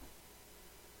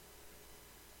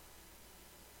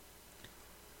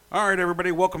All right,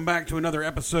 everybody, welcome back to another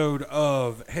episode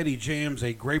of Heady Jams,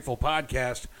 a Grateful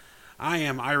podcast. I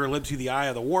am Ira Lipsy, the Eye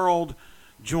of the World,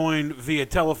 joined via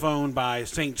telephone by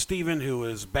St. Stephen, who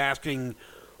is basking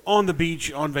on the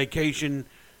beach on vacation,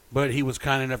 but he was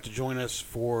kind enough to join us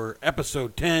for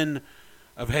episode 10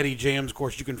 of Heady Jams. Of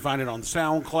course, you can find it on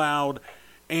SoundCloud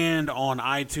and on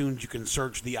iTunes. You can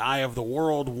search the Eye of the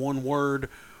World, one word,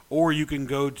 or you can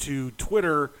go to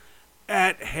Twitter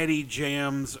at Heady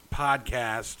Jams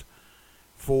Podcast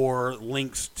for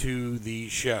links to the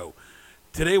show.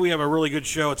 Today we have a really good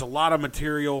show. It's a lot of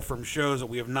material from shows that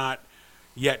we have not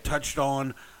yet touched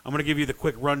on. I'm going to give you the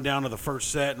quick rundown of the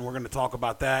first set, and we're going to talk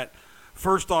about that.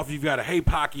 First off, you've got a Hey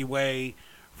Pocky Way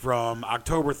from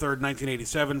October 3rd,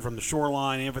 1987 from the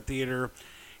Shoreline Amphitheater.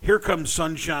 Here Comes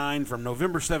Sunshine from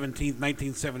November 17th,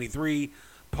 1973,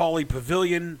 Pauley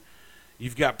Pavilion.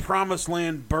 You've got Promised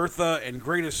Land, Bertha, and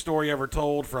Greatest Story Ever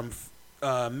Told from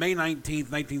May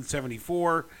 19th,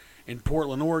 1974 in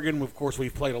Portland, Oregon. Of course,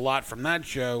 we've played a lot from that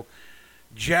show.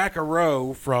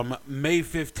 Jack-A-Row from May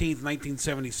 15th,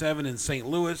 1977 in St.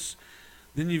 Louis.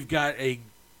 Then you've got a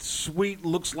sweet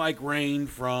Looks Like Rain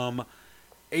from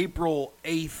April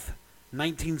 8th,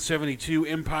 1972,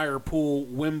 Empire Pool,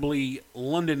 Wembley,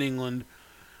 London, England.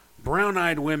 Brown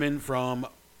Eyed Women from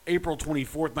April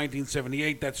 24th,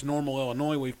 1978. That's Normal,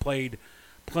 Illinois. We've played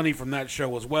plenty from that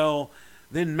show as well.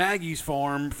 Then Maggie's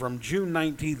Farm from June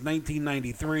 19th,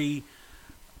 1993.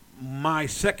 My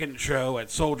second show at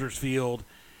Soldiers Field.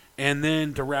 And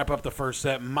then to wrap up the first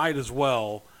set, Might As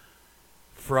Well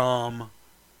from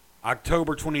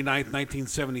October 29th,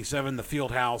 1977, the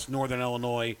Field House, Northern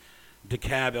Illinois,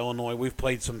 DeKalb, Illinois. We've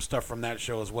played some stuff from that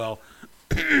show as well.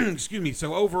 Excuse me.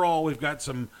 So overall, we've got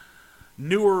some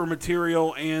newer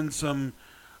material and some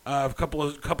couple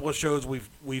of shows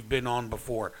we've been on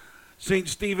before. St.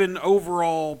 Stephen,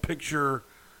 overall picture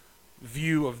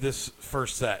view of this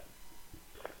first set.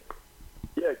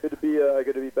 Yeah, good to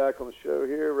be back on the show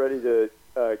here, ready to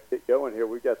get going here.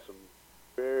 We've got some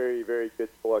very, very good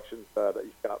selections that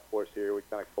you've got for us here. We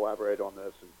kind of collaborate on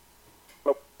this and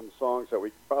come up with some songs that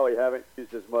we probably haven't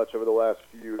used as much over the last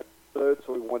few episodes,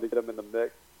 so we wanted to get them in the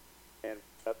mix and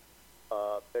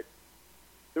pick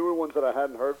newer ones that I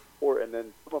hadn't heard before, and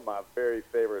then some of my very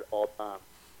favorite all-time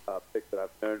picks that I've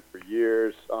known for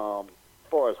years. As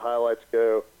far as highlights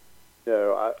go,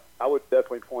 I would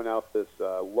definitely point out this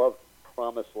Love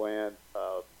Promised Land,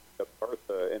 the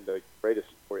Bertha and the Greatest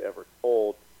Story Ever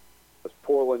Told. This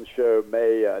Portland show,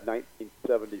 May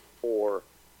 1974.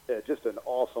 Just an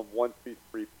awesome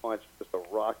 1-2-3 punch, just a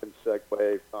rockin'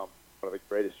 segue from one of the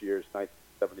greatest years,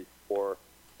 1974.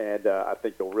 And I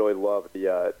think you'll really love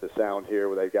the sound here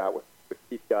where they got with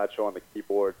Keith Gotcha on the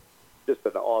keyboard. Just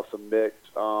an awesome mix.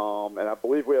 And I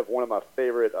believe we have one of my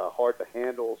favorite Hard to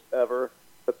Handles ever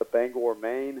at the Bangor,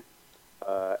 Maine,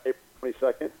 April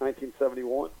 22nd,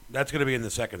 1971. That's going to be in the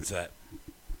second set.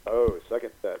 Oh,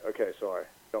 second set. Okay, sorry.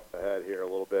 Jumped ahead here a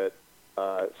little bit.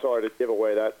 Sorry to give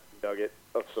away that nugget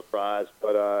of surprise.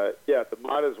 But, the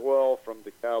Might As Well from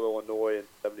DeKalb, Illinois in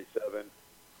 77,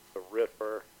 the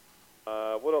Ripper.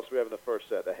 What else do we have in the first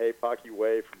set? The Hey Pocky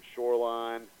Way from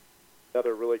Shoreline.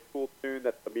 Another really cool tune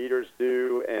that the Meters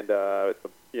do, and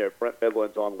Brent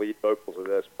Midland's on lead vocals of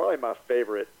this. Probably my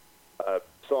favorite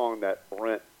song that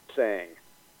Brent sang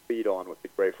lead on with the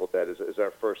Grateful Dead is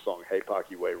our first song, Hey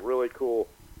Pocky Way. Really cool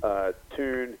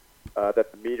tune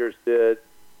that the Meters did.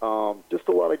 Just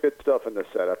a lot of good stuff in this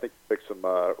set. I think you picked some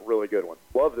really good ones.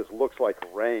 Love this Looks Like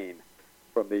Rain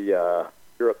from the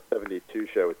Europe 72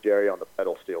 show with Jerry on the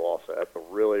pedal steel also. That's a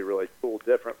really, really cool,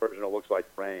 different version of Looks Like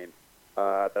Rain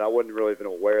that I wasn't really even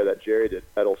aware that Jerry did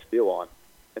pedal steel on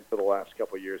until the last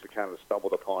couple of years. I kind of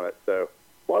stumbled upon it. So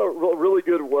a lot of really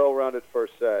good, well-rounded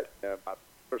first set.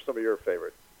 For some of your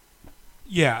favorites.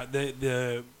 Yeah,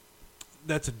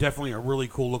 that's definitely a really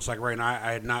cool Looks Like Rain.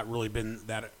 I had not really been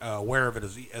that aware of it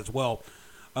as well.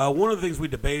 One of the things we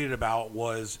debated about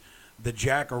was the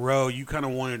Jack-A-Row. You kind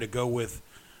of wanted to go with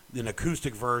an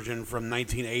acoustic version from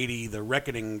 1980, the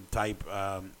Reckoning type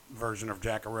version of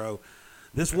Jack-A-Row.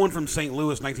 This one from St.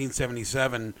 Louis,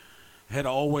 1977, had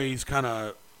always kind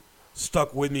of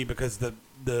stuck with me because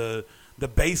the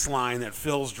bass line that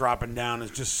Phil's dropping down is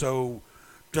just so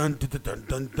dun dun dun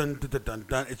dun dun dun dun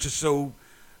dun. It's just so,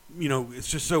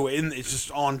 it's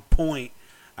just on point.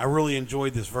 I really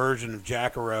enjoyed this version of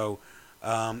Jack-A-Row.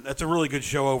 That's a really good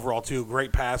show overall too.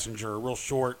 Great passenger, a real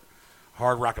short,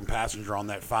 hard rocking passenger on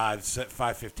that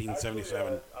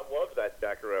 5:15:77. I love that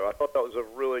Jack-A-Row. I thought that was a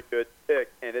really good pick,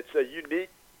 and it's a unique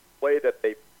way that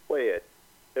they play it.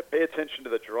 To pay attention to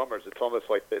the drummers, it's almost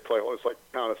like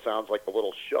kind of sounds like a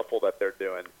little shuffle that they're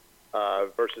doing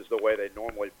versus the way they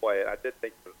normally play it. I did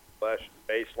think flesh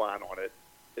bass line on it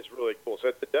is really cool. So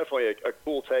it's definitely a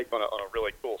cool take on a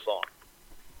really cool song.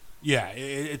 Yeah,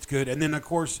 it's good. And then, of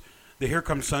course, the Here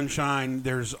Comes Sunshine,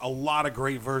 there's a lot of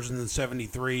great versions in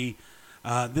 73.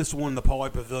 This one, the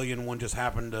Pauly Pavilion one, just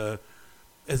happened to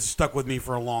has stuck with me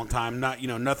for a long time.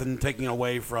 Nothing taking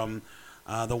away from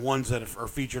the ones that are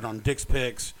featured on Dick's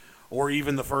Picks, or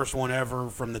even the first one ever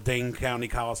from the Dane County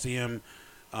Coliseum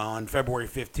on February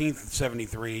 15th,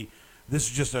 73. This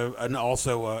is just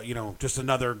just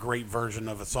another great version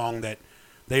of a song that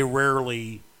they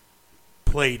rarely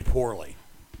played poorly.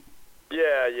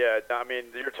 Yeah. I mean,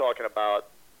 you're talking about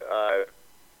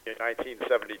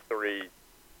 1973.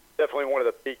 Definitely one of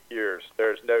the peak years.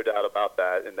 There's no doubt about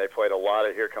that. And they played a lot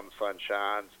of Here Comes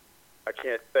Sunshine. I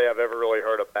can't say I've ever really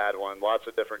heard a bad one. Lots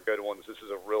of different good ones. This is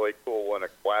a really cool one, a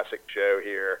classic show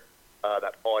here.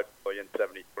 That Pauly Pavilion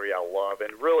 73 I love.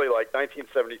 And really, like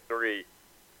 1973,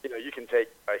 you can take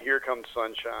Here Comes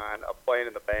Sunshine, A Playing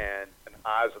in the Band, and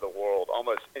Eyes of the World.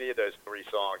 Almost any of those three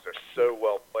songs are so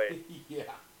well played. Yeah.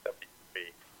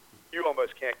 You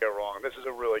almost can't go wrong. This is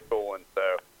a really cool one. So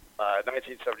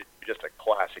 1972, just a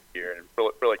classic year, and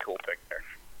really, really cool pick there.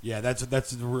 Yeah, that's a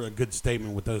good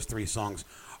statement with those three songs.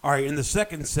 All right, in the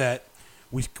second set,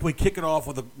 we kick it off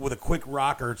with a quick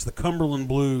rocker. It's the Cumberland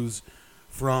Blues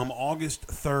from August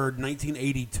 3rd,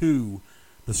 1982,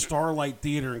 the Starlight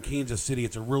Theater in Kansas City.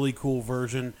 It's a really cool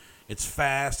version. It's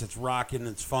fast, it's rocking,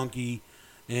 it's funky,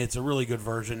 and it's a really good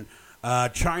version.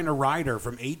 China Rider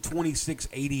from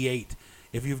 8/26/88.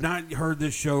 If you've not heard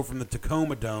this show from the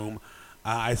Tacoma Dome,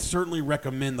 I certainly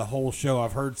recommend the whole show.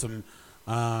 I've heard some,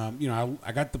 I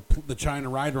got the China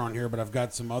Rider on here, but I've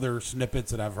got some other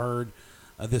snippets that I've heard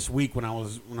this week when I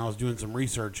was doing some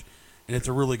research, and it's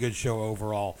a really good show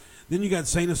overall. Then you got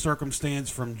Saint of Circumstance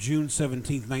from June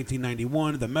 17th,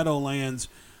 1991, the Meadowlands,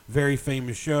 very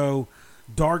famous show.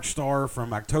 Dark Star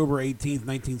from October 18th,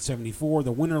 1974,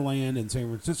 the Winterland in San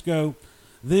Francisco.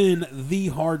 Then The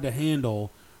Hard to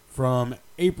Handle from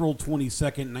April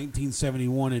 22nd,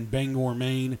 1971 in Bangor,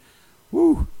 Maine.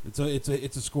 Woo! It's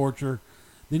a scorcher.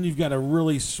 Then you've got a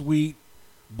really sweet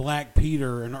Black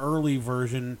Peter, an early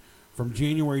version from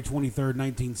January 23rd,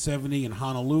 1970 in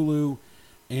Honolulu,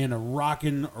 and a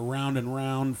Rockin' Around and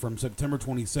Round from September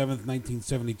 27th,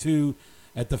 1972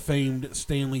 at the famed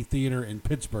Stanley Theater in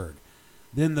Pittsburgh.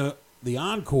 Then the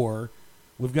encore,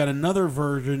 we've got another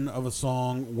version of a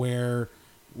song where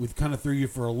we've kind of threw you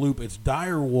for a loop. It's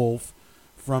Dire Wolf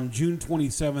from June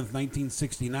 27th,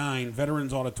 1969,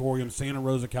 Veterans Auditorium, Santa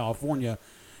Rosa, California.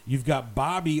 You've got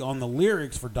Bobby on the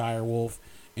lyrics for Dire Wolf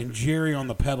and Jerry on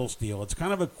the pedal steel. It's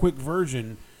kind of a quick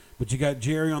version, but you got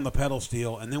Jerry on the pedal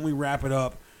steel, and then we wrap it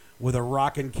up with a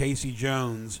rockin' Casey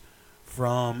Jones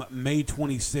from May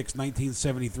 26,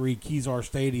 1973, Kezar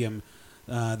Stadium,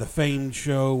 the famed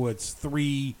show. It's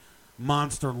 3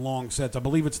 monster-long sets. I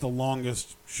believe it's the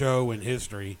longest show in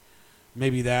history.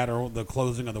 Maybe that or the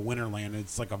closing of the Winterland.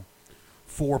 It's like a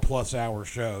 4+ hour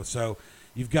show. So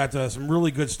you've got some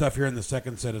really good stuff here in the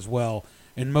second set as well,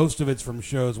 and most of it's from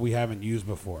shows we haven't used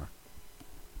before.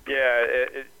 Yeah,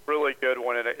 it's really good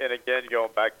one. And again,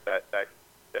 going back to that I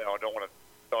don't want to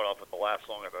start off with the last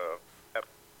song of the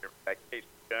episode. That Casey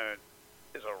Jones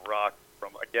is a rock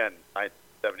from, again,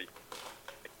 1970.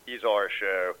 The Kezar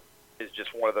show is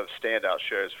just one of those standout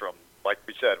shows from, like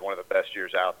we said, one of the best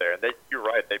years out there. And you're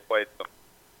right, they played some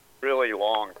really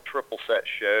long triple set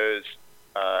shows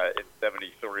in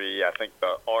 73. I think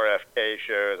the RFK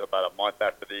show is about a month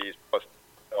after these, plus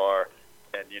Star.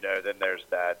 And, then there's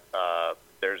that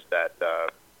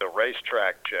the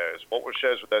racetrack shows. What were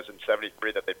shows with those in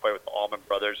 73 that they played with the Allman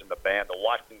Brothers and the band, the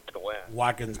Watkins Glen?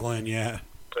 Watkins Glen, yeah.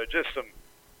 So just some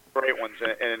great ones,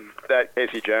 and that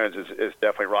Casey Jones is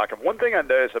definitely rocking. One thing I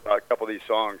noticed about a couple of these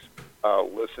songs,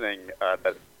 listening,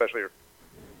 that especially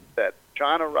that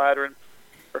China Rider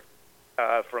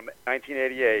from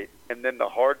 1988, and then the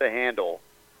Hard to Handle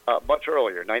much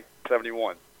earlier,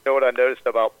 1971. You know what I noticed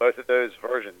about both of those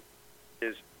versions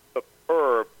is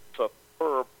superb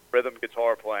rhythm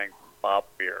guitar playing Bob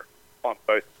Weir on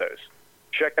both of those.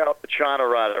 Check out the China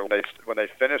Rider when they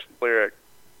finish the lyric,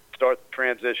 start the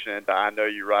transition into I Know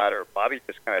You Rider. Bobby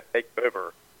just kind of takes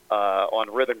over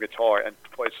on rhythm guitar and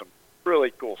plays some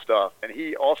really cool stuff. And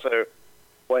he also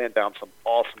laying down some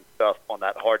awesome stuff on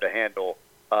that Hard to Handle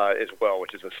as well,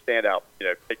 which is a standout.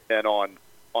 Big Ben on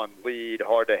lead,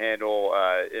 Hard to Handle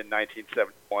in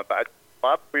 1971. But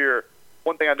Bob Weir,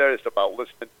 one thing I noticed about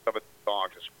listening to some of the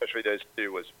songs, especially those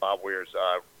two, was Bob Weir's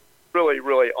really,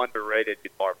 really underrated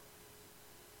guitar.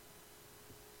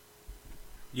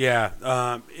 Yeah,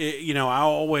 I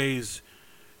always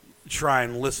try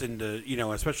and listen to,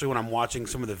 especially when I'm watching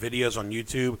some of the videos on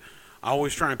YouTube I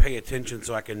always try and pay attention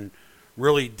so I can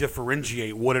really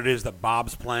differentiate what it is that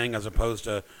Bob's playing as opposed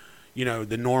to,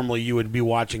 the normally you would be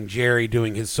watching Jerry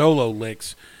doing his solo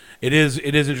licks. It is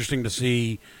interesting to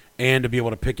see and to be able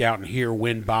to pick out and hear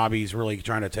when Bobby's really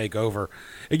trying to take over.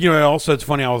 Also it's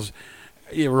funny,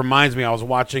 it reminds me, I was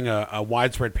watching a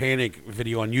Widespread Panic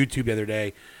video on YouTube the other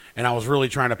day, and I was really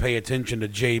trying to pay attention to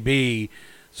JB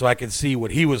so I could see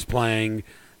what he was playing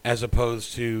as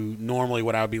opposed to normally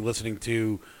what I would be listening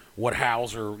to, what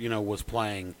Hauser, was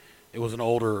playing. It was an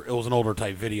older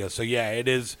type video. So yeah, it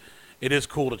is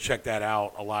cool to check that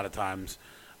out a lot of times.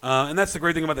 And that's the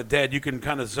great thing about the Dead. You can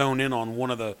kind of zone in on one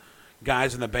of the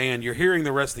guys in the band. You're hearing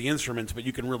the rest of the instruments, but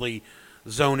you can really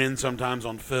zone in sometimes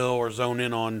on Phil or zone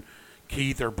in on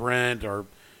Keith or Brent or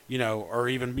or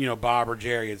even Bob or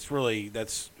Jerry.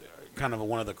 That's kind of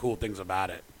one of the cool things about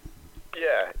it.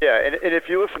 Yeah, and if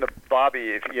you listen to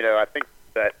Bobby, I think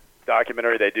that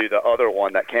documentary they do, the other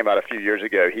one that came out a few years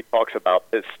ago, he talks about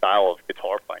his style of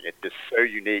guitar playing. It's just so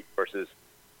unique versus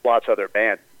lots of other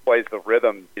bands. He plays the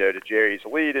rhythm, to Jerry's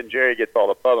lead, and Jerry gets all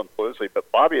the bum and bluesy.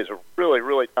 But Bobby is a really,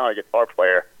 really talented guitar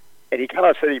player, and he kind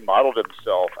of said he modeled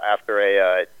himself after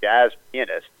a jazz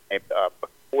pianist named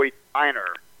McCoy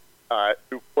Tyner,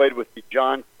 who played with the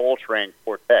John Coltrane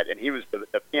Quartet, and he was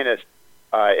the pianist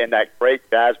in that great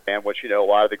jazz band, which a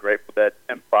lot of the Grateful Dead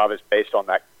improv is based on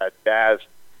that jazz,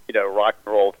 rock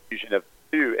and roll fusion of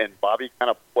the two. And Bobby kind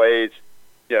of plays,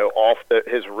 off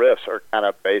his riffs are kind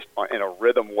of based on in a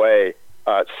rhythm way,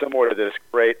 similar to this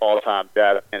great all-time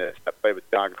jazz pianist that played with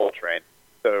John Coltrane.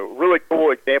 So really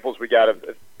cool examples we got of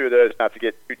two of those. Not to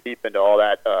get too deep into all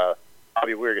that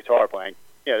Bobby Weir guitar playing.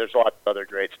 There's lots of other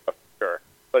great stuff for sure.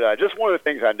 But just one of the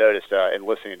things I noticed in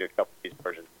listening to a couple of these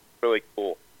versions, really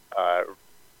cool.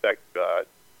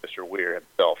 Mr. Weir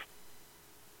himself.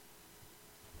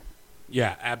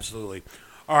 Yeah, absolutely.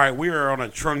 All right, we are on a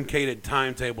truncated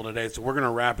timetable today, so we're going to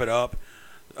wrap it up.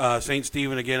 St.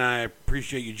 Stephen, again, I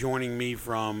appreciate you joining me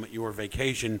from your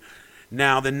vacation.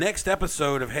 Now, the next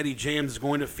episode of Heady Jams is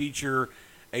going to feature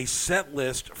a set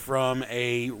list from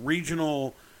a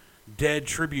regional Dead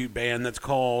tribute band that's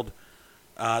called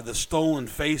The Stolen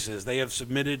Faces. They have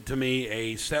submitted to me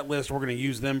a set list. We're going to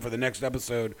use them for the next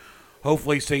episode.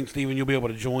 Hopefully, St. Stephen, you'll be able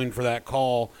to join for that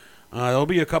call. It'll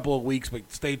be a couple of weeks, but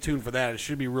stay tuned for that. It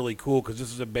should be really cool because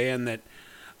this is a band that,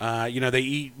 they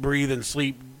eat, breathe, and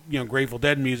sleep, Grateful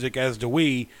Dead music, as do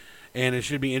we, and it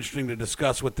should be interesting to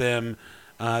discuss with them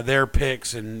their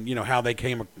picks and, how they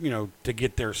came, to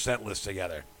get their set list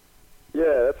together.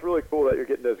 Yeah, that's really cool that you're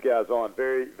getting those guys on.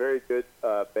 Very, very good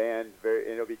band. And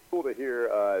it'll be cool to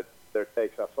hear their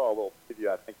takes. I saw a little preview,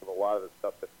 I think, of a lot of the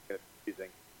stuff that's going to be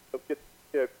using. It'll get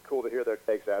cool to hear their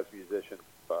takes as musicians,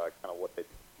 kind of what they do.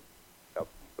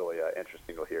 Really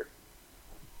interesting to hear.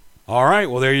 All right,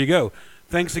 well, there you go.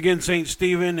 Thanks again, St.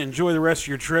 Stephen. Enjoy the rest of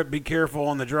your trip. Be careful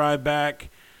on the drive back.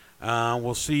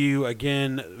 We'll see you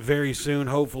again very soon,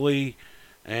 hopefully.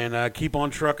 And keep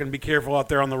on trucking. Be careful out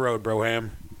there on the road,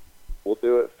 Broham. We'll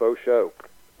do it. Faux show.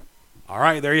 All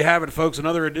right, there you have it, folks.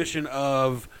 Another edition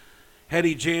of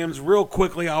Heady Jams. Real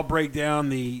quickly, I'll break down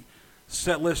the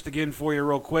set list again for you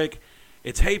real quick.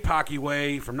 It's Hey Pocky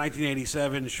Way from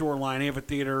 1987, Shoreline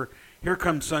Amphitheater. Here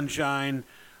Comes Sunshine,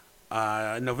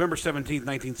 November 17th,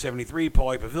 1973,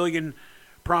 Pauley Pavilion.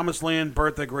 Promised Land,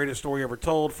 Bertha, Greatest Story Ever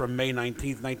Told, from May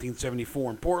 19th, 1974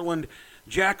 in Portland.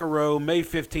 Jackarow, May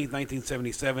 15th,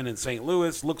 1977 in St.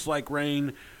 Louis. Looks Like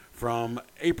Rain, from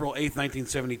April 8th,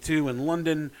 1972 in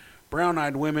London. Brown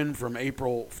Eyed Women, from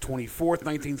April 24th,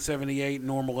 1978,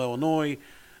 Normal, Illinois.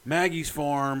 Maggie's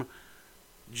Farm,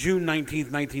 June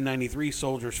 19th, 1993,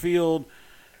 Soldiers Field.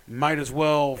 Might As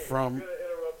Well, from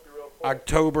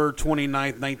October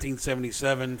 29th,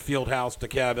 1977, Fieldhouse,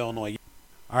 DeKalb, Illinois.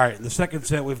 All right, in the second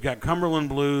set, we've got Cumberland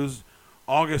Blues,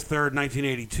 August 3rd,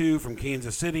 1982, from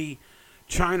Kansas City.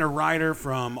 China Rider,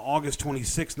 from August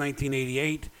 26,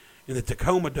 1988, in the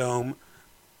Tacoma Dome.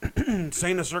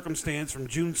 Saint of Circumstance, from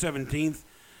June 17th,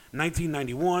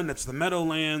 1991. That's the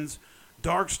Meadowlands.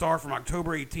 Dark Star, from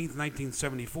October 18th,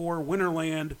 1974,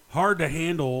 Winterland. Hard to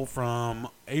Handle, from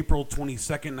April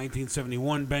 22nd,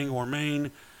 1971, Bangor,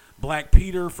 Maine. Black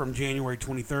Peter, from January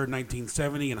 23rd,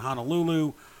 1970, in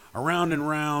Honolulu. Around and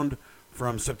Round,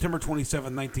 from September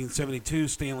 27th, 1972,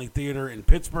 Stanley Theater in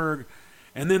Pittsburgh.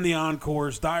 And then the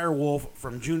Encores, Dire Wolf,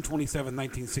 from June 27th,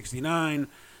 1969,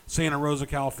 Santa Rosa,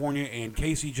 California, and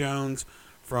Casey Jones,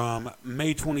 from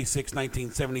May 26,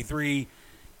 1973,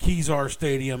 Kezar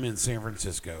Stadium in San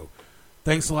Francisco.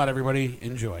 Thanks a lot, everybody.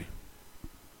 Enjoy.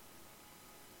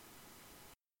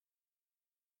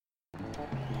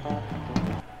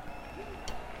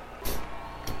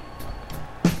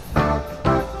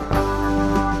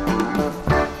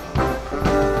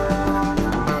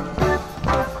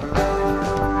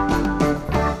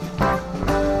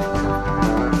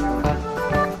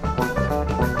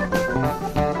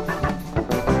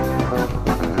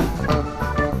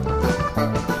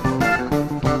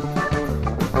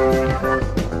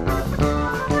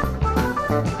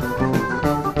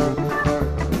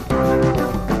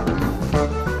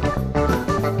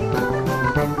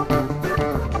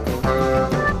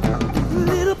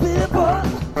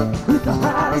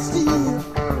 steel.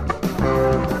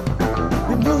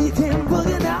 You know you can't work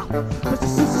it out, but you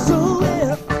see so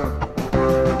well.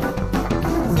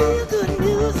 Feel good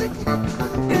music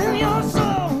in your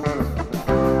soul.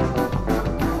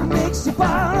 Makes your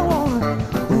body wanna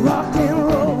rock and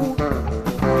roll.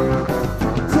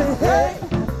 Say hey,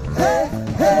 hey,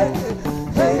 hey,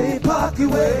 hey, Parky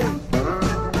Way.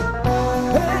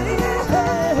 Hey,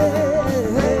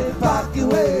 hey, hey, Parky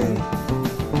Way.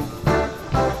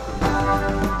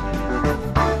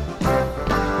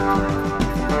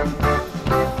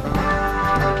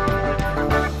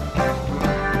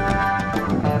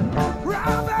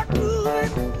 Round that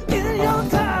grooving in your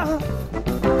car.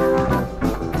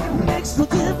 Makes no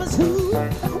difference who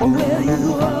or where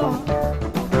you are.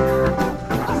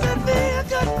 I said feel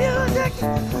good music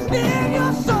in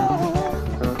your soul.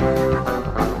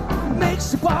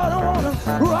 Makes your body wanna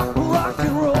rock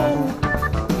and roll.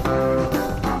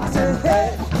 I said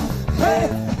hey, hey,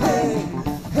 hey,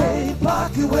 hey,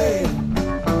 Parky Way.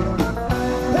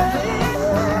 Hey,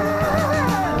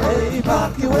 hey,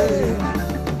 Parky Way.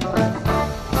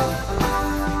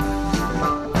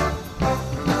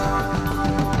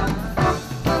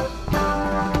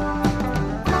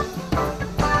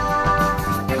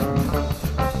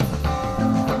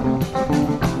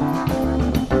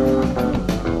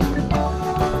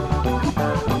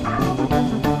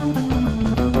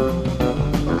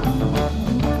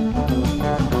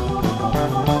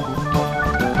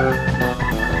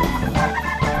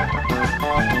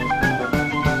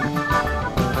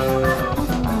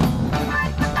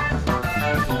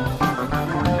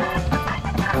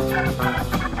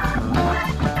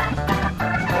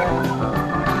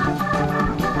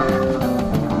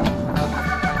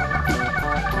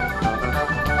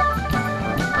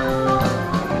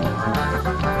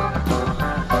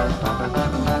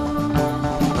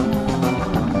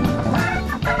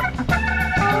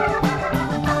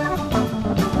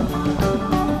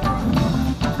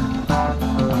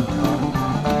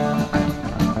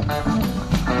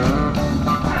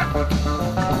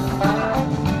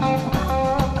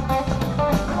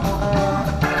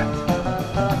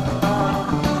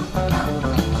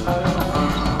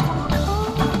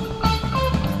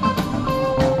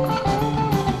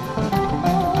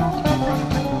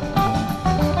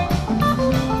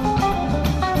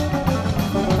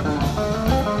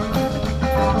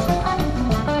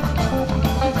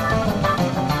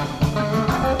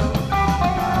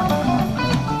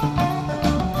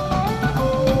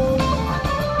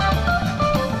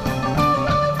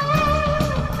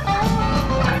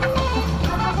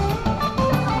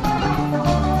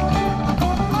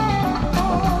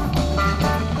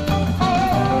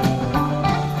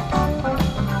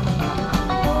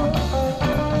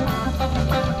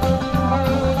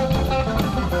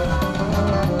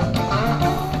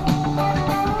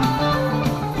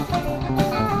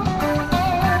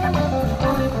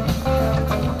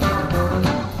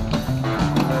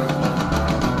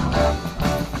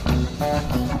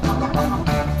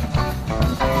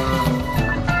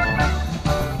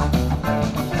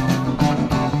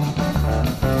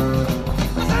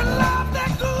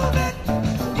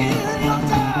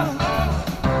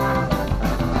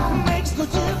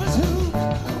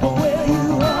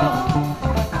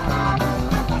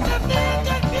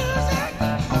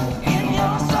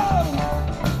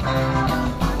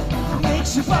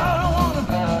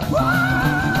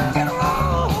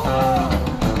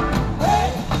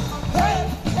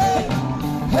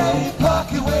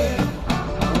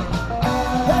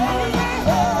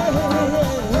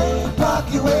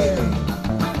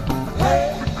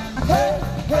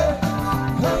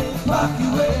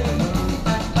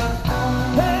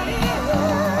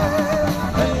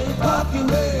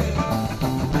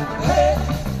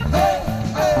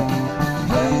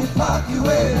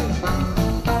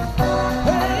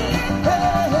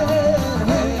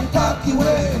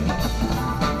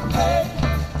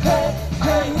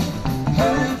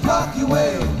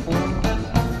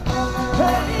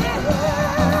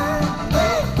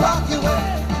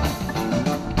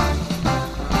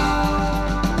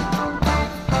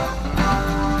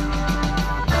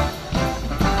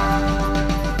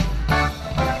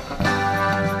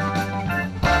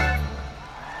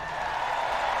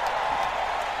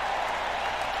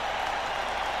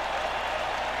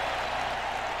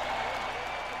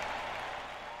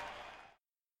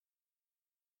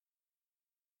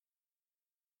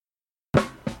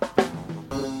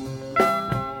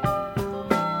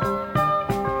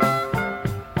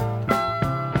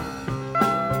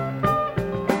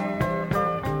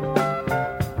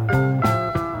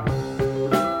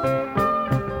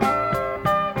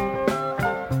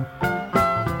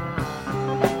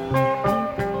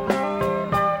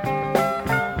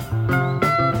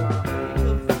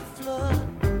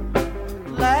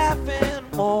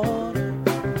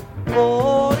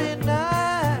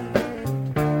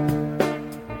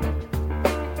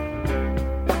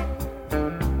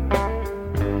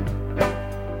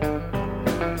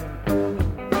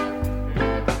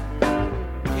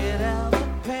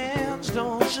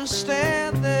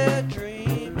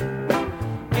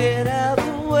 Get out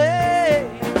the way.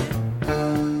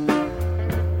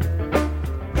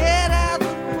 Get out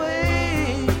the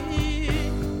way.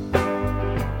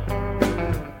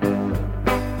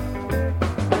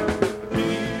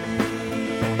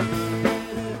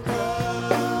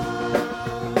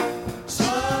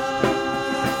 Sunshine.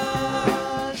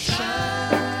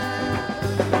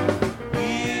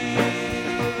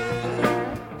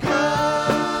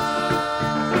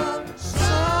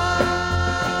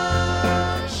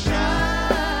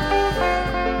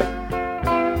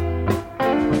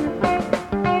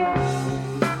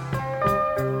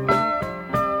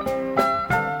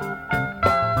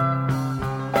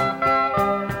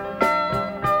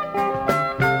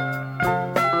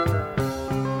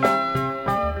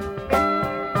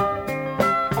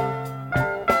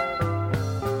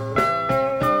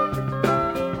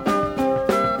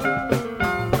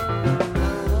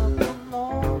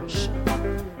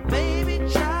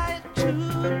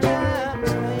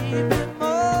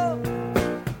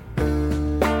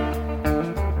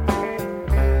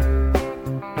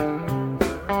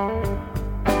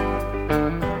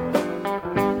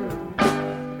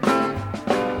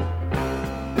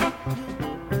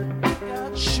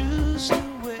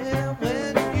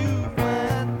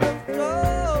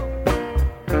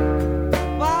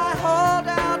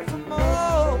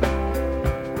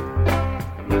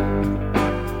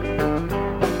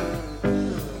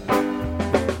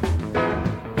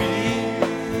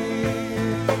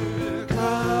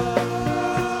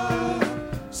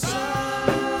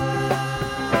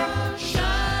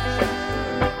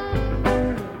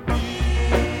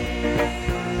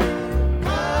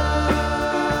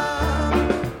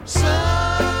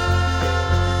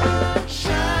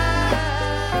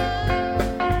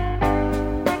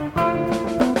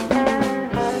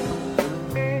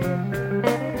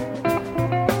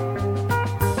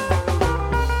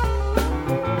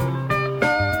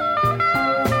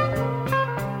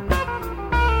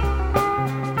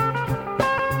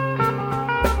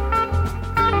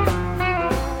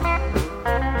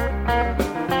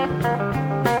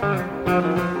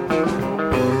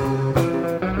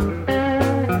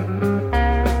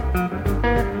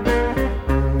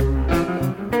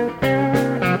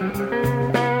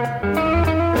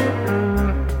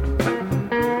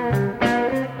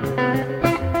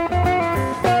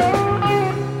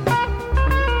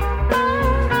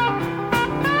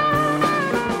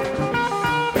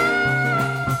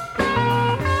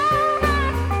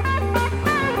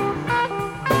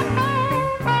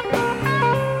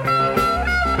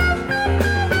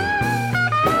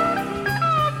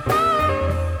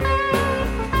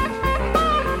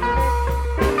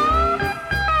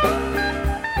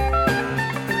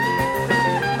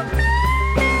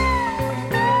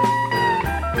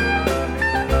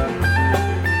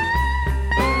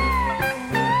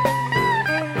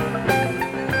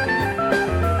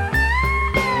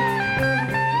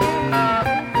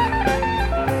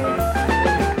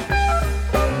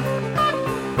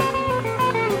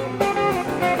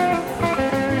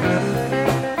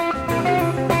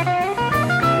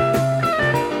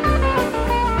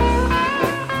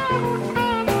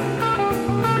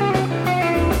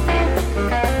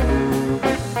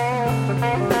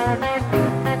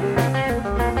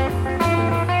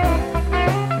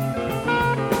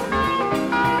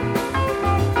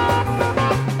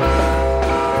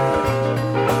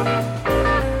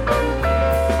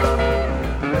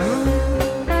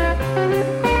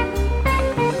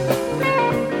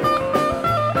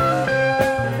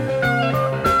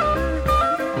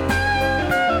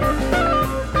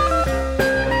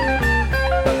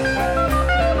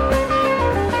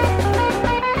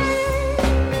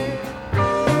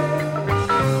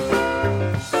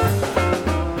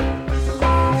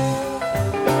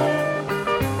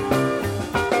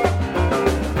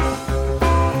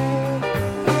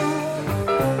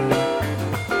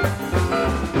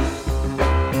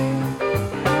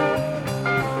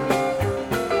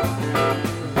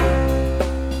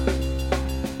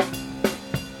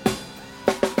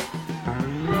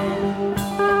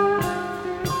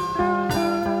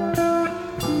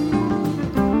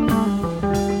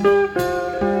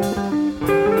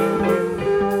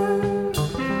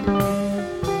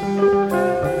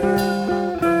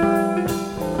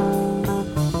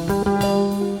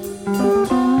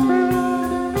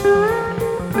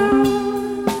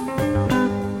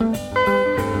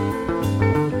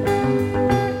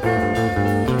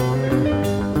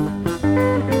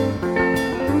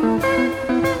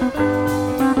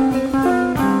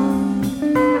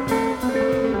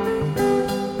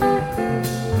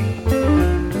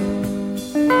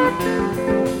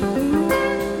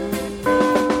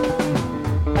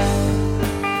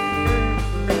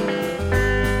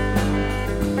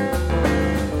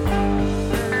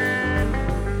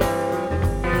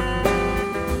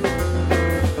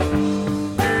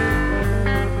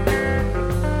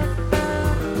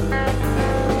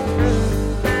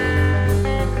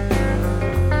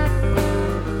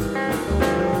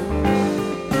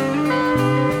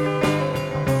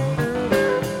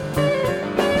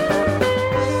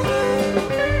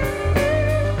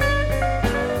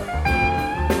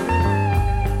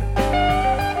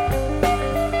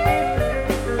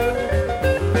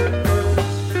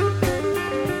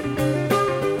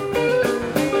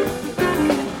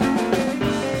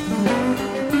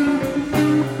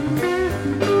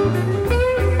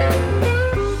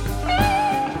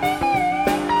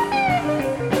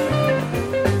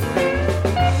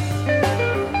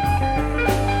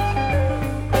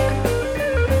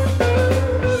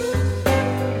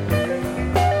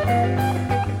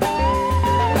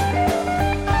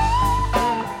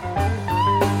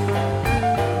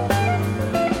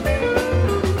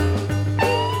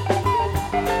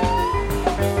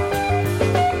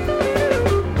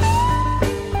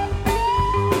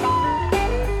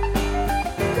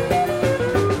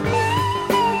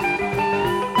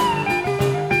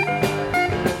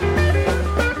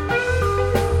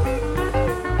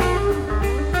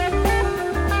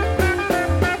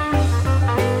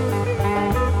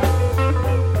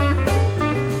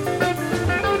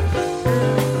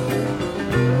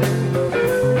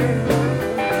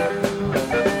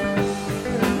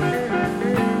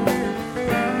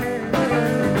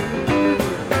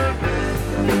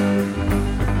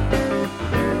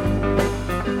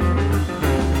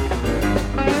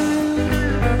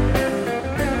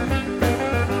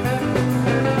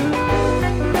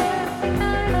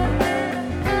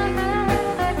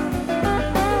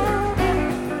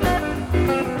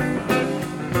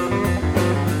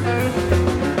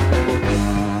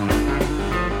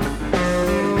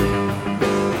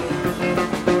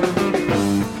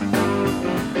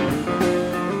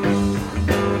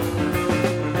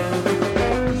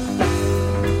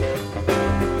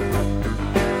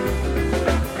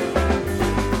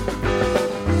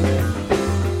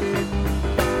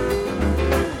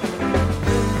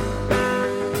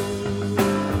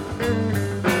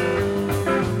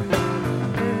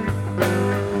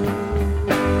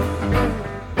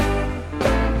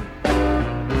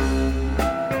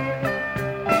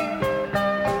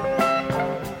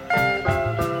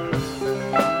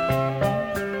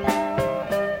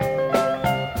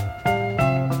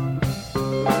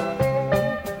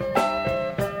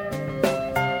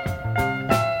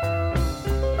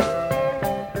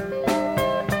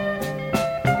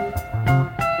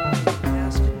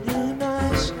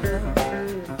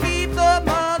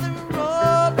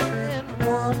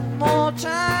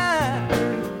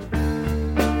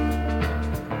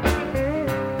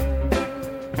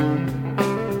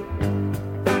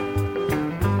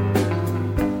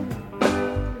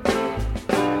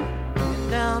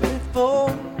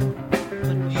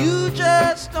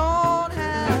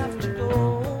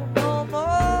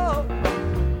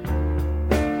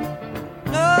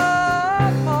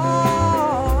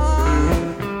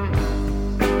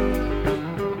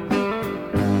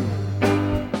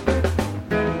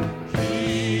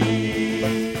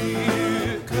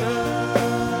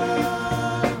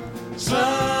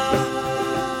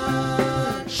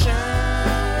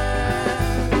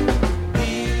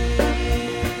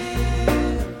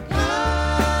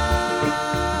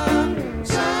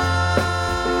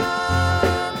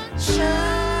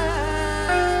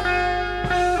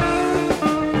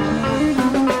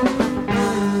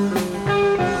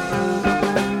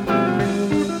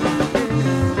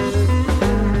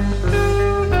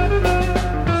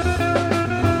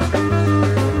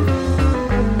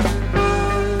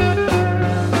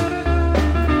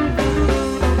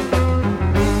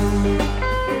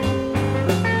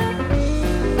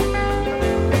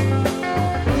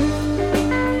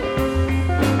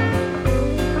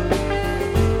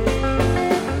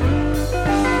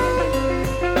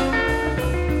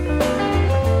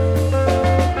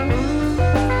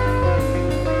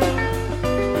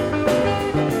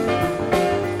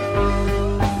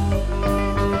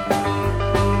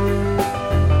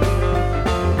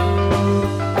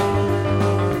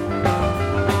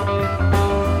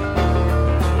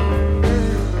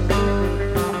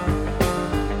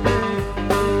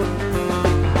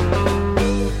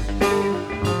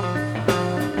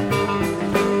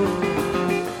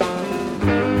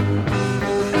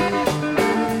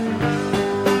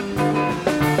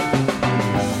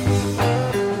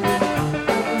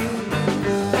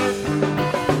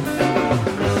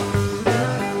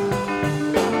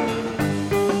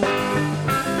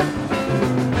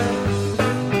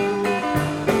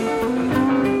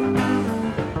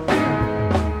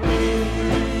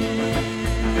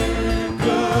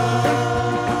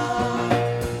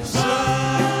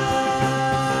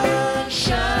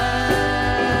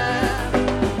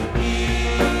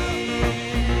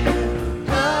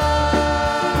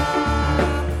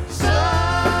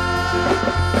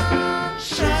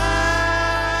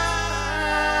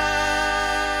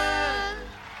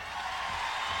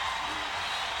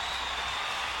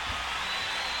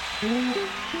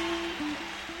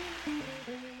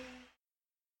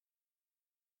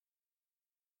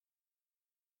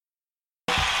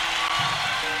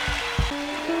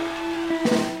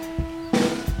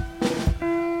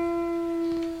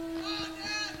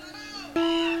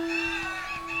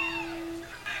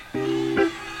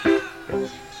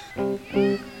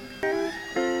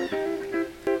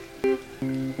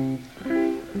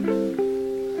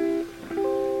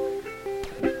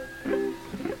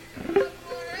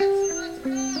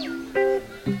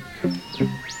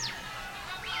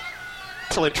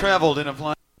 Traveled in a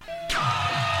plane.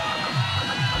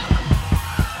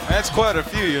 That's quite a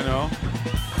few, you know.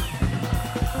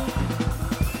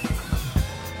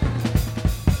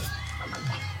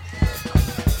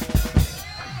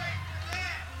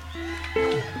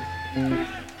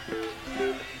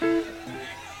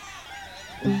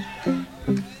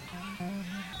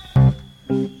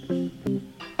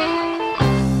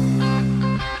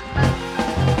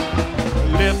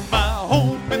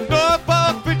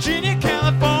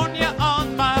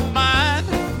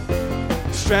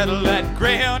 Straddled that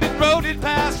Greyhound and rode it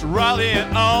past Raleigh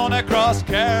and on across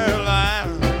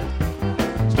Carolina.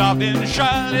 Stopped in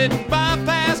Charlotte and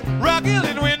bypassed Rock Hill,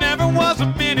 and we never was a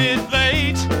minute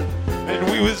late. And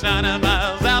we was 90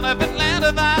 miles out of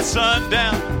Atlanta by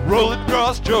sundown, rolling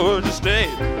across Georgia State.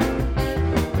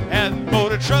 Had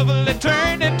motor trouble, it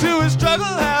turned into a struggle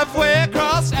halfway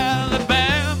across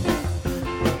Alabama.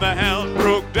 The hound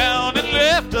broke down and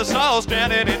left us all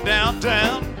standing in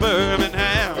downtown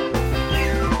Birmingham.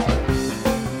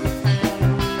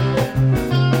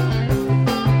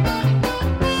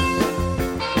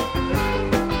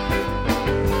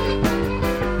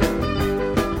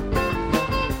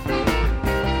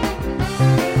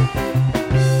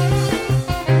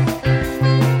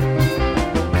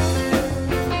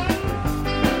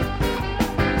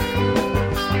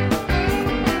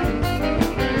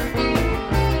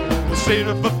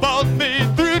 If I bought me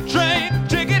through train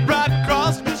ticket right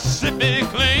across Mississippi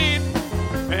clean,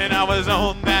 and I was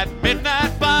on that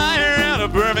midnight flyer out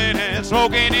of Birmingham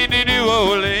smoking into New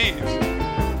Orleans.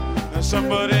 Now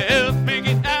somebody help me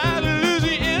get out of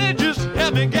Louisiana, just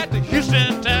help me get to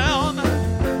Houston town.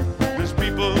 There's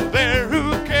people there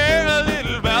who care a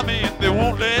little about me, and they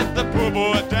won't let the poor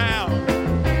boy down.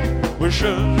 We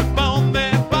should have on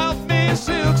they bought me a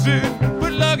silk suit,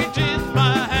 put luggage in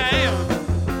my hand.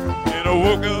 I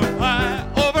woke up high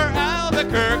over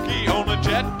Albuquerque on a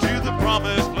jet to the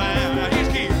promised land. Now here's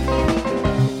Keith.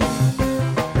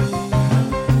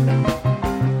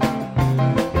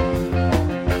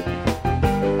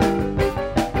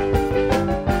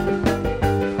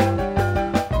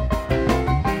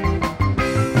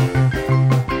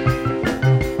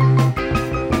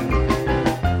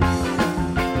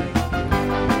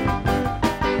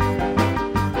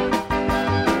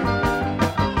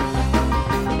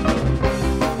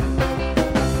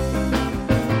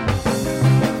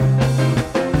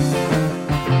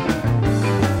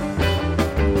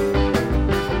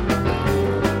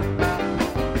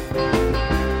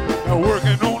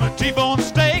 Working on a T-bone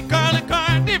steak, Carlin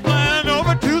Carney flying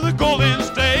over to the Golden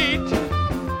State.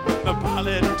 The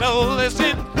pilot told us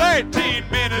in 13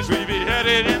 minutes we'd be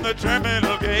headed in the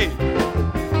terminal gate.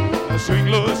 A swing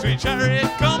low, sweet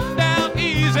chariot, come down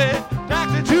easy,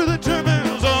 taxi to the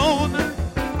terminal zone.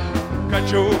 Cut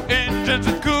your engines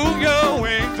and cool your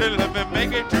wings and let me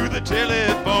make it to the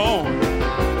telephone.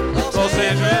 Los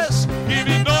Angeles, give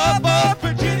me Norfolk,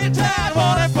 Virginia, time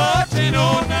on at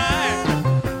 1409.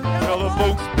 Tell the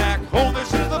folks back home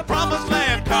this is the promised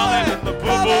land, calling and the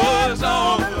poor boys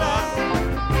on the line.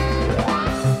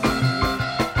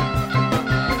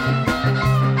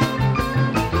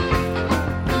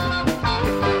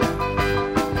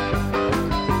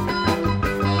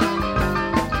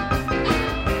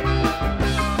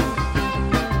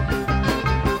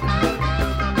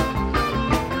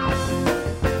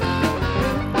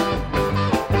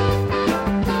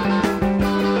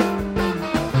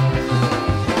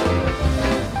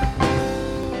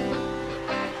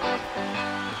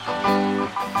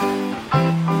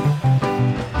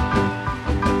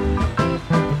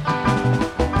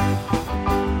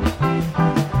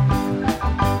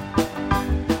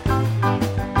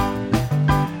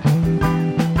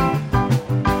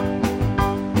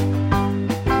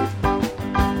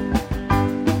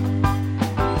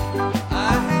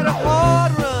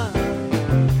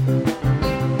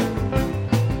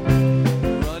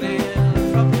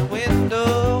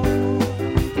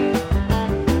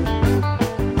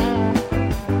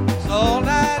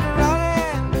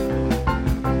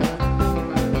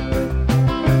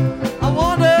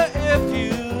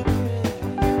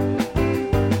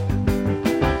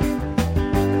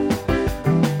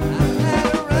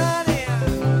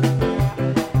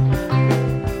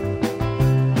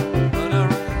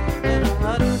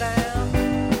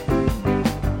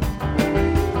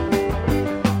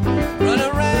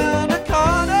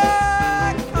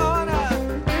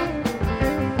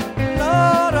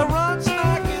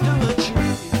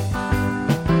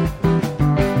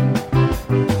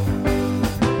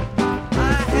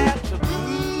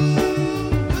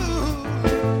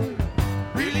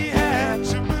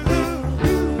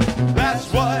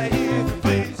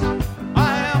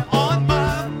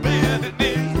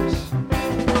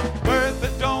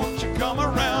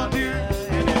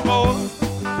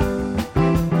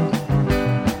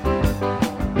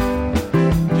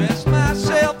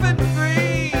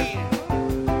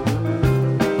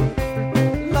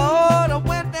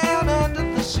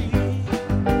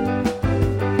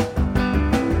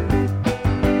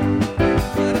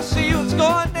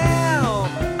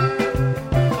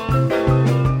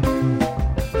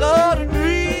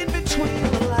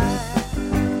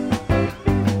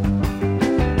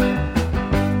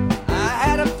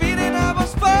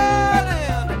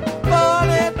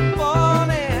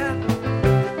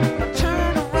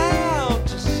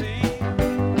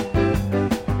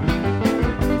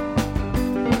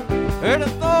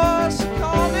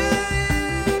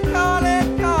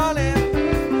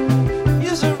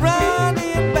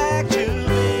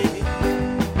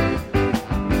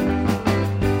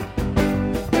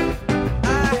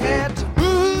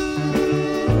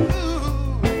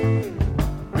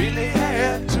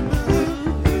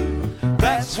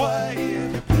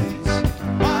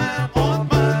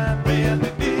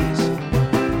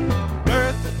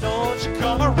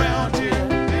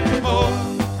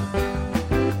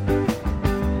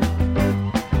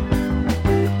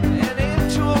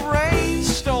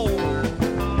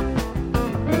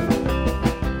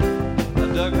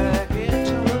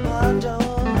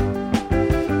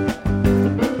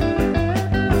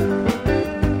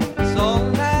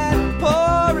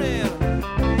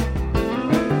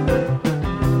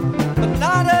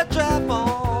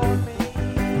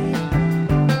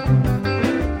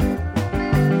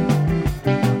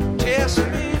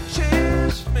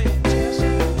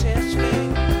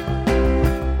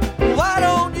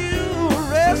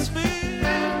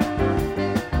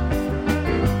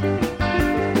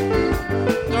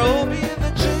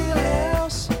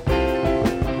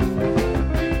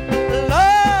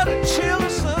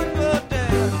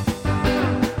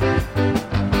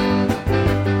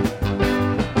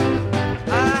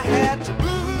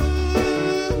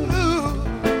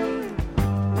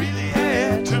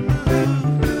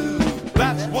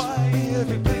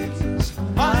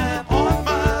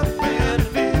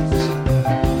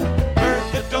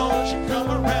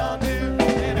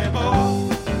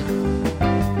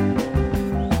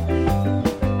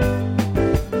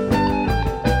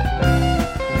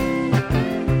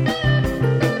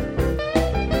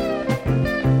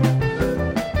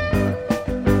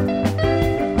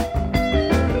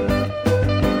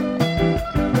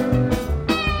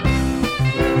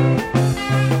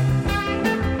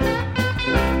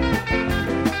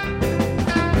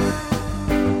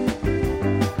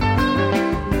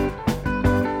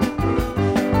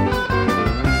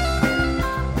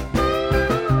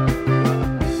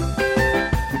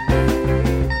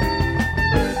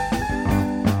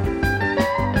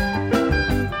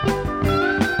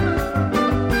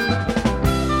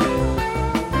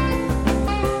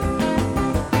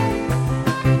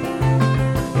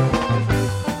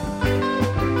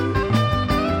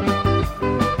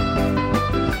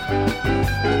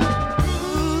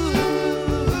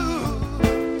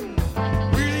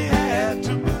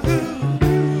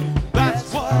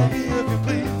 you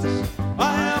please.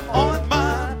 I am on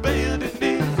my bended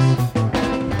knees.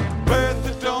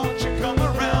 Bertha, don't you come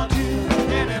around here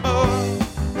anymore.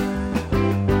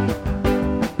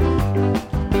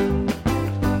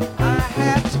 I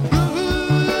had to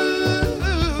move,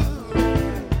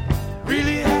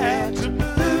 really had to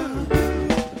move.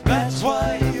 That's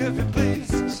why, if you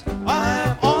please, I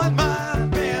am on my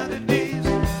bended knees.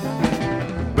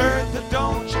 Bertha,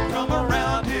 don't you come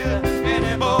around here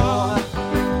anymore.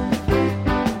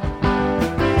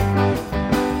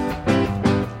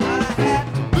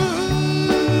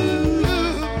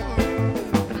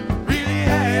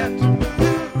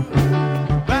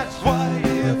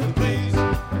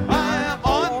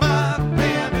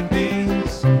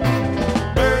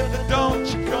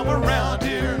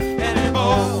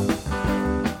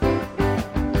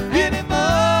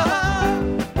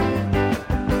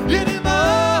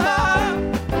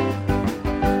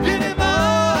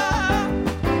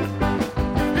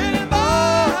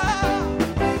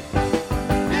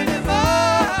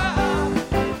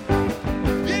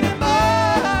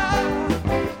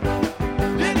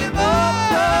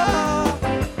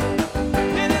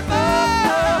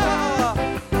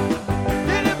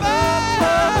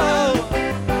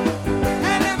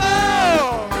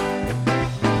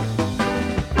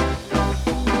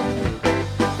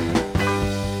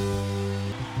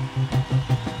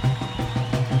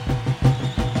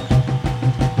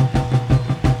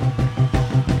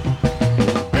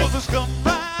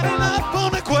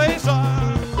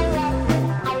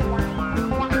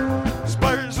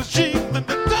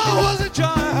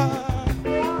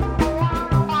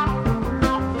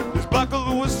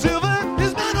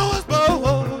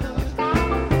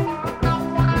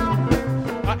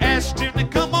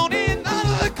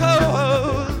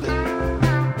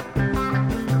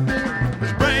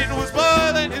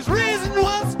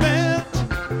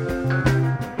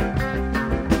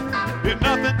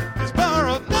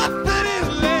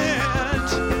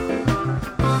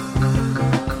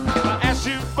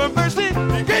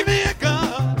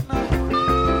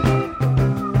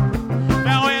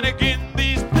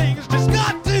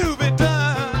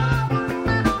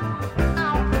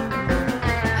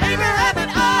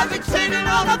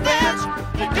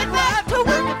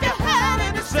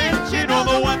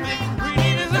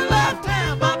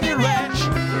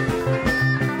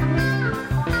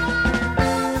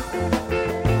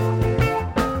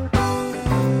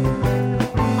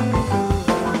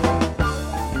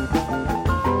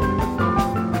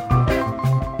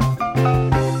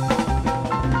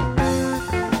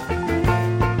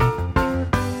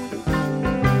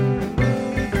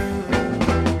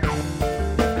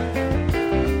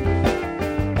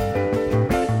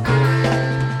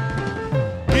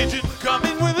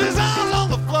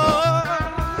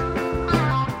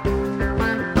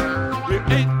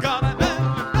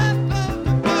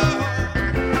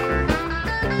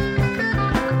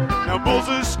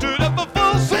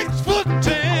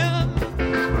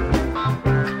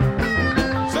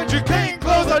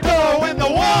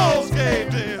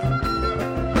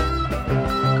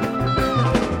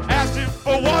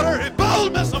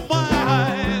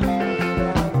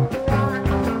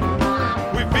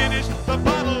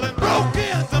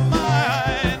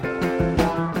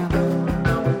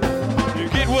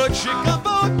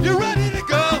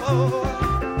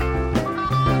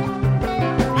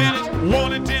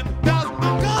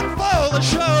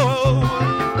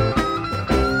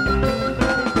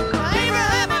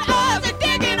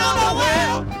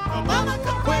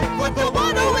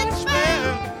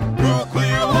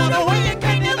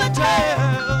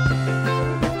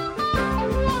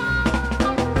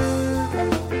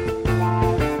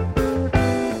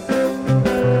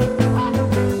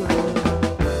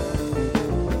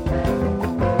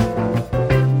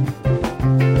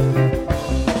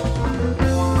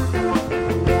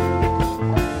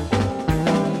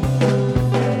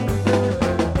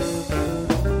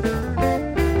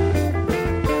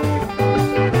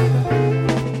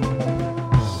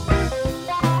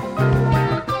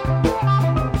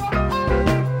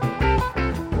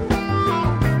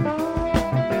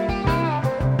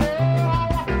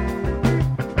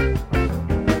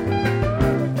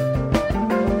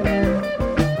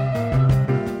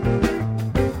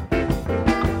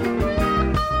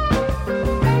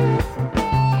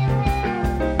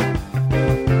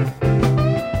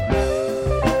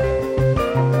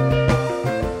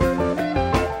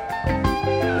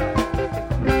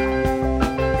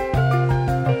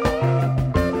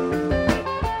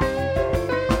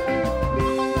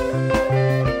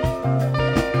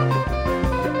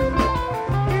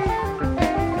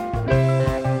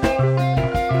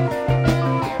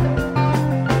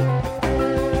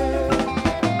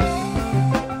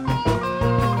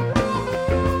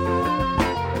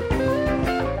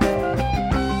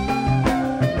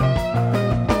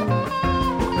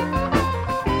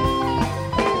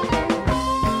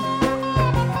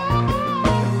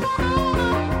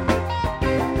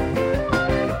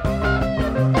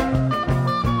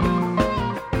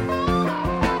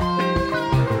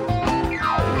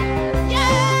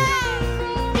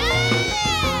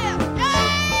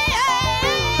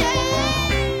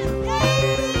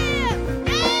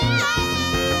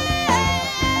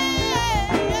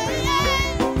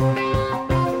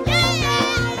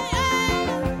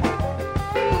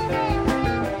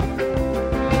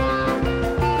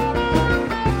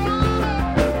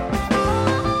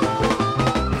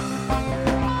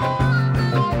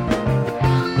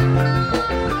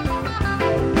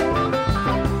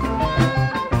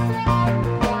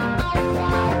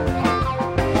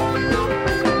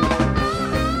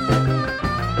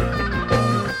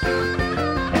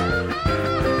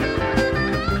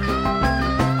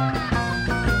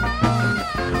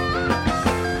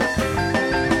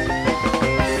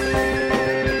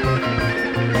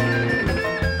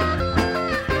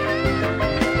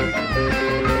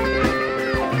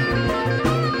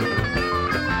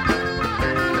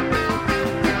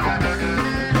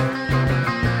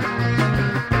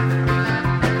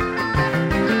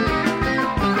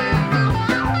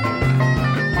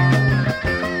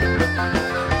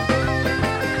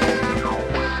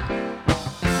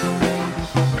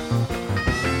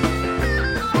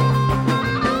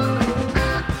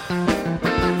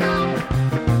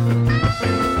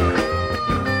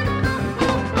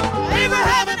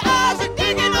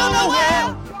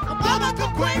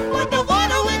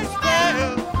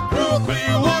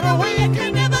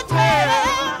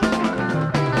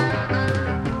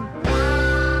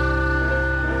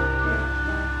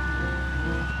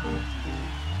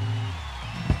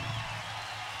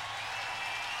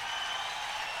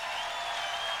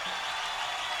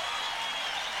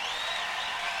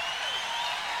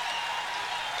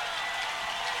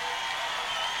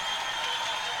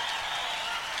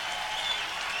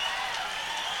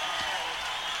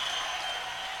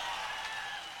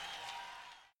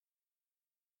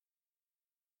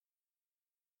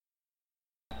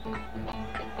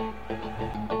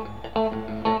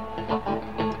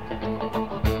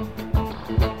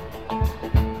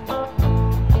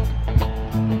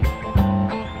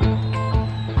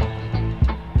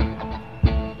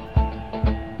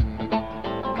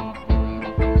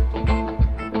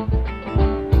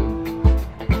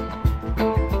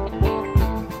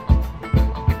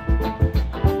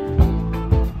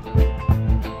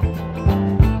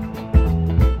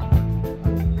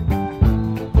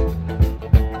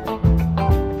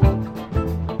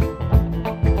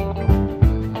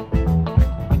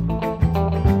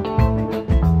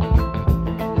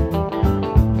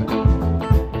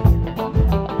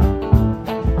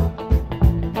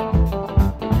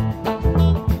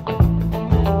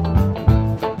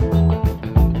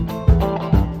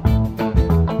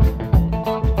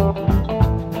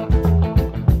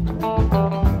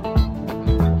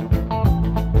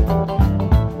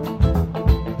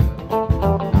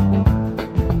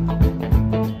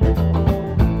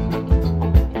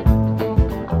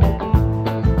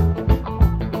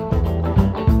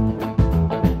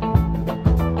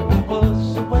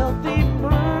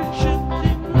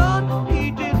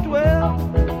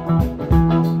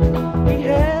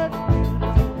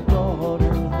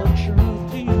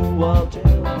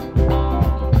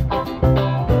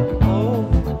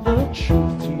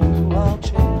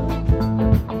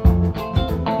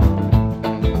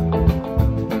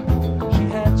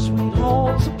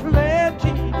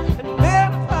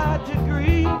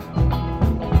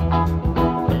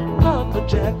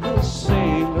 Jack the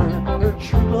sailor, her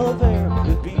true love there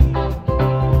could be.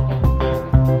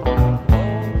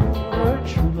 Her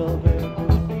true love there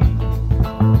could be.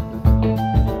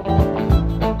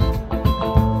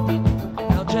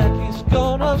 Now Jackie's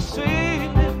gonna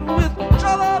sailing with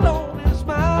trouble on his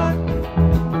mind.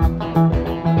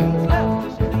 He's left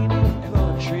his native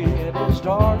country and his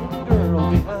darling girl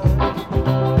behind.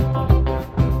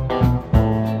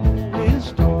 His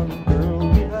darling girl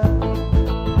behind.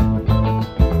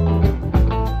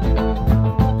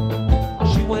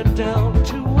 She went down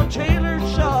to a tailor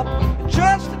shop and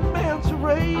dressed in man's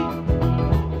array.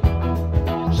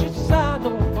 She signed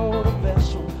on board a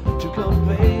vessel to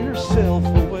convey herself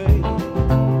away.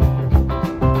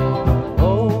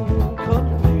 Oh,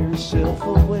 convey herself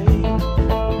away.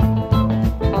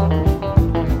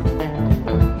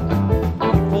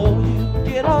 Before you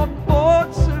get on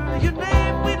board, sir, your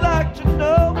name we'd like to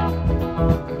know.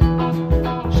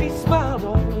 She smiled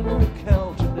all in her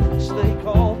countenance, they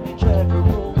called me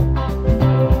Jackaroo.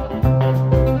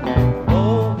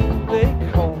 Oh, they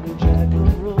called me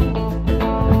Jackaroo.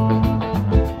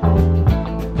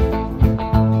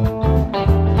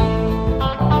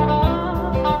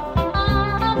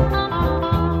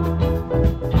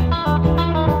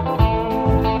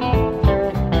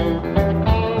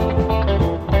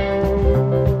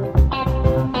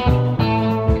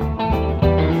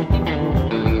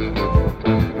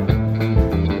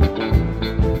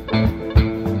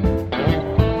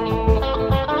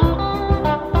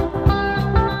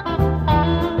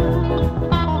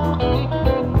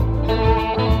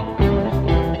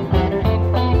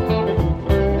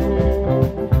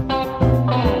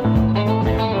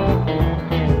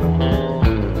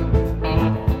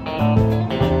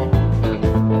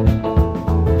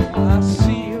 I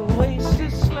see your waist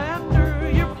is slender,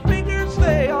 your fingers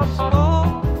they are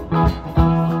small,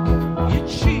 your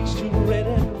cheeks too red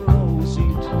and rosy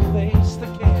to face the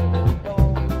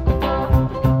cannonball.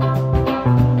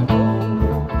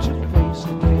 Oh, to face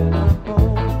the cannonball.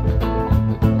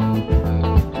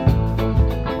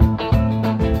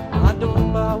 I know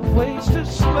my waist is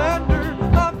slender,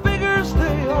 my fingers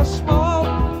they are small,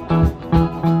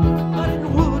 but it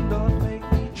would not make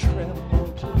me tremble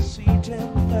to see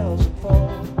 10,000 fall.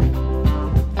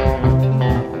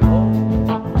 Oh,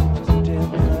 to see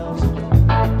 10,000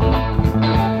 fall.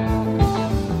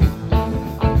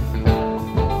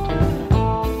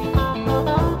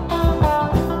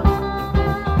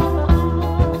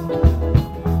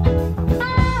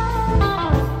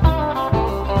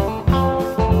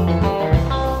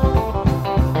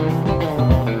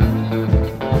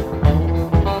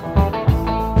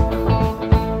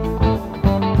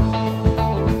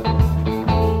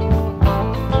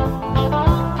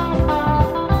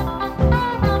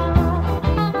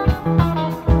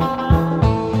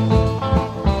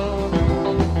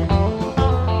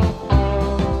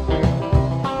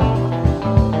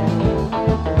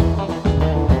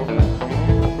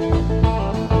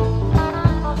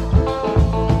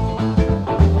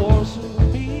 Wars will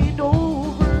be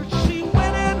over, she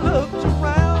went and looked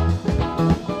around.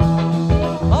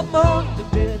 Among the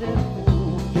dead and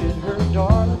wounded, her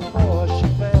darling boy she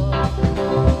found.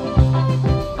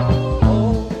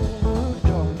 Oh, her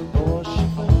darling boy she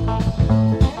found.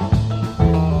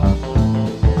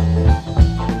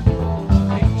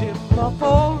 Picked him up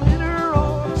all in her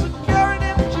arms and carried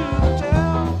him to the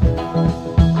town.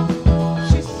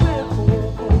 She sent for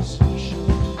a physician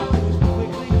who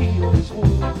quickly healed his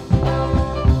wound.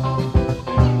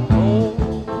 Oh,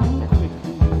 quickly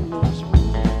healed his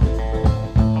wound.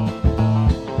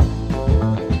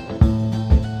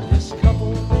 This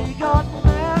couple, they got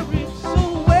married so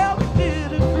well they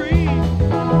did agree.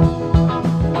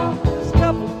 This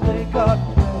couple, they got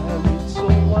married, so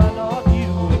why not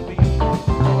you and me?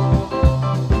 Oh,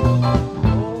 why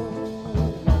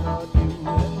not you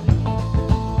and me?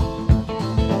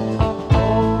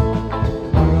 Oh,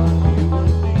 why not you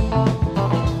and me?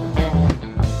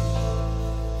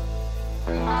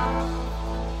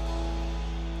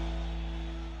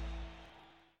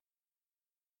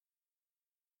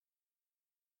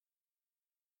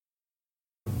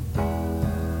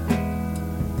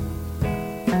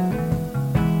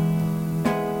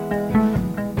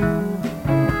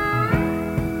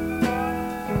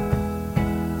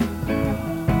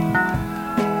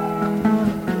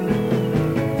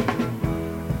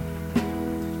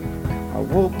 I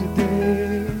woke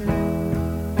today,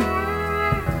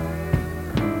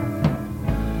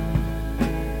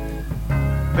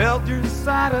 felt your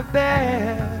side of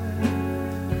bed.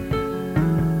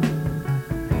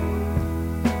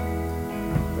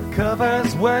 The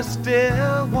covers were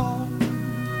still warm,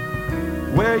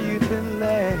 where you've been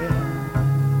led.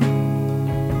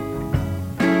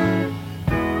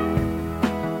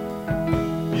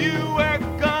 You were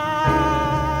gone.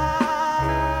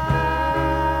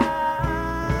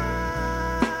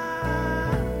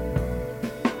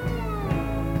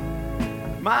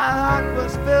 My heart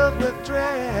was filled with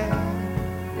dread.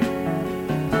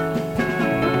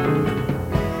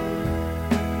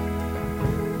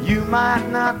 You might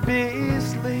not be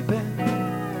sleeping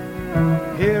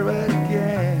here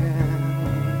again.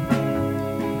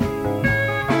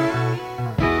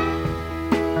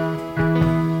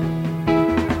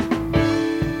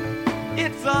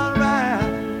 It's alright,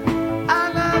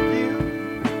 I love you.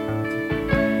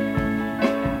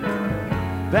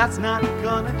 That's not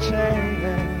gonna change.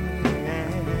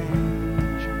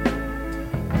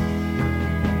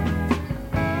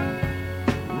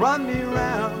 Run me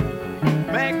round,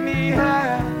 make me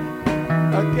high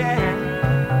again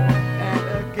and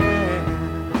again.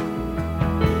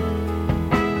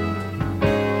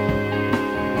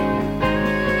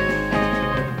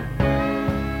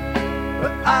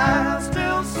 But I'll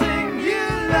still sing you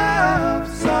love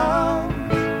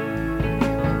songs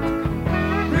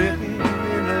written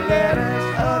in the letters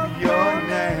of your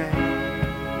name.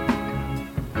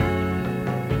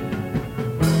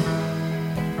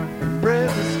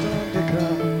 Brave the storm to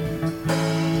come,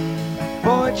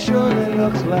 for it surely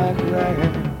looks like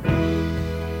rain.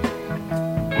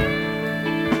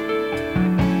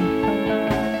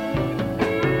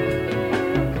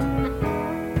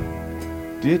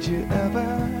 Did you ever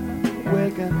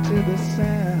waken to the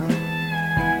sound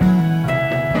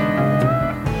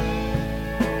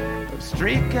of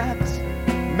street cats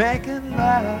making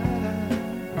loud?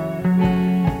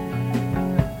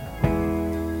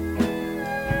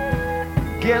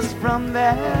 Guess from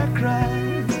their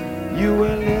cries you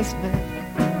were listening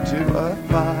to a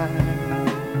fire.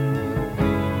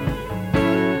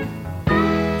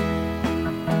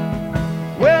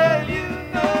 Well, you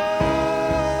know,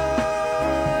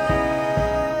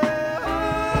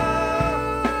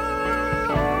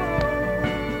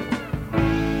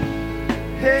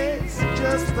 it's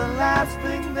just the last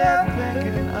thing they're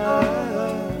thinking of.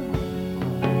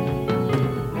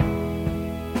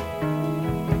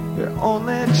 They're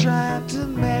only trying to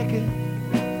make it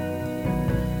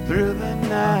through the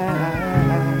night.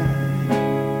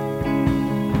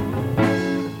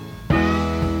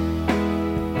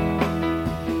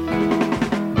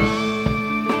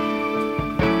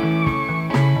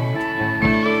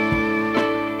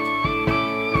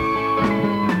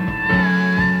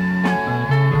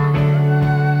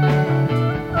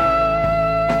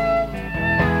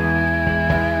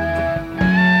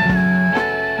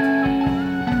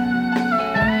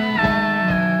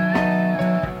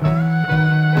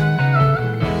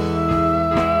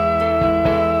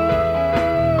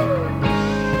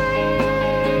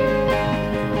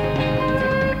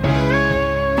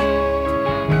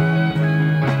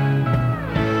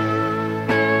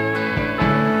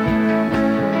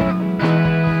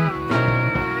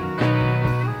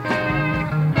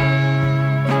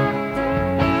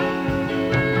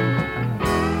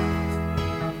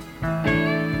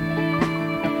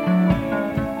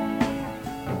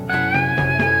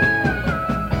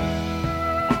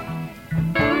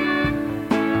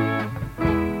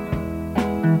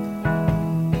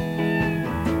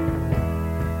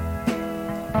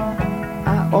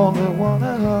 Only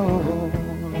wanna hold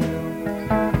you.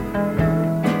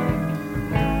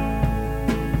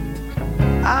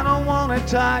 I don't wanna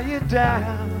tie you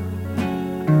down.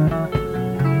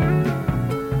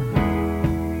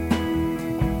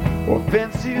 Or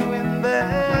fence you in the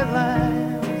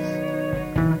lines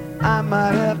I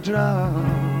might have drawn.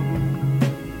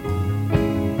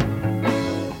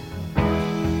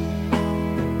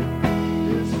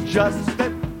 It's just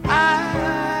that I've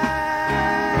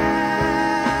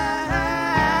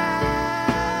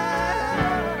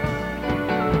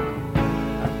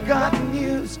gotten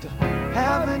used to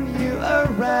having you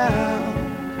around.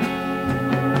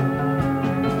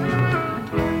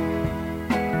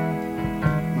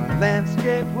 My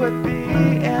landscape would be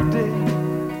empty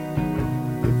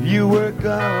if you were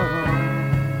gone.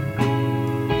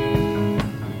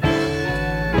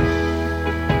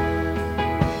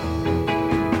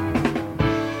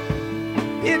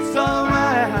 It's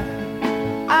alright,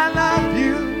 I love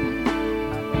you.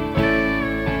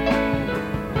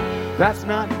 That's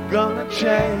not gonna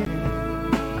change.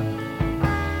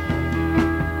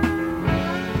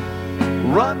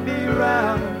 Run me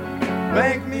round,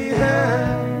 make me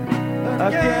hurt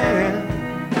again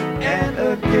and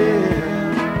again.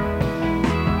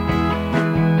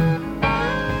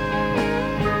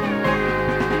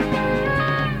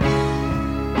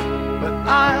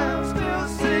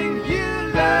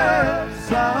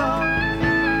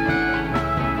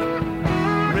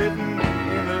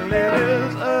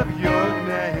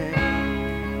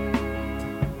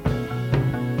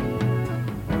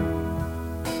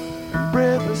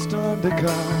 breath is starting to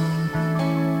come.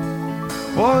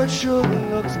 Boy, it surely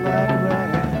looks like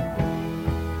rain.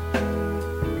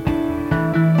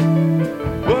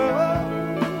 Whoa,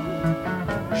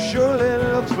 surely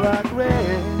looks like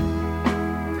rain.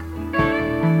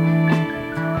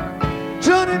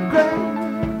 Turning gray,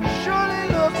 surely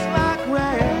looks like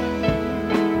rain.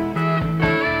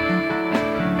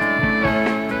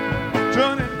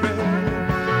 Turning gray,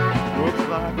 looks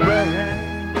like rain.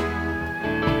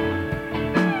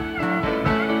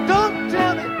 Don't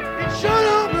tell me it sure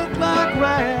don't look like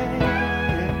rain.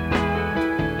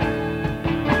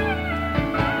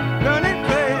 Turning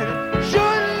gray,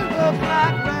 surely looks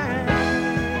like rain.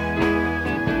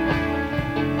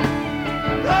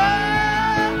 Oh,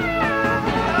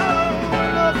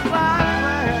 looks like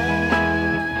rain.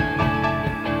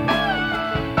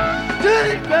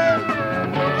 Turning gray,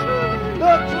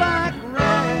 looks like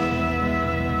rain.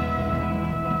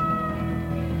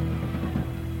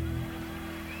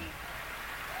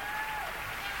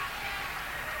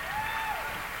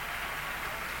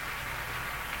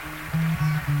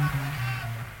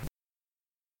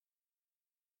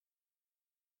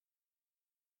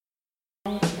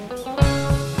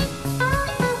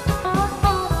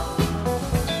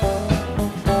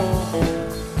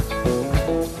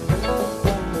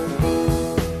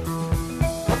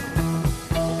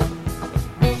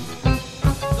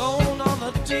 Gone on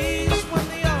the days when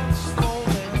the ice fall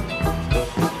down.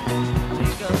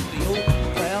 Take up the open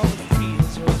crowd that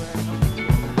feeds around.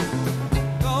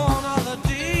 Gone are the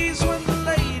days when the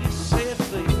ladies said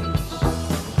please.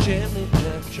 Gently,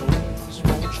 Jack Jones,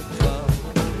 won't you come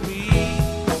with me?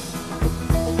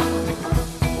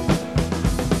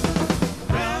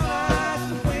 Brown-eyed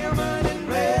women in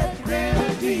red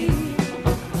grenadine.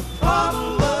 The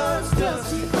bottle was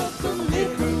dusty, but the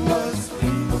liquor was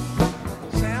clean.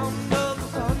 Sound of the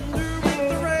thunder with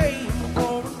the rain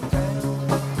pouring down.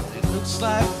 It looks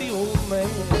like the old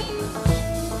man's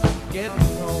getting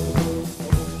home.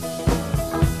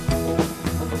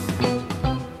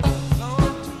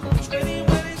 Gone to the 20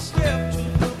 when he stepped to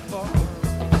the bar.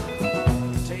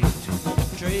 Take 2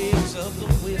 dregs of the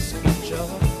whiskey jar.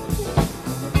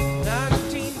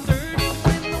 1930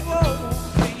 when the war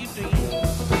caved in.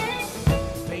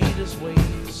 Paid his way,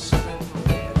 selling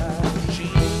red-eyed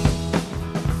jeans.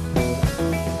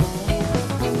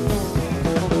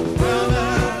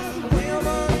 Brown-eyed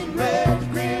women in red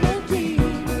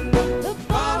grenadine. The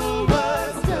bottle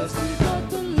was dusty, but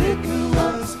the liquor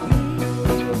was clean.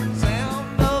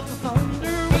 Sound of the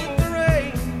thunder with the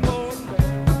rain pouring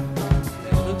down.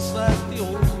 It looks like the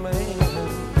old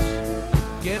man's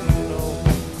getting old.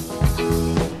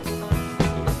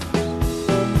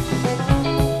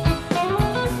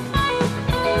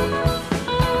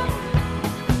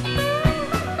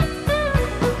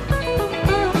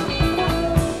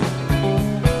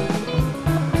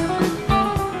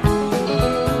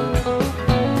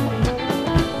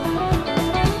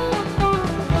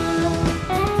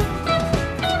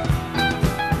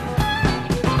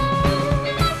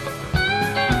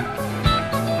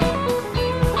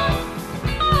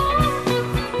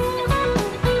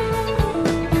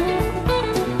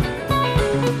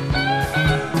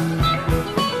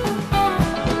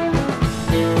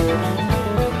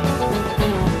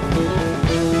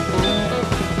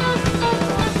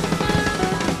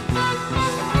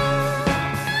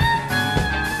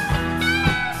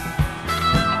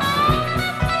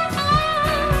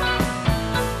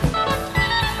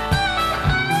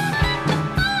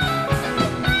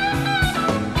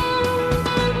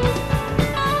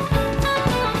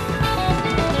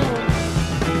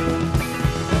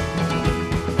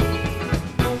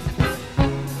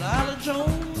 Lila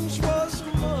Jones was a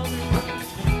mother.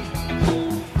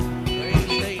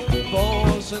 Raised 8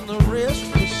 boys and the rest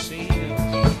was sin.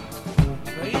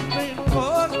 Raised me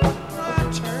boys when I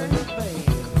turned the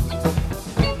band.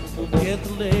 Get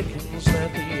the lickings that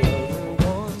the other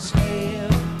ones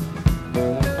had.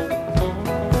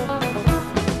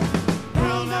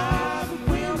 Brown-eyed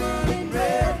women in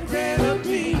red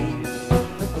grenadine.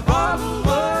 The bottle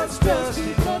was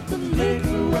dusty, but the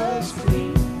liquor was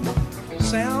clean.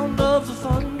 Sound of the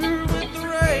thunder with the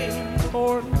rain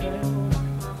pouring down.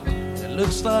 It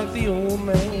looks like the old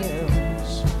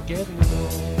man's getting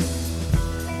old.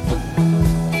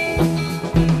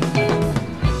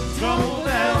 Tumble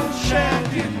down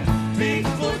shack in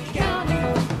Bigfoot County.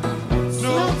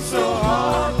 Snowed so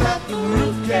hard that the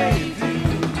roof caved in.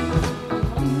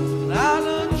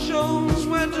 Lila Jones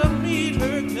went to meet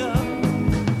her gun,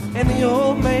 and the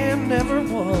old man never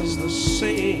was the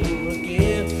same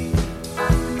again.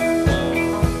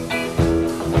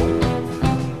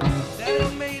 Daddy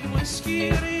made whiskey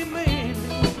and he made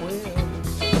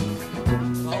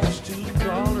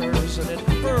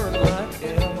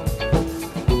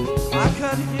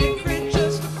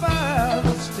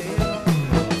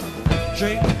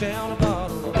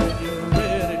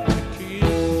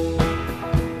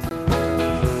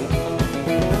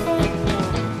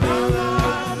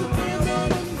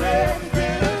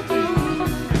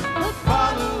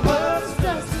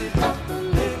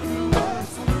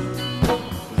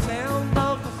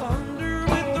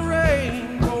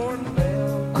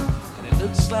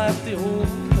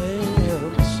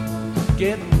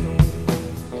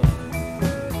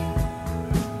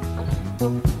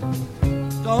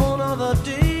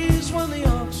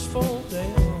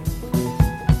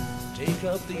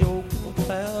but the oak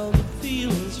found the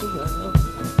fields around.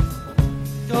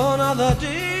 Gone are the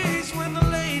days when the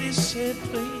ladies said,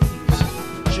 please,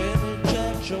 Janet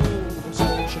Jack Jones,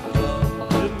 won't you come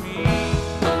to me?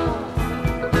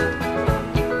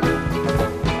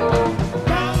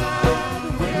 Gone are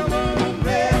the women in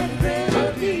red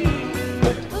grenadine.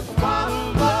 The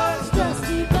bottle was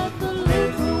dusty, but the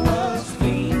liquor was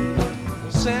clean.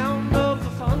 The sound of the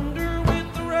thunder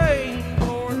with the rain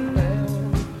pouring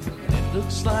down, and it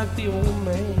looks like the old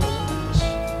man's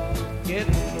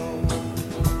getting old.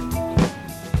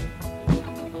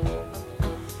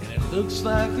 And it looks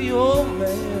like the old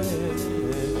man's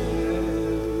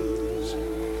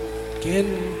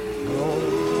getting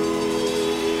old.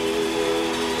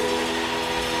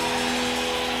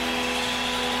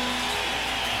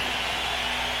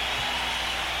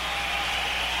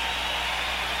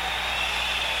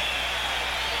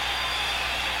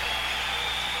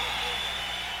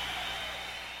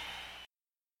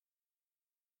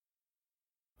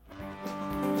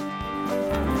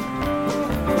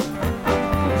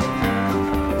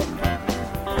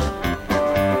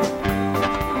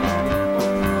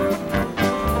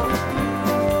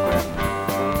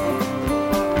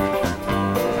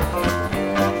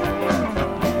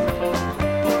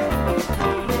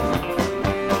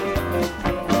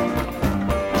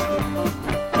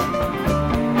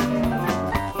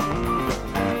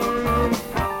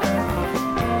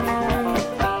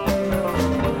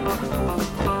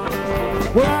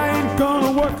 Well, I ain't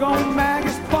gonna work on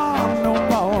Maggie's farm no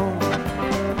more.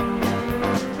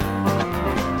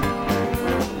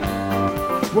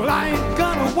 Well, I ain't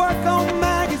gonna work on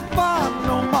Maggie's farm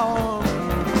no more.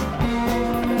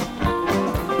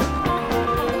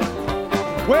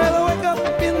 Well, I wake up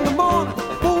in the morning,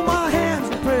 fold my hands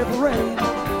and pray for rain.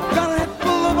 Got a head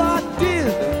full of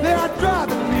ideas, they are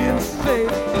driving me insane.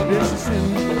 This is in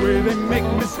the way they make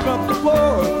me scrub the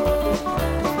floor.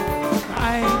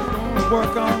 I ain't gonna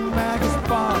work on Maggie's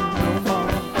farm no more.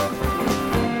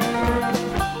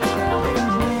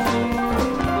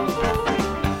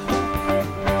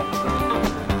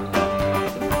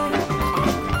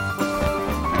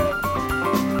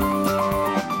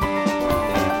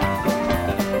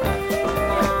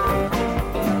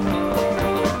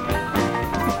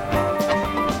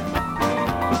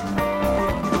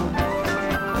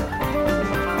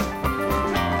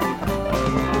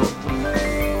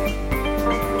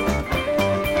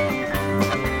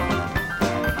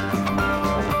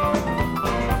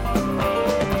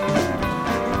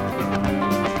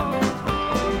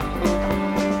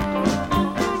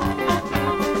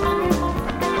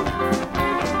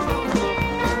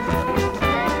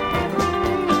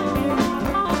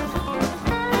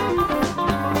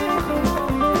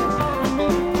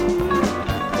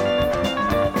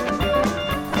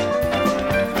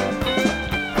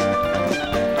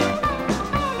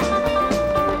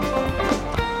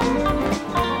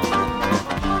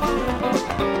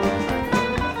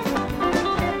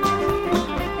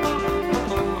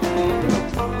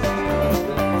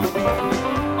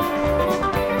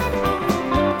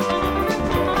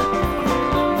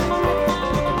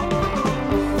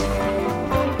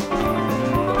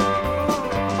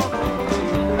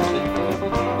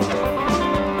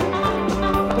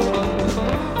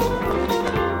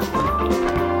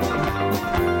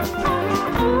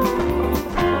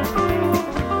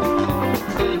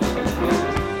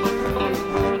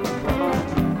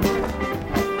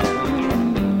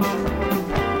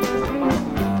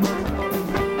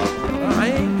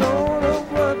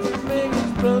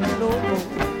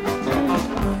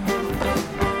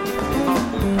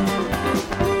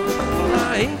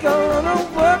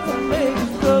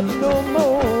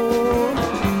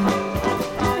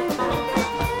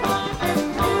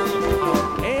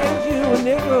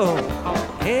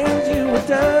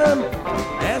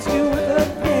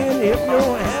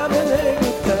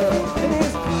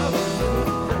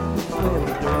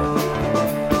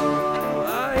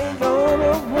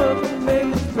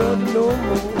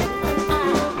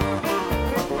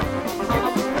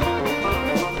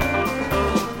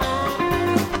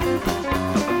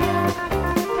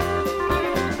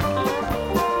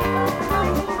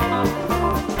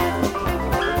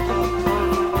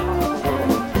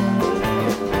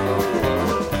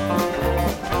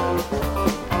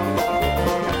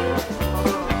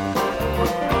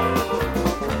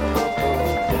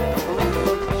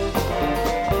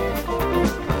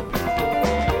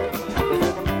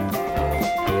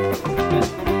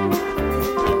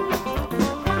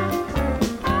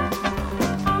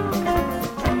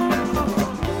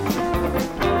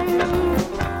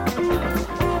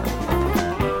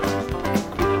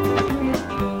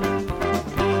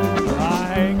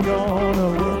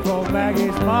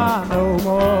 Ma no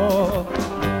more.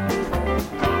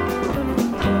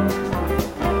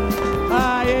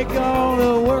 I ain't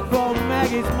gonna work for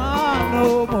Maggie's Ma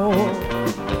no more.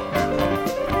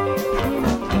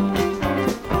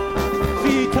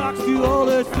 She talks to all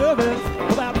her servants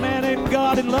about man and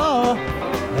God and law.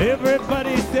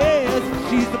 Everybody says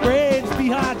she's the brains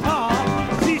behind Pa.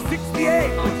 She's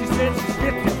 68, but she said she's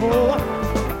 54.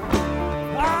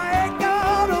 I ain't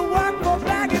gonna work for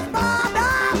Maggie's Ma no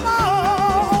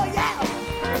more. Yeah.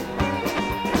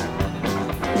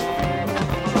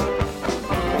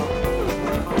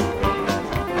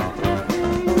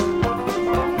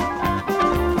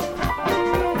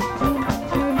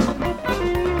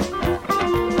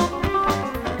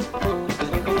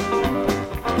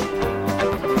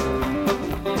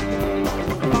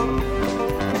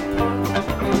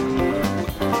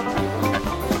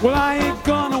 Well, I ain't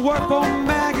gonna work for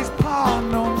Maggie's Pa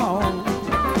no more.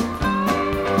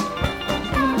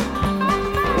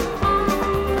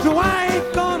 No, I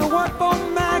ain't gonna work for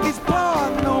Maggie's Pa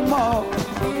no more.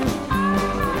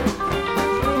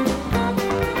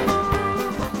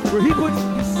 Where he puts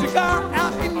his cigar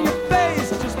out in your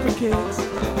face just because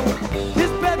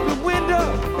his bedroom window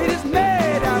it is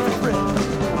made out of brick.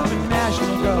 The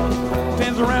National Guard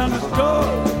stands around his door.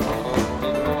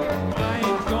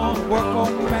 Work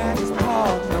on Maggie's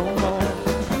Pa no more.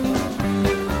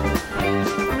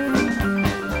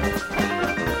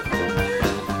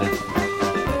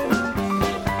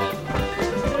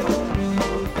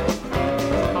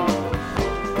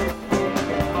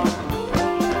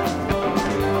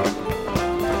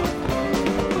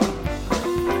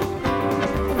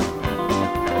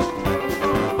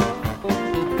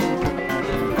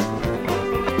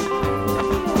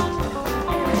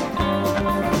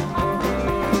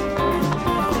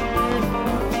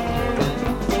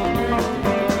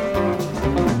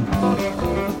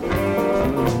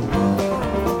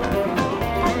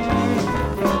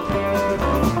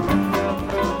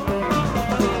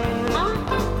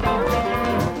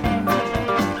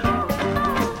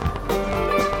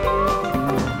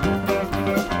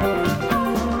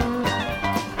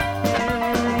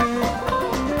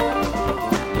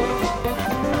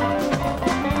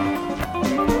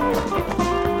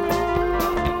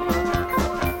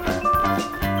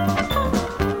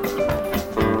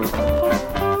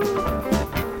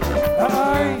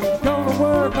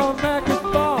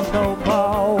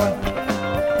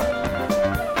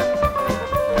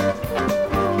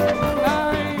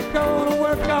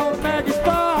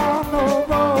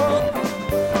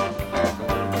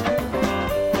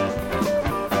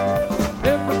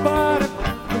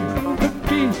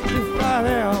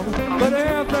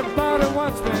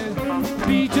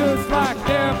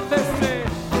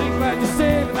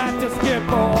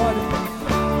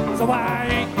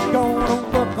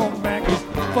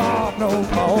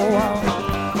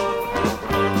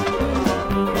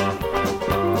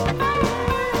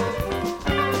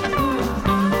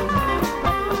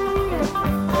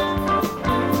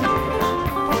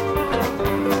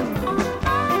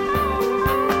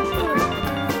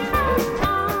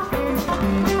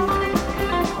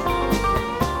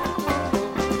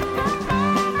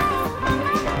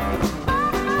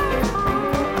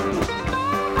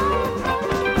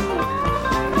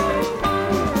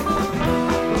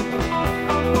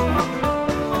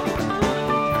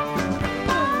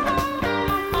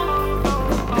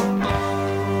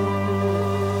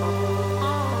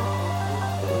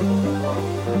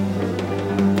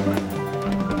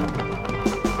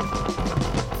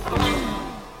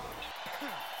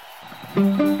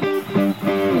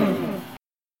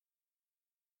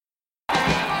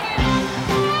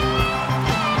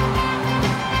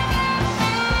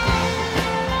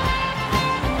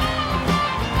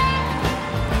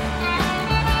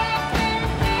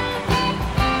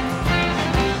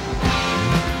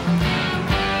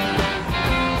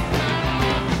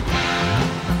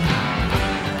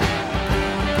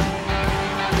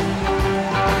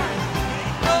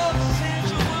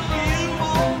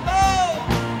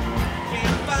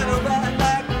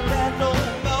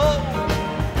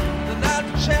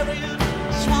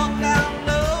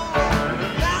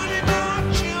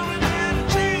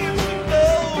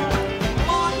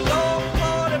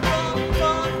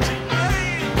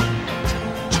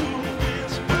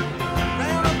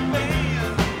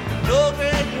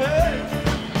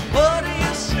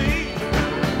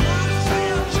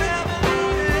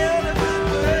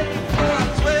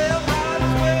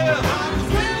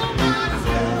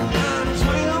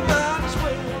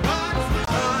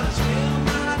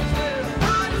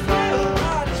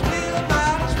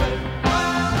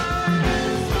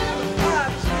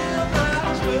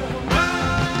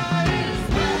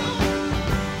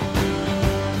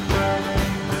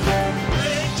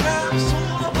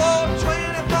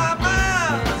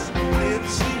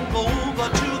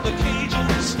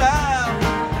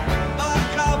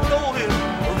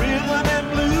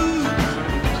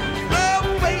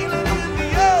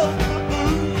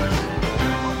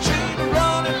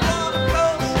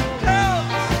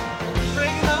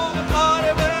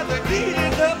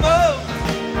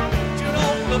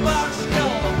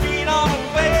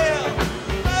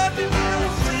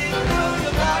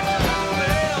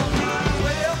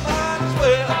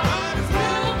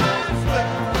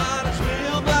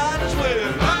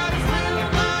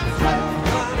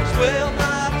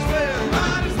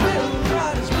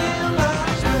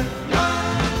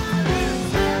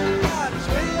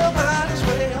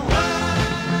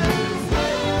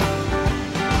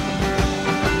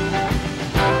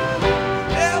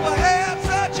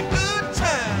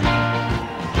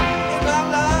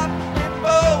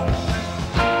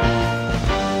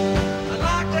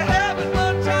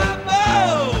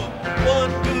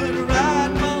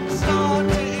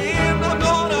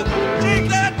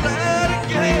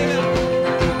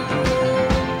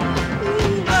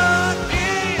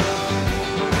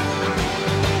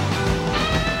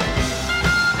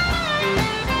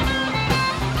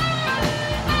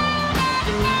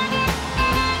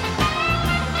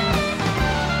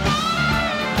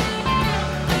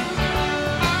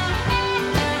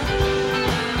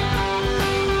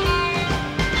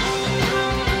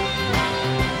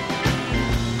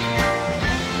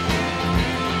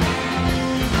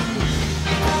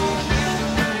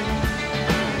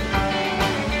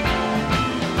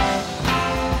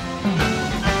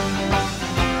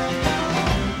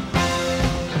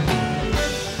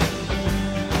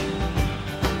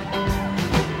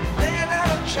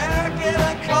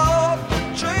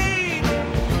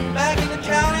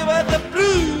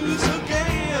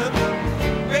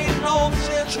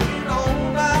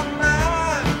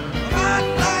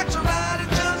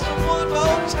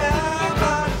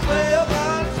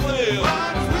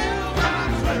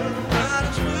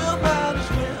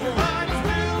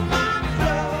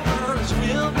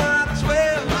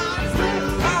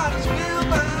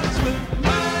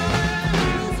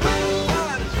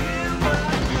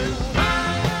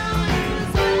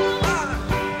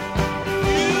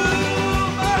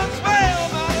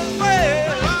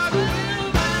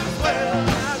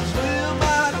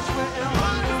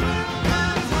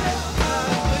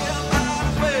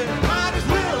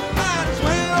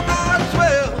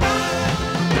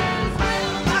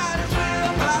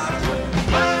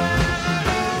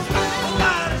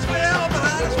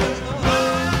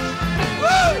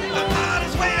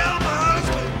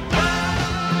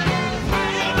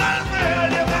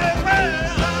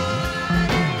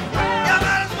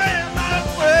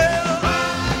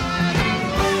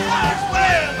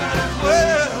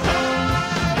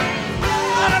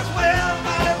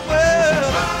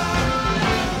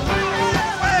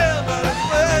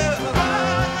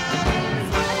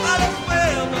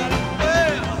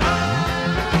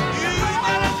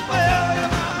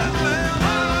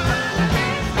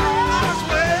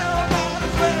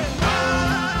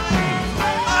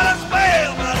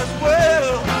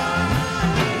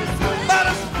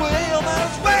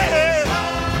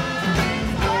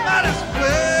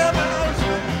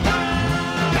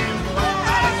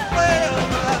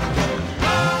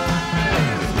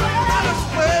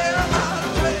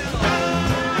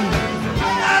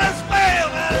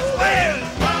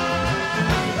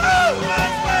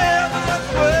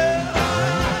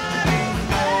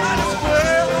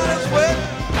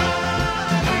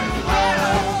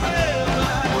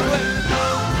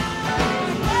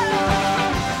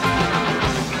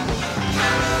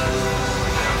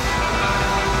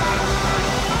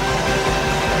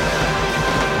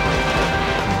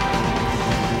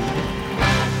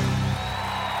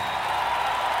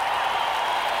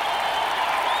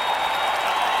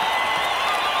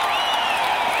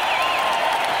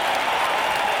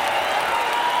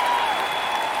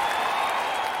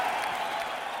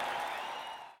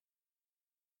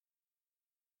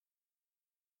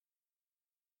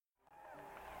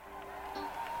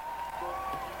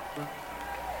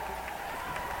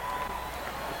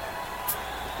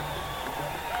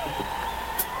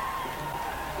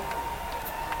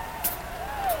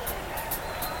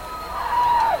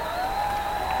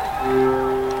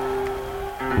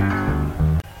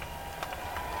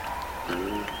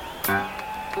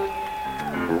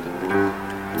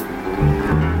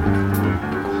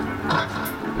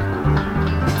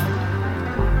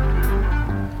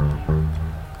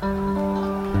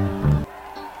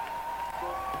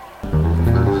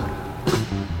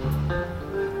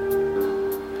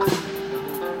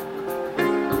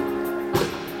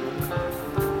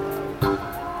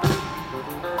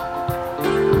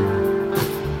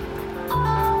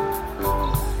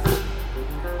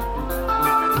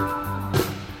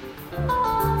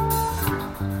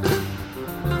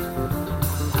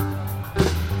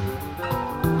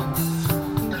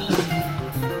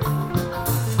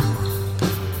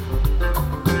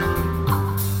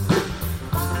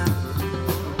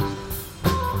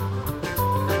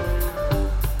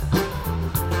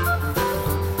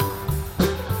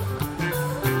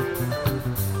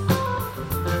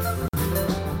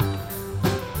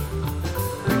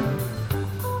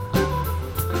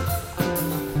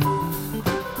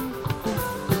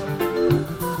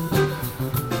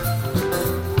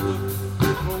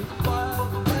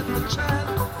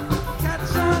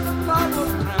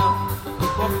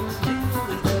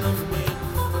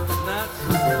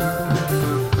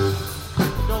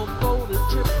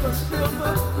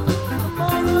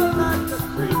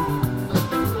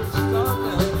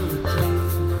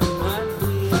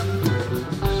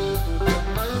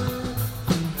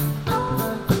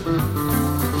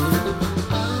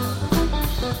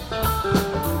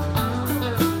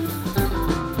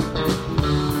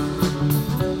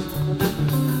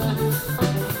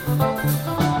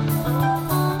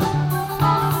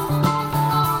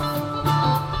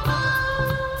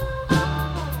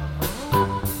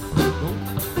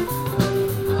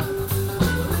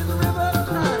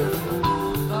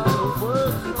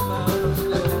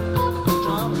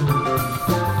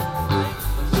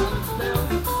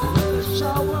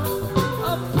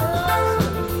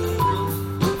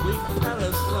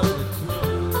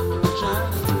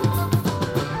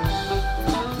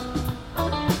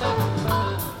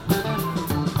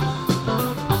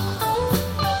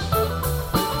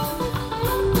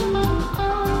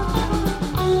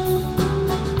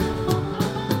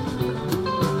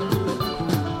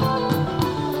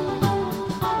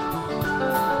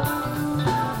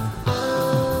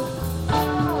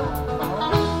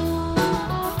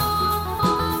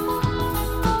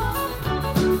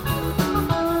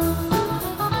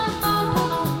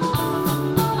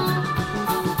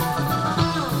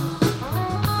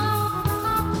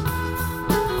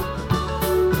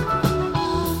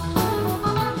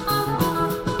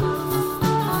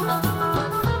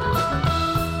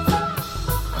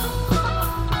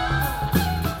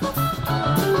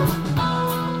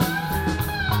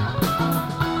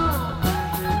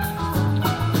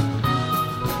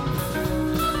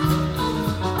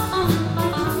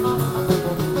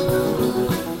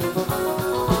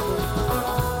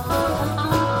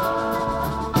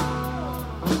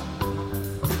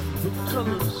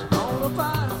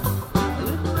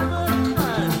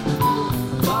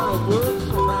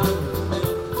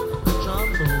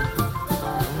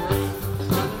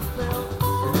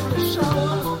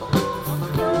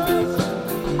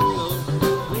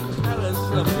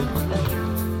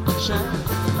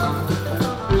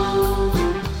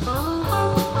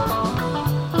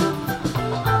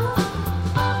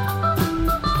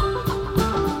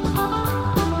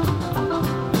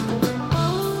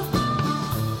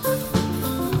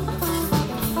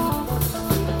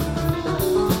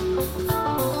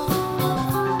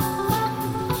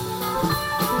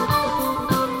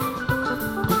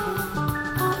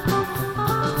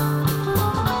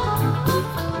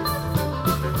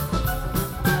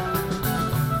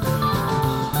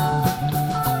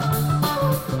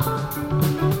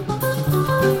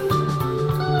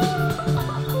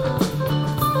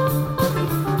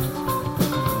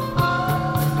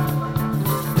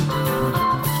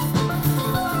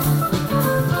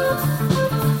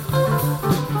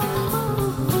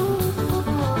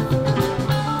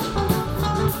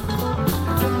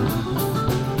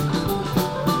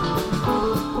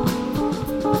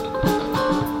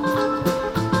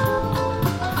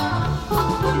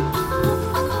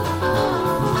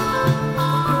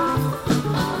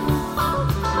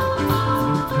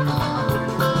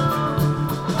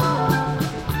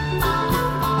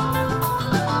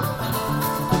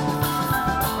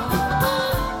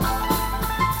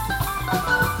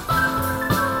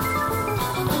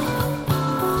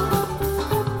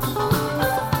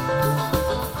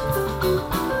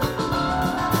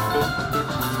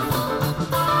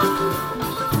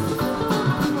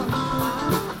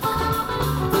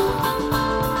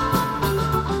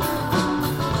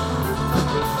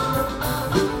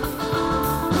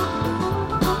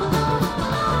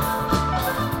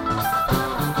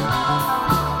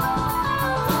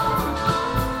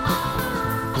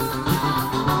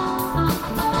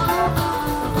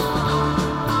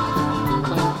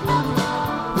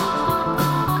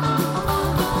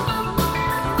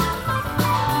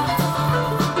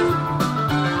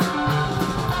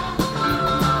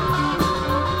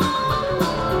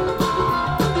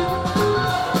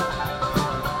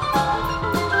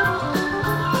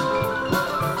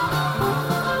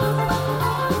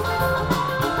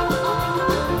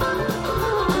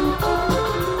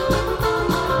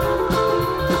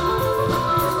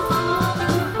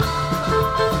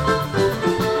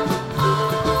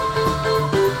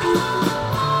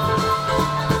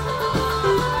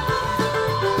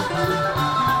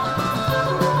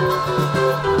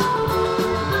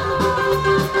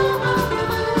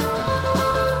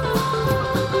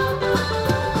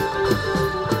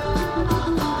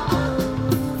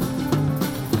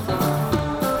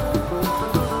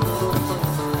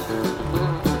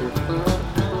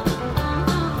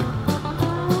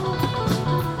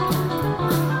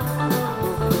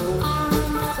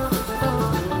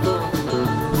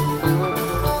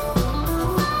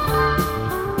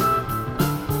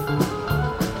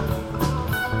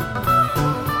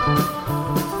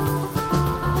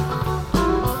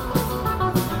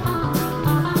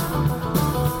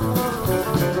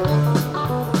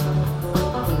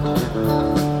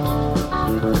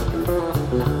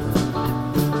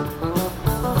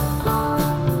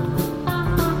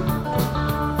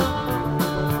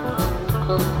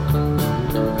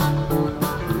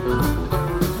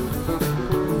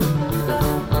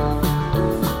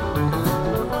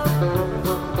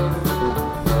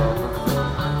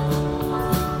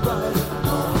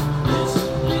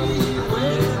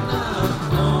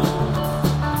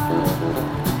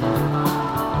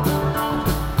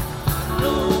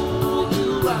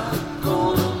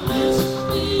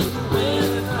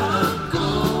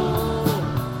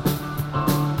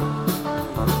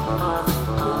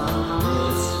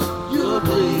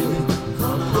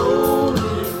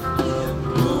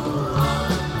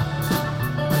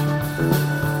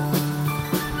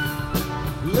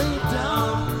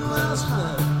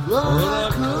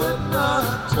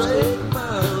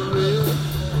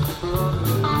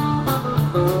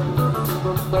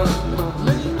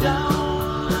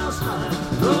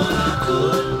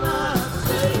 could not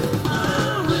take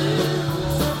my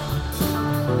rest.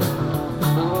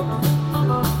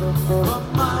 My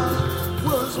mind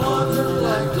was wandering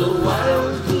like the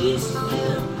wild geese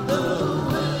in the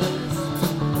west.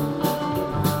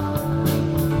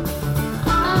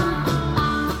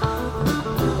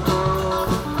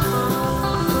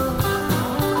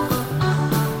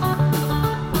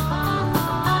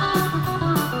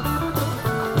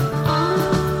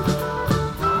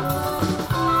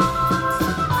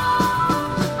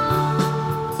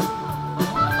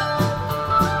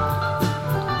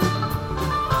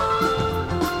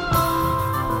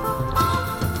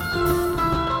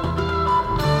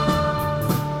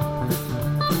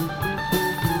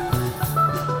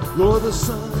 Lord, the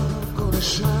sun gonna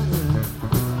shine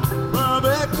my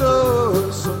back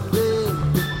door someday.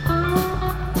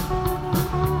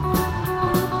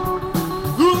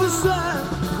 Lord, the sun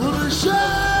gonna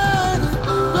shine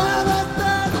my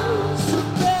back door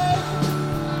someday.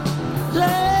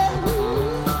 Yeah.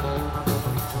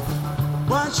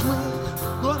 Watch me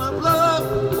gonna blow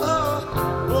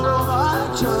all my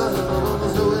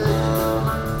troubles away.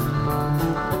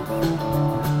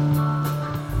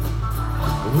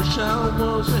 Wish I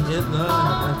was a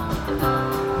headline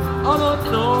on a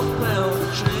northbound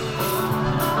train.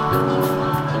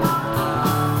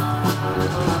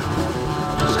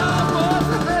 Wish I was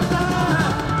a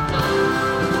headline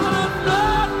on a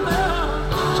northbound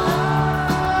train.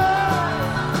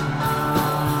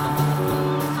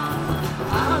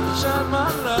 I'd shine my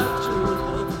light to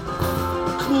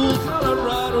the cool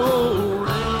Colorado rain.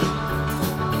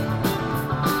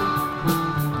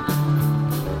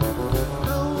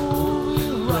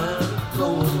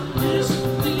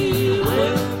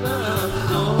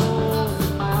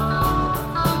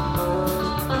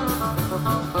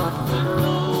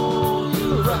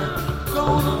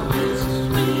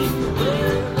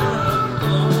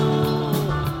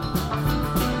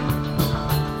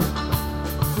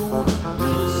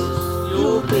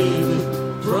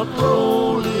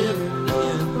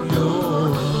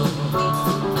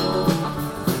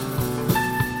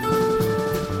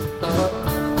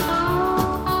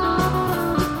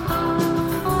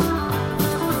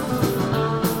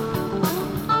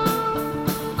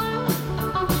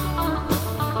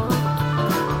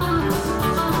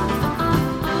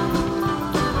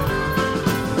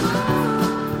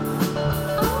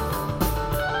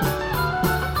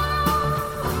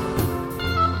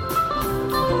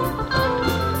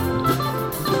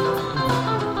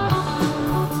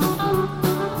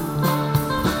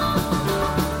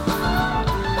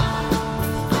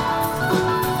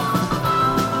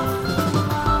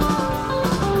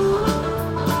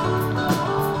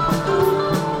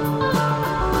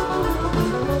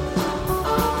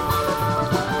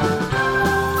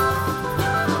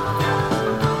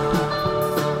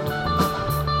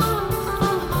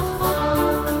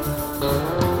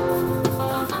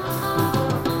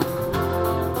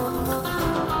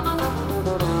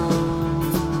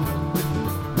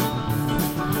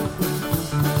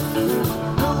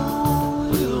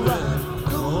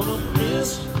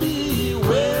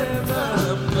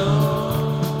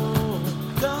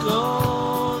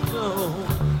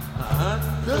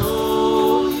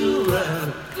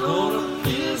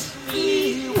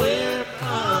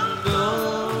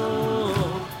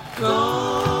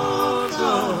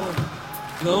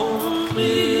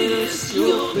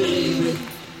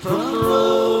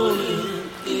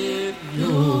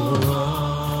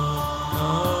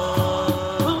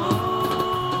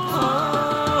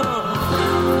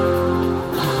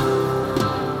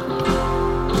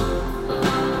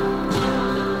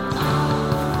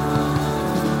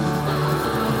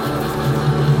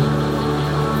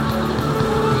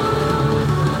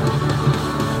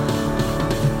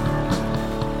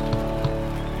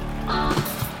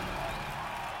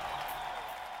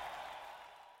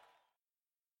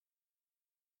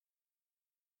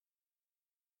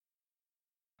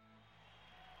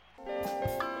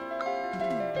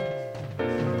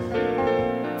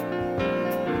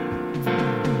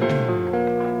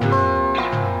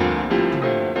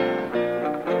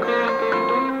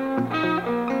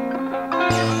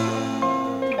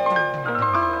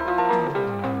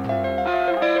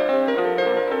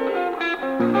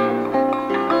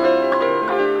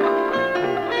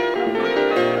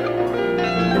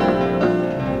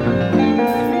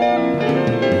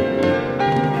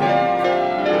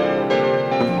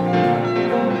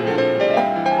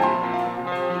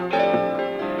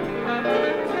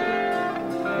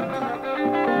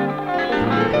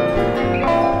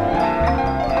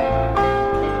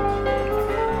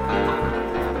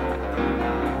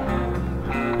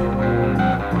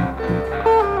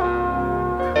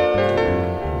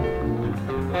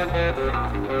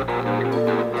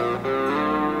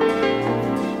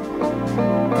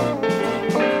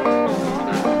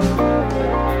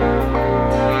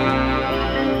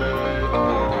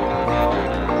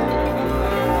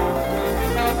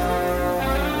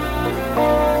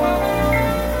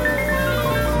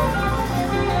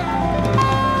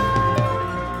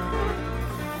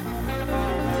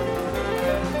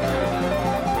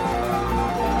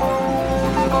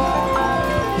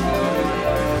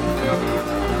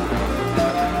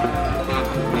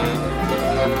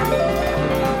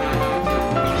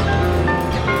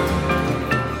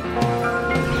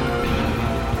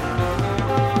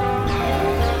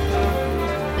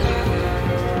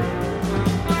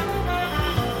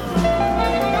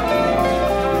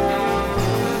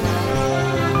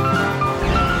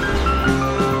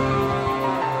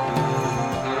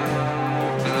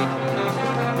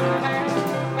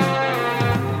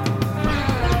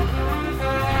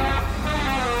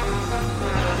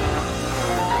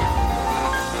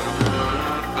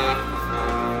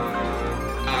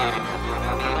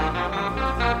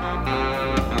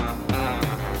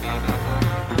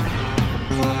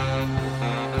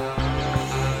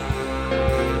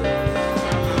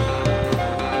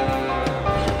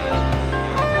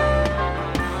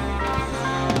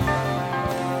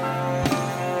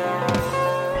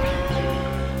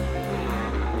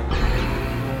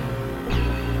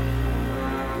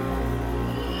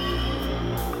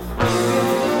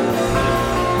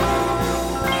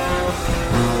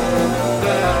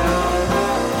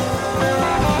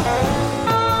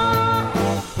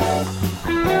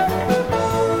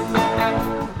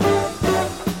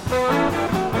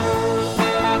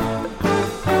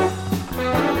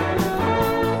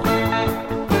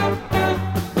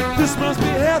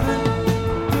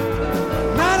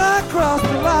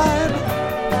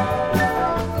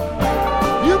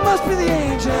 must be the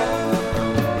angel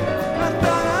I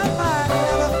thought I might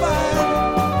never find.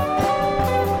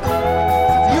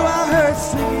 You I heard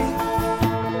singing,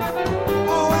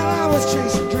 oh, when I was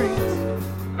chasing dreams,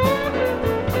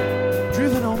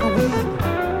 driven on the wind,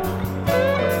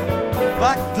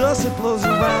 like dust that blows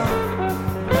around,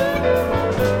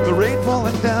 the rain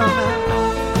falling down now.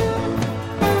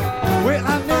 Well,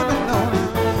 I never know now.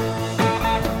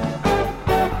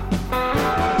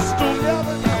 Still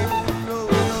never know, no,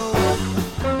 no.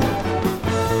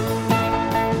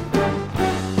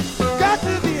 Got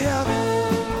to be heaven,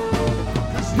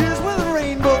 'cause here's where the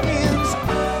rainbow ends.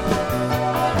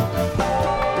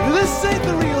 This ain't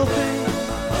the real thing,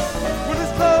 when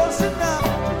it's close enough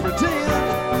to pretend.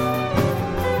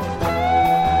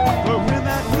 But when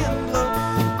that wind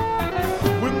blows,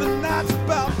 when the night's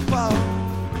about to fall,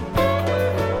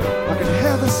 I can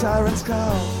hear the sirens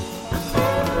call.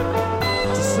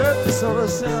 It's a certain sort of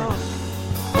sound.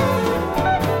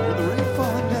 With the rain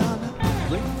falling down,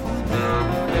 rain falling down,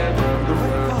 the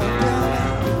rain falling down.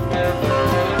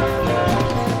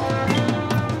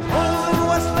 Oh, and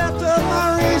what's left of my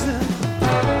reason?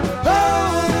 Oh,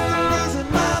 and the reason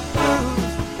my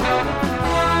blues.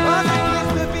 I think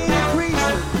it's to be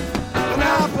increasing, and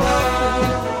I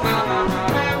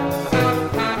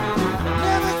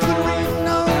never could read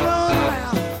no run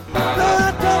around. No,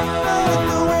 I don't know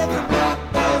the way the black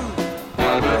blue.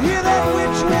 Hear that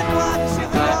witch wind watch in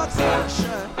the dark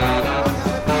sunshine. I got a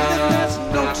feeling there's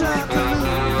no time to lose.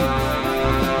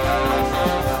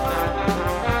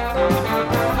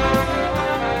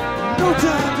 No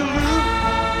time to lose.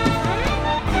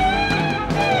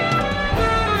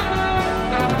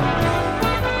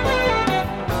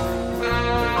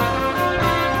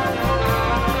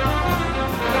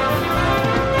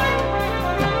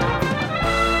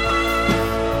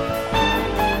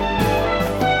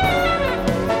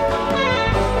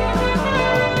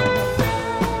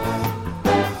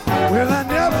 Well, I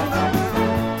never know.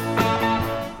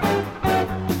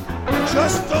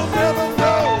 Just don't never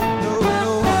know. No,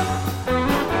 no.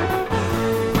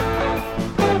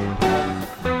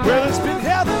 Well, it's been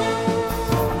heaven.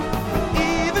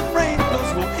 Even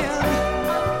rainbows will end.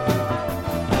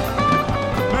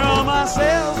 Now my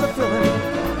sails are filling,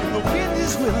 and the wind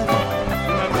is willing,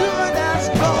 and the river that's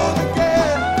cold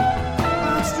again.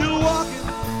 I'm still walking,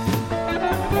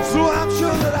 so I'm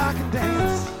sure that I can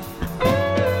dance.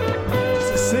 It's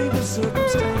the same as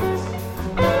circumstance.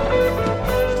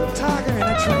 Just a tiger in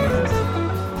a trance.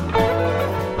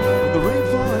 The rain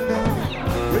falling down,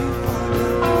 rain falling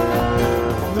down,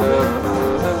 the rain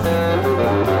falling down, the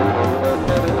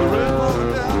rain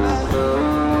falling down now.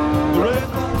 The rain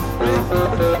falling, rain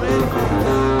falling, rain falling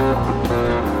down.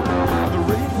 The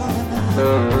rain falling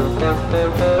down.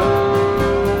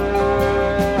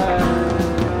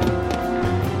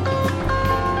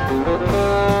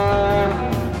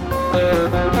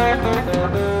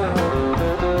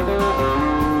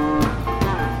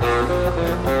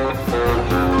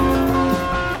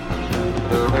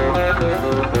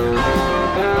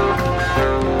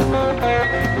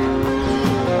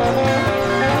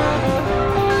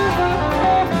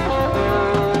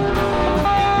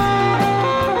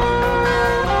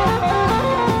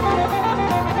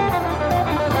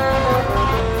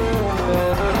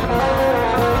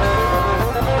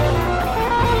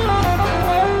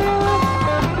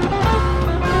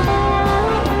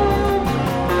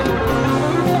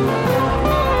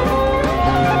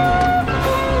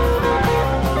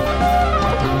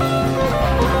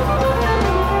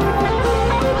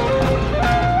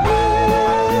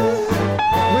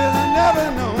 Well, I never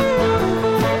know.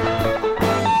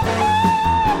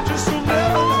 Just don't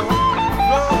never know.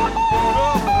 No, no.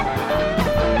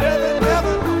 Never,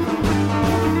 never know.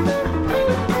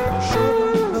 Sure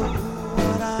don't know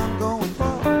what I'm going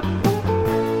for.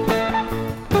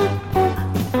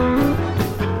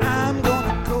 I'm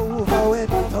gonna go for it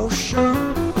for sure.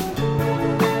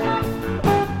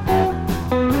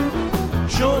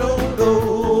 Sure don't know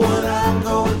what I'm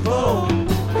going for.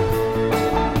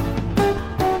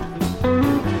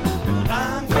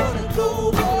 I'm gonna go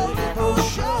for it for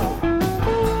sure.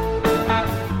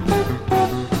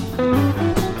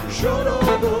 Sure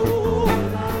don't know,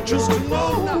 just to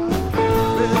know now.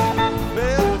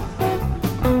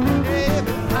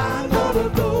 Baby, I'm gonna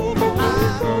go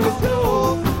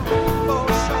for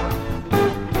sure.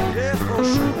 Yeah, for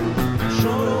sure.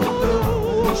 Sure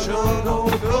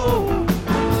don't know.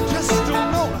 Just don't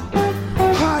know.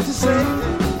 Hard to say.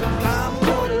 I'm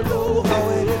gonna go for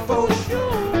it for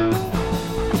sure.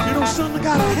 You know something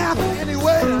gotta happen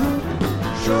anyway.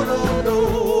 Sure don't know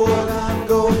what I'm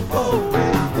going for.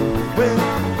 Well,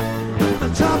 the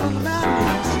top of the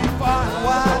mountain, see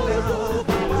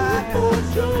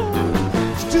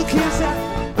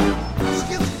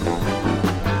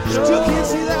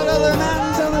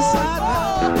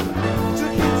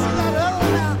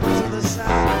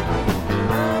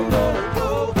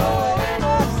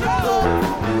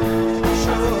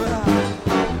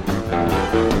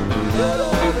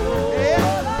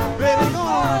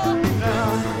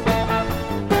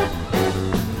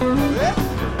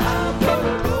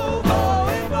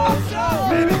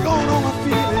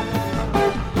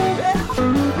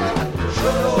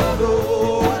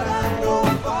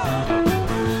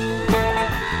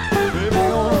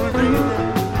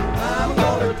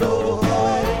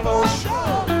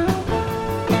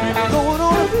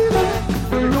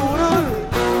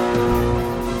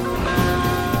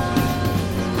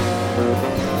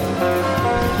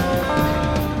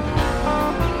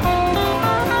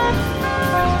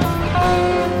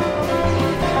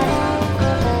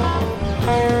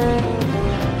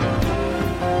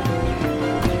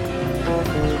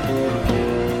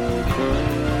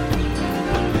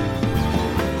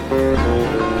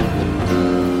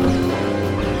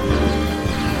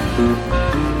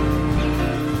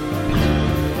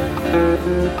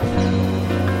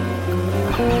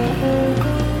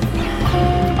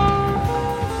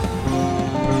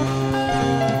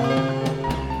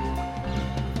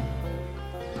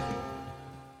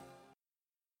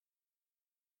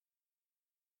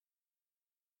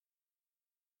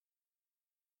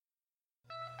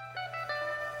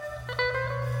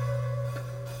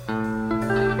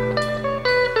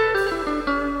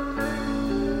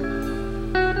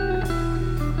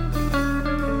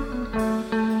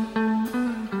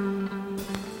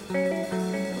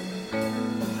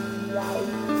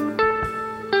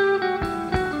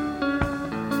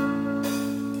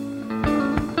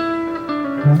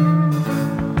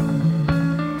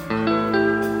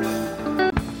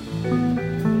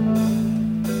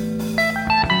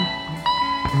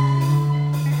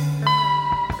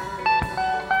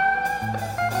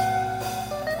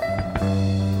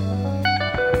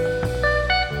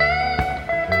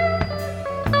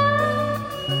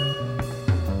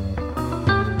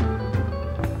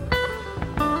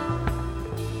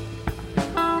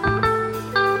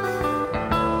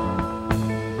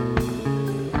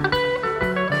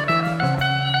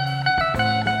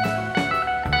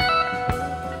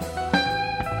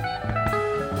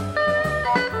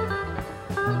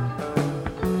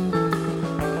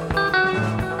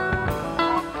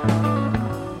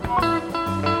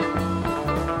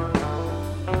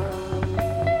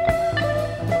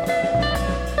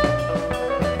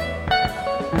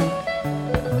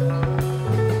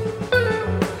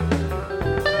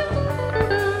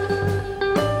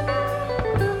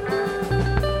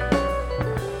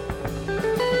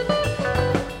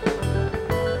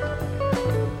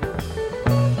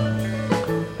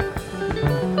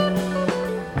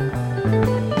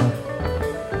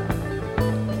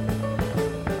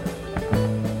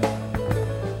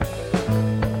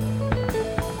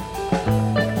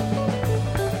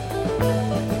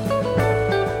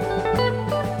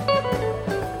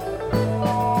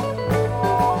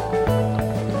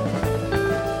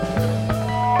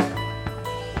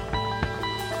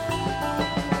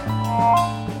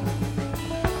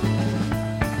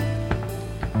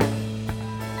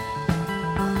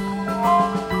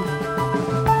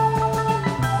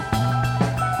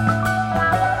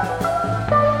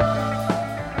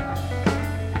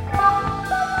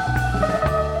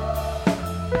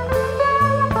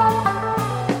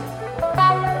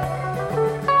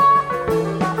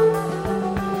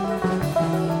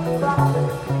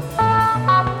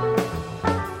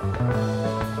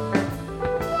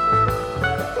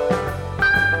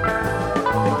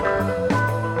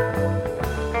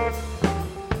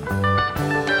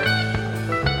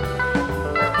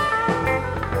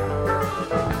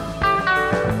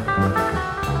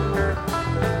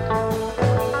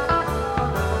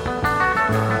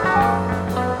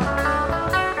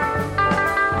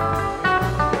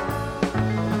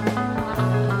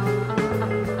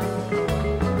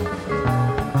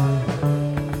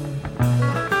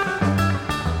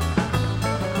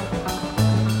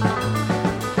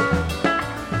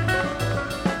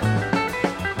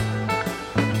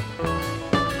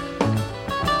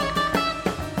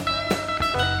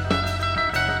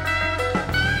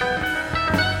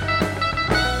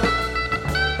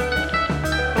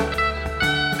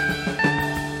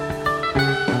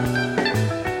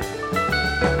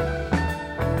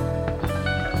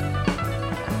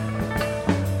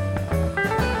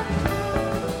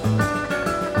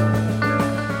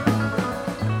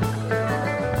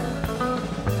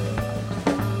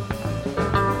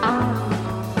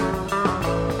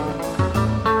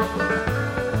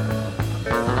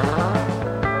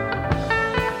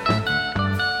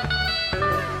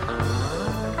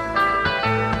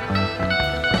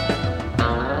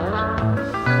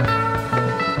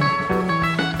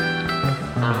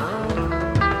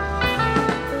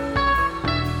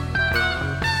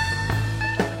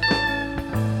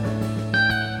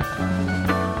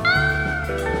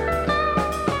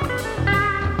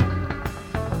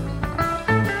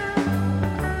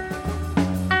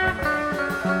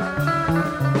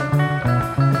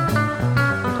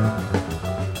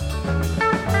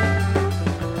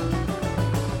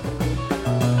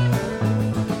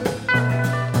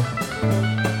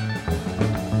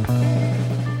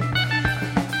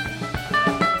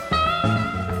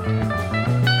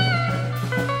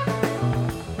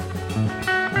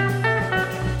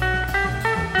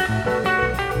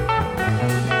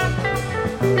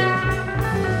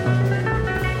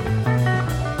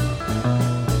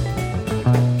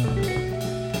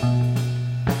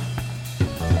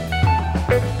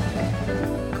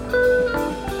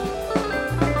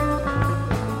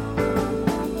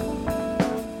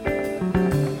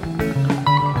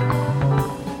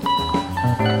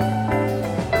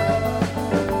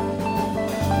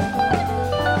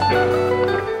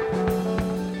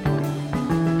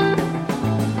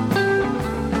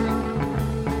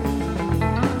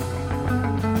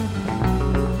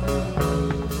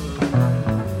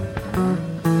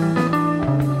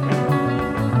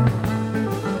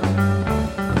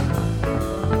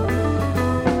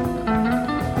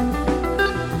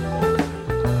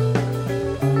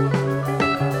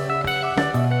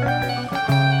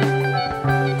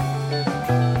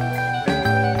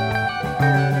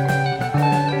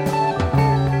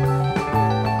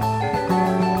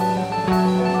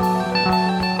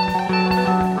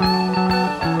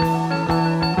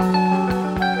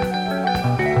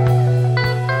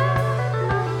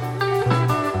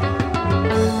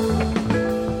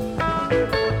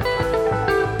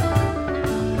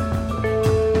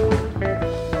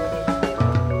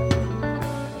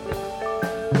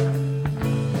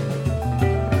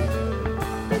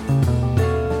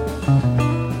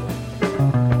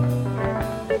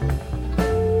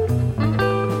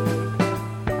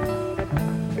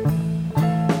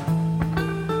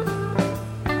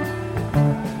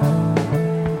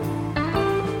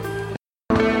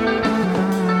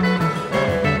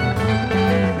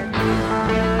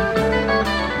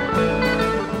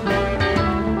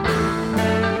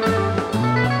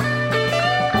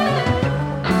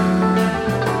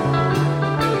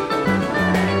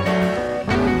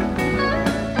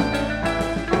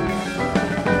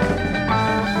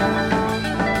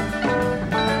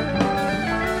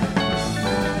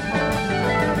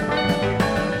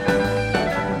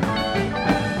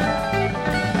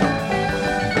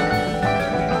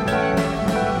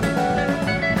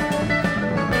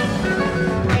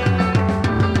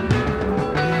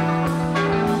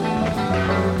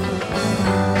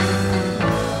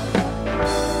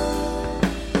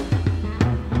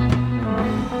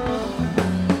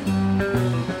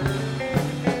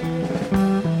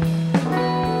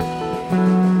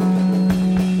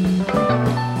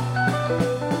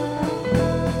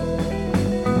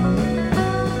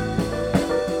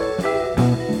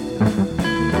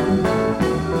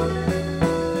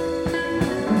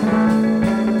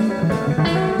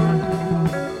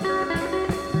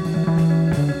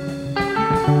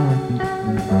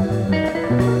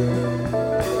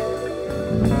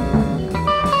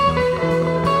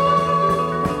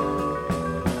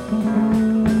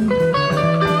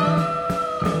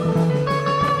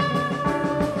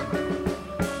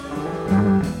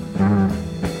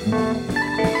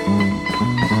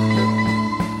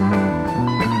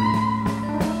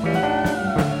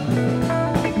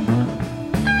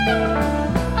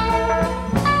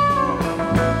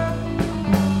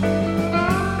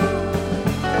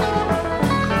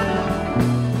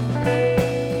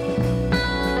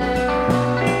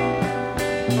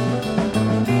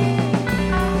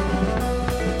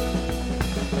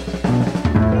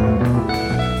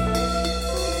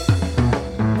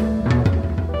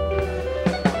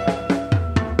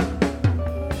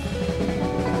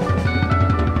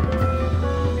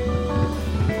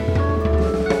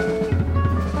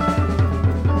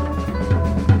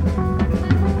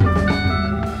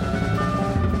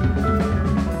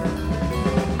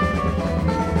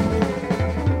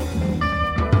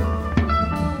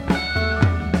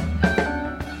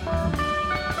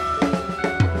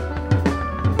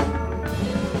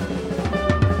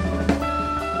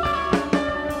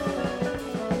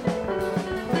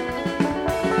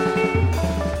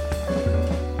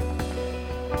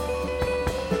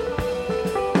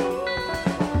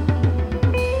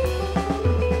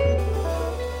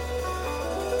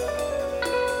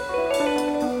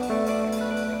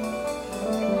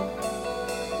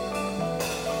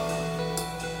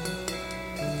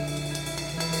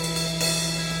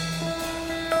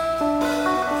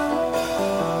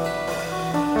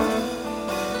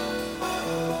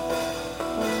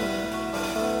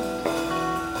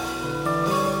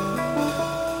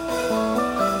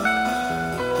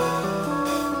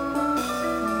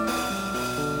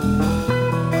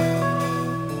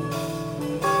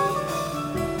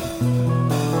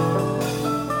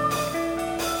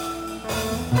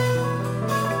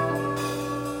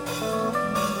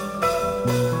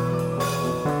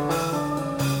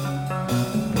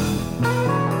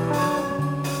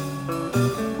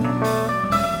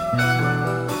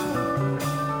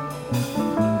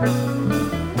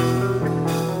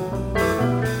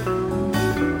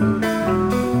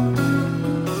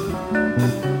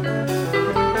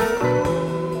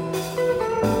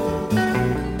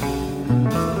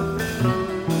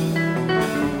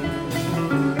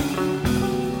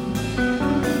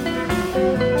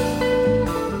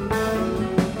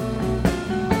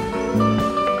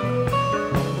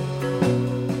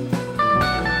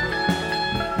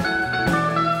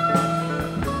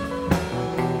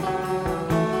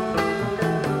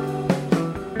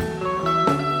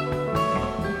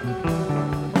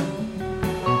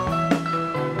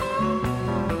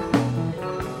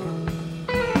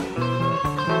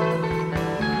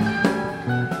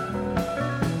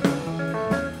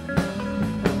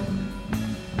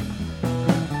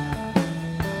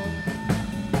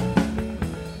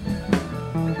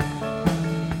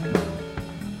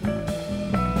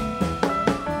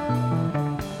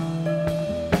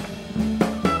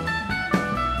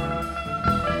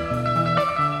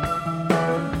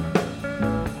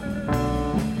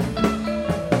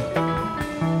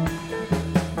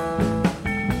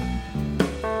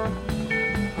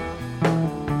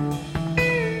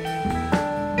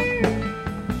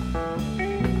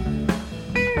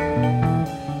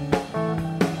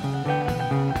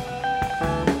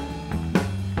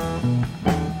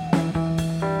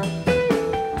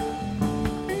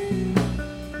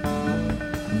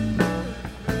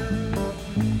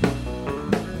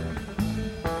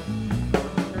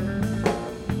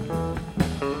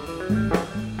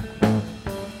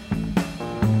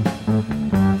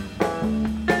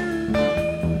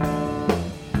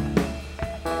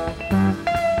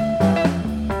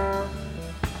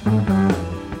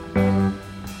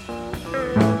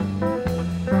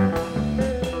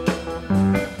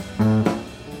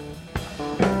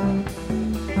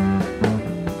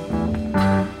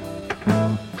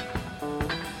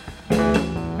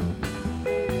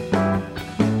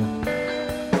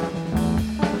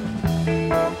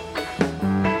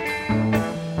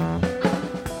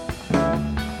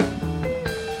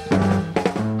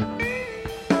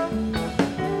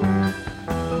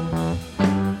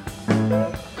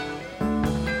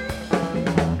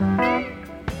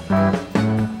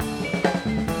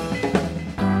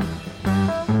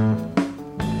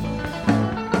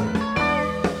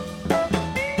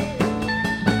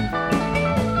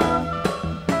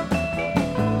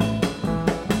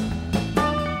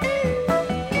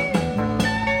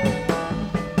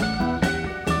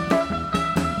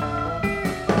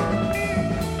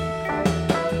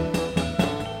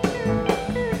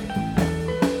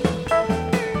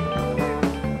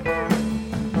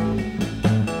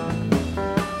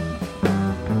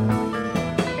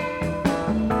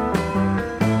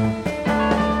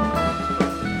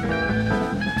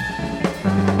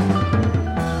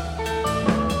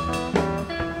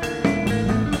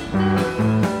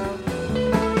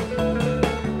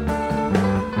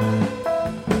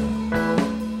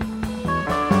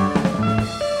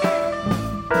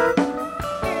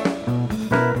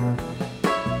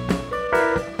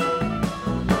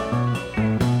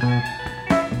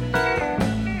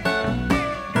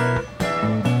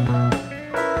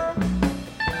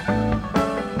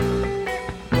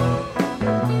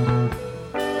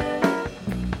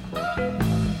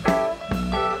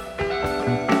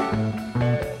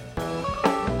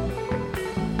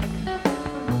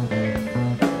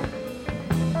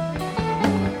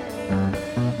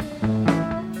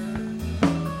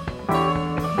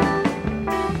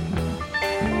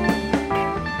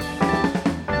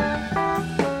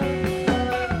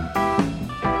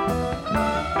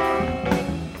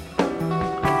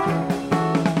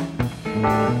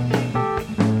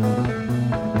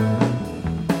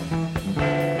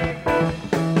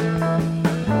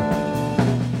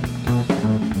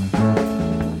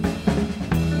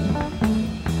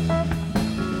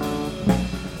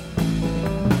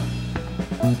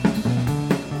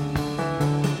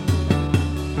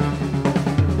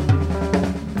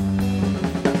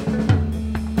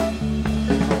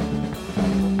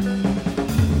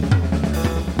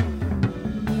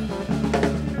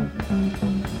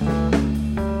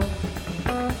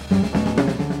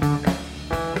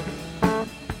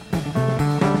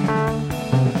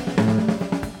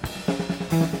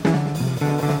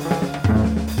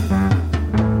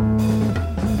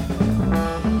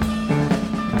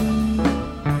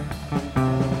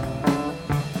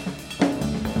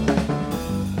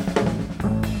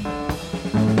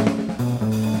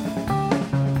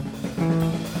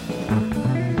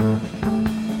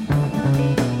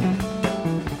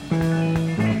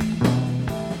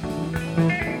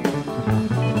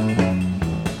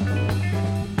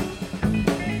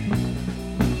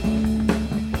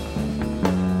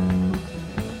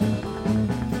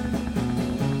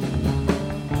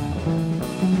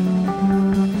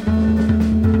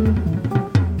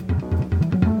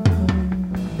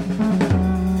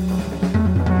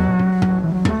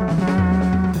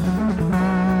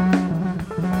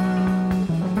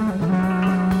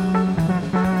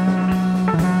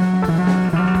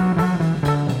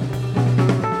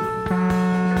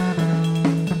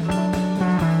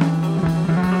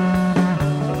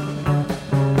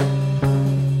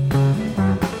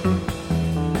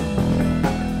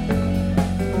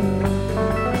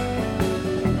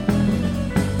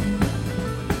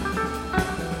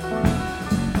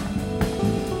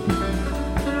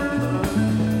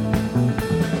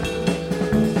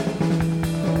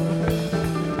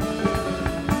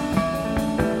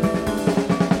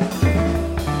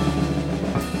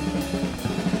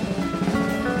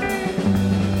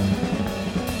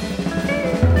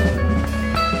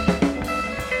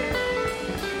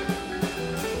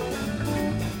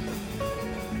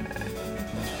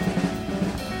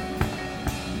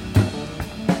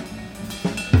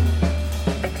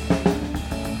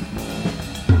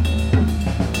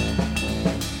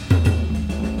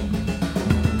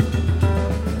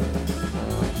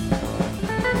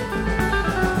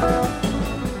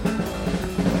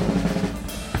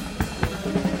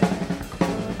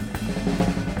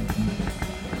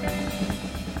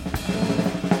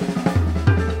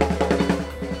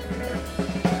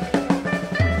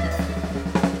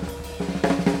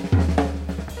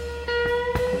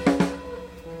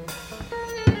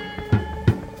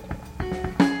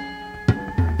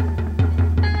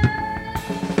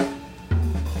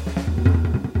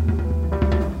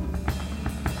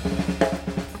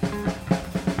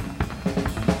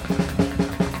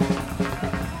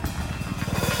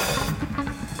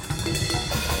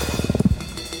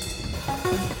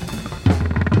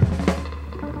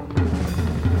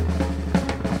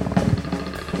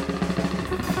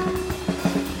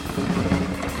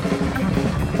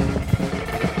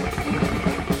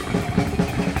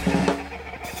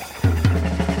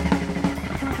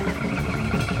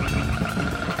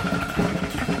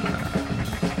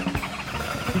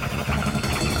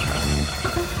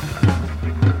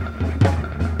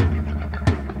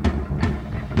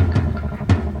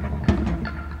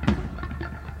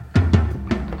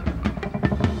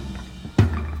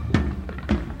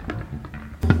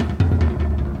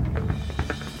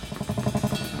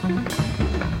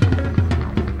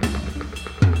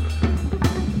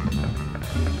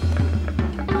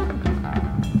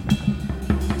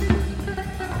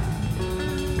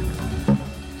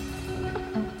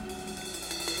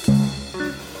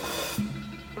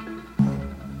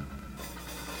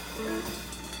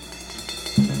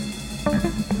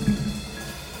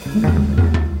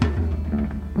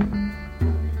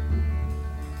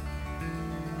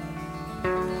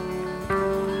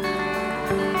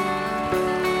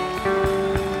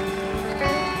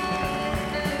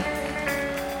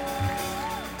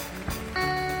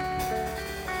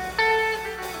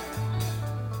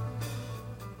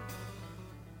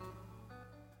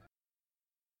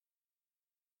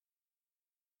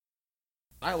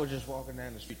I was just walking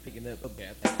down the street picking up a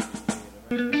bat.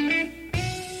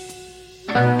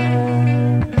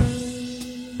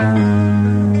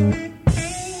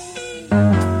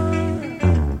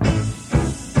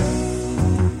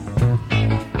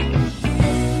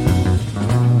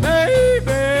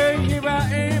 Baby, here I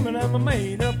am and I'm a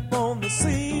man up on the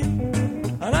scene.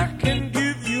 And I can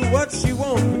give you what you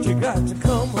want, but you got to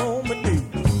come home with me.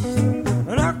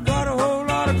 And I got a whole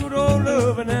lot of good old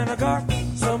loving and I got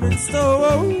some in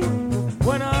store.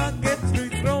 When I get through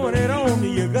throwing it on you,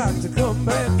 you got to come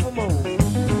back for more.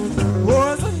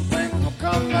 Boys and things will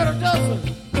come by the dozen.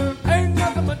 Ain't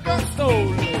nothing but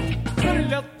drugstore. Pretty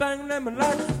little thing, lemon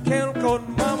like a candle coat,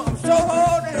 mama. I'm so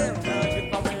hard to handle now,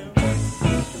 if I will.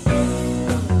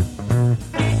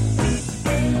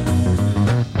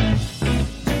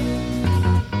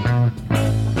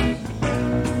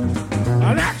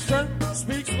 An action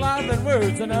speaks louder than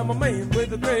words, and I'm a man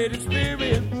with a great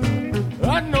experience.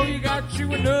 I know you got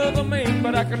you another man,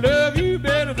 but I can love you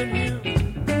better than you.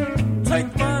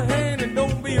 Take my hand and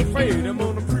don't be afraid. I'm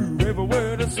gonna prove every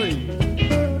word I say.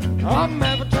 I'm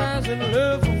advertising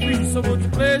love for free, so won't you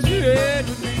pleasure you had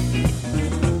with me?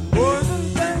 Boys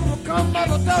and things will come by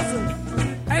the dozen.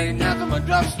 Ain't nothing but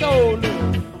drugstore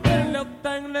love. That little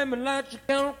thing, let me light you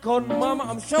down, cause mama,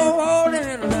 I'm sure hard to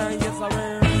handle now. Yes, I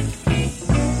am.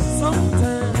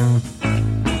 Sometimes.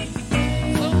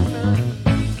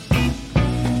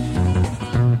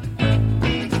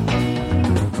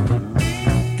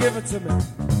 Give it to me.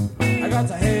 I got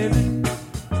to have it.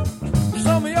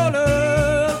 Show me your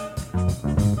love.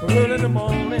 Early in the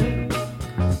morning.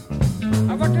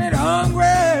 I got to get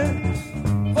hungry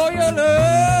for your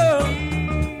love.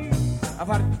 If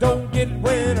I don't get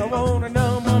when I want it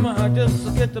now, mama, I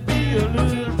just get to be a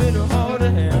little bit hard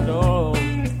to handle.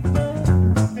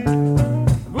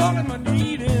 Rolling my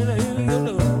need in a hill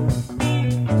of love.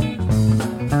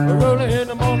 Rolling in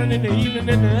the morning, in the evening,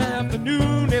 in the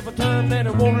afternoon. Every time that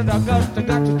I want it, I got to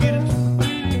get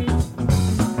it.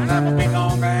 And I'm a big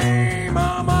old game,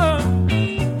 mama.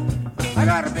 I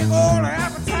got a big old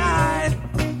appetite.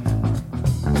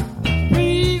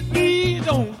 Please, please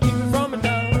don't keep it from me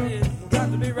now. It's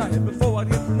got to be right before I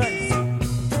get nice.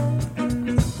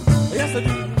 Yes, I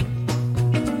do.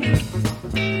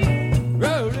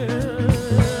 Rolling in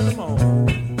the morning.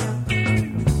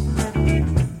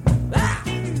 Ah!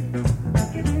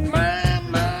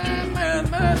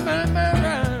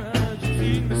 Man, you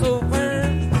treat me so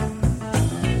fine.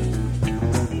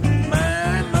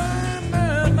 Man,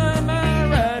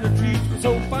 you treat me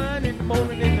so fine in the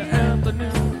morning, in the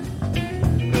afternoon.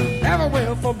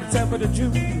 Everywhere from December to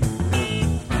June.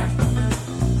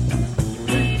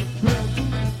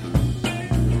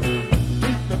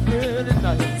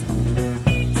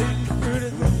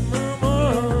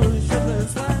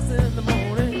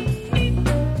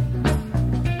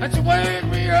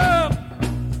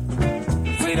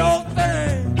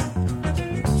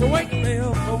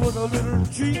 With a little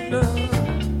treat now.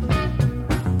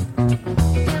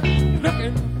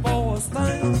 Looking for a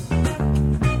sting,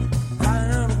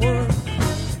 find a word.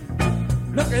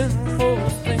 Looking for a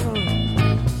stinger,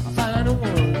 find a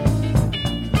word.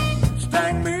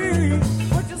 Sting me,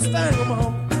 would you sting her,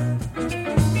 mom?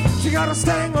 She got a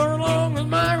stinger along with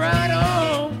my right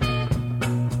arm.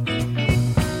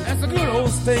 That's a good old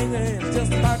sting, and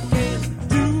just about can't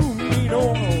do me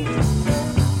no more.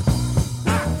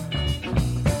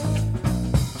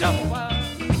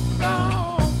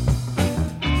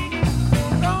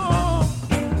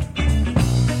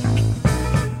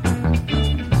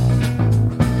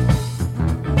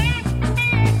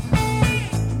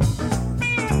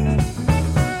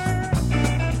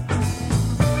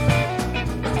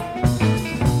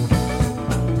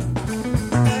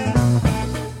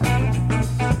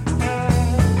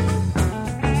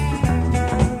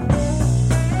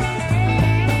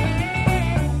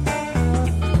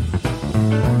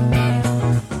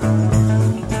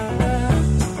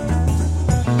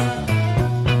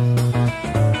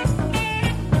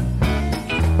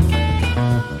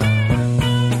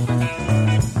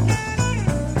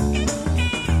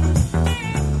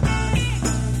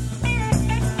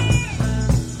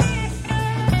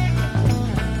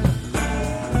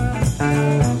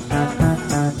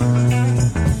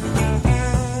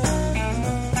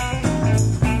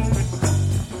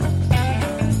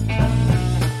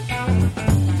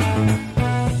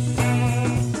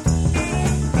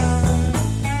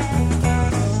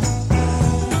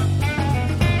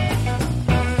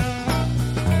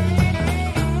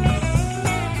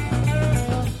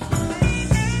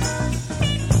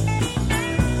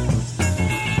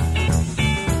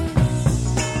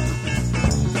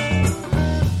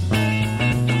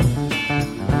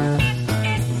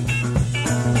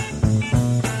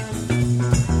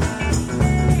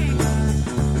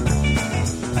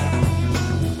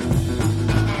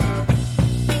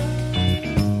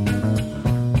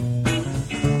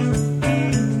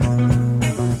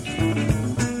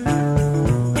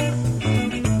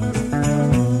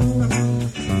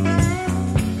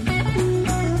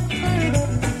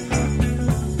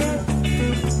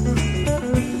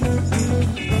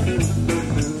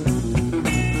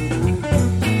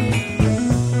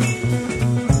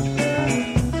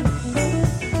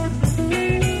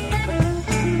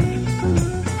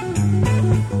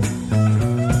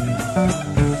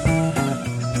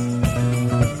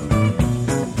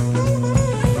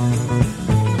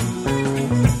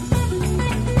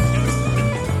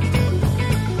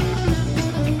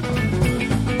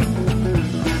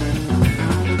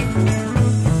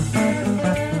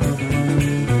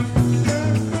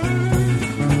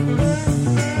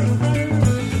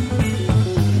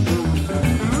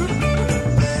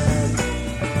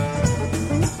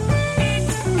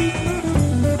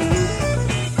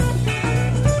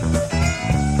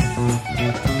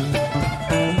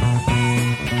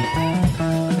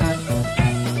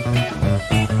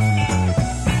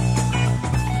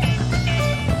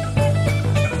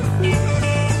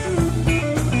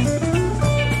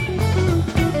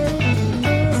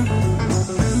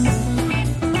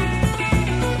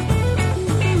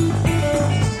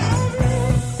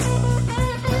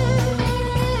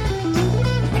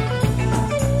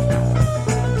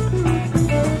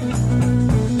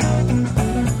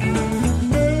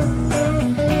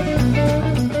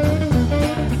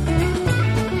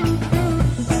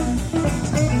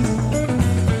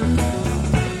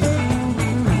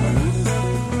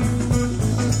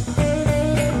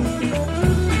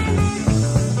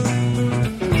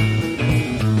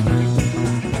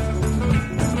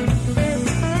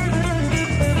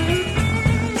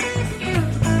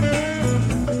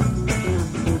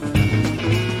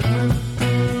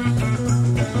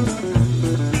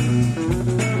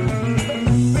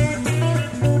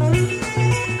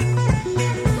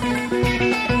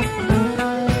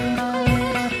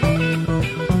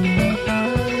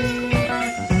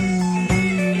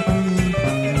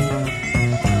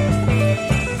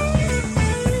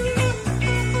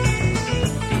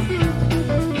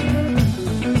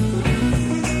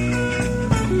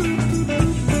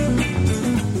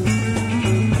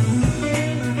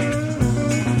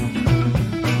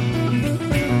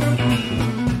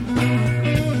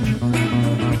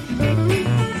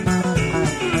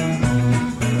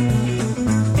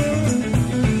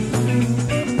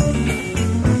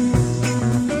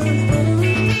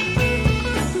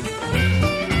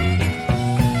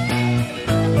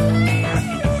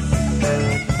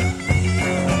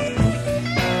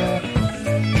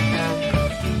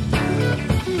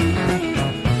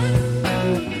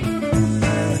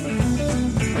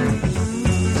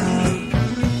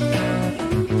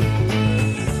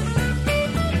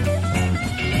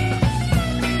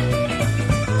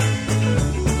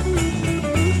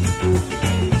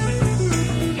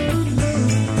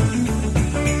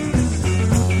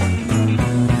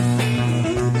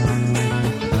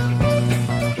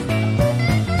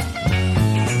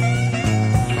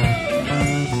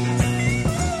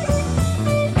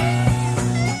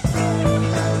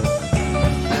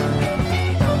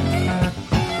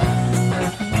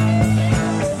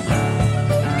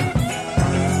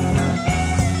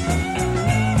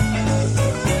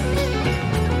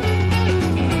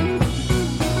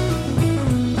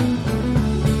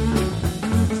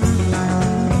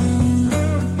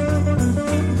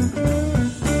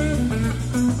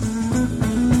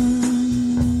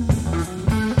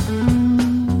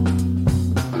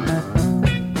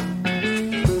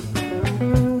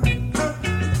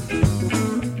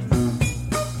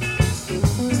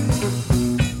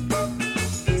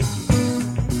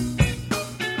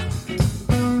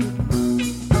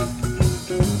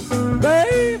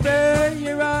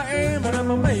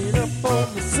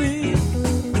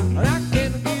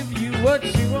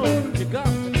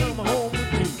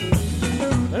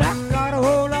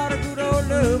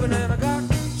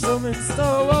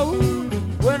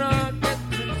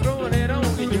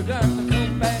 got to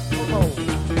come back for more.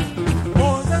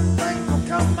 More than things will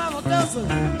come out a dozen.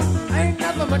 Ain't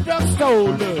nothing but drugstore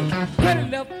look. Pretty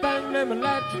little thing, let me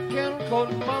light your candle, go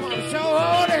to mama to show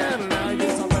all the handle. Now you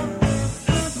get something.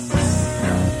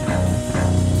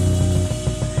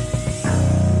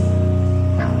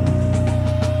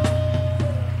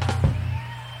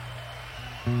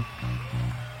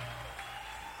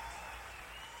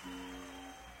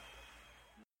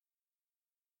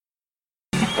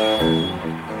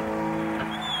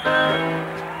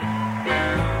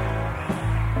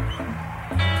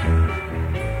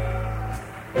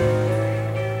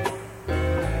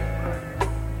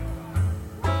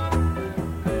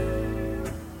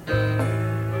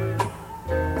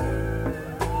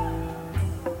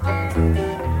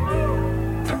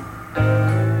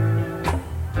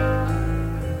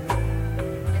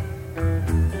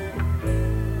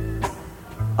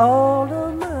 All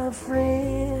of my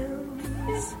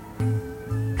friends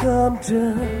come to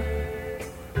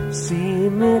see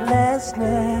me last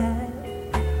night.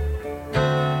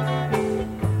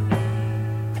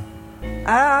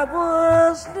 I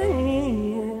was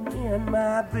laying in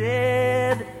my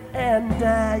bed and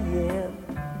dying.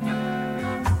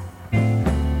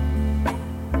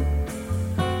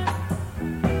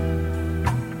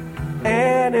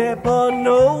 Anyone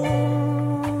know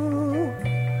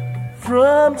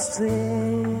from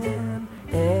San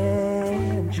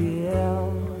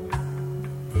Angel?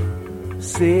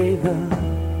 Say the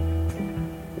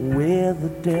weather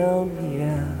down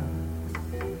here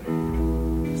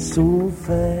so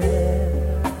fast.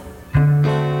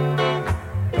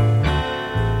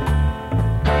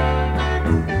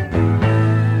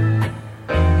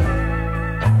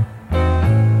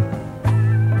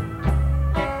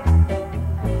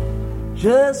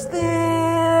 Just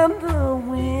then the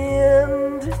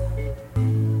wind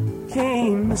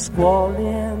came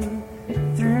squalling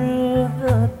through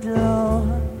the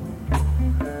door.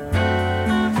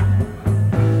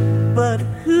 But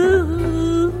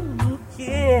who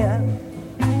can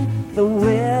the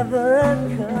weather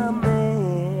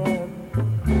command?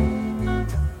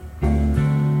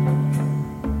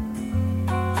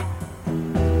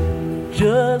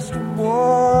 Just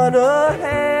wanna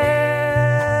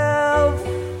have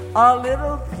a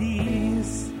little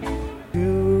peace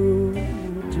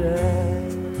today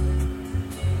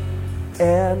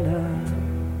and a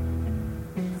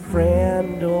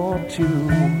friend or two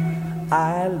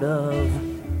I love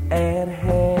at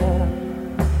hand.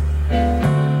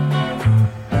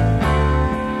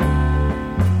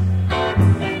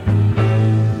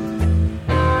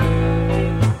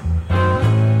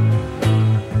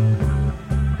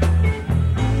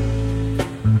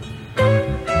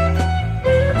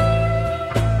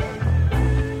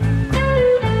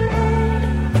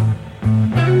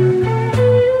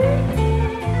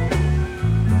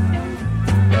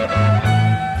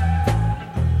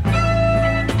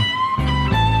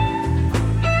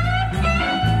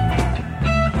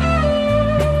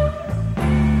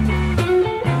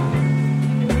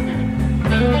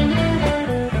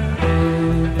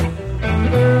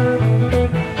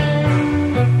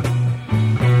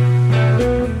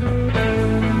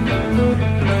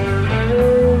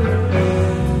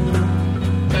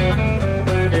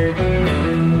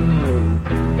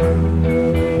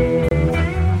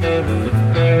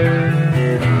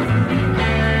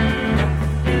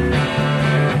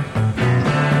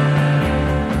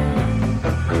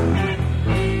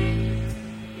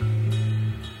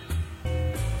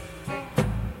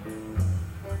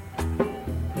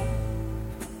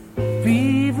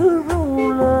 Fever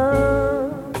roll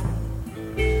up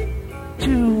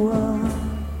to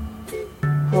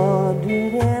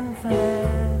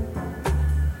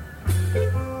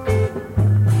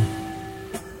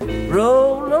 105.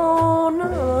 Roll on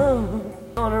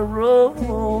up, gonna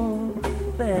roll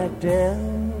back down.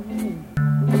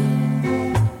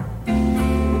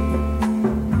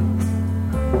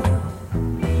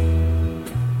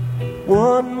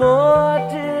 One more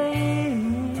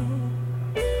day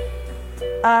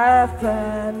I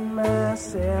find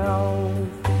myself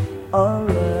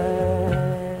alive.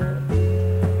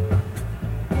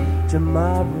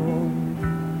 Tomorrow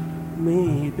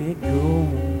maybe go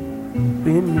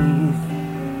beneath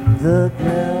the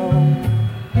ground.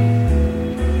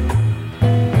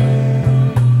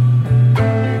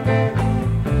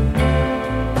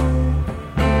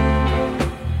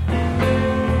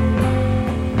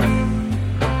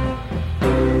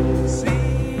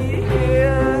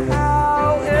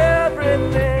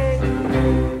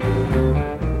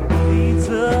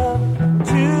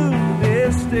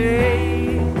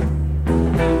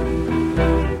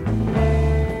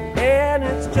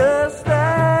 Just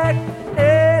like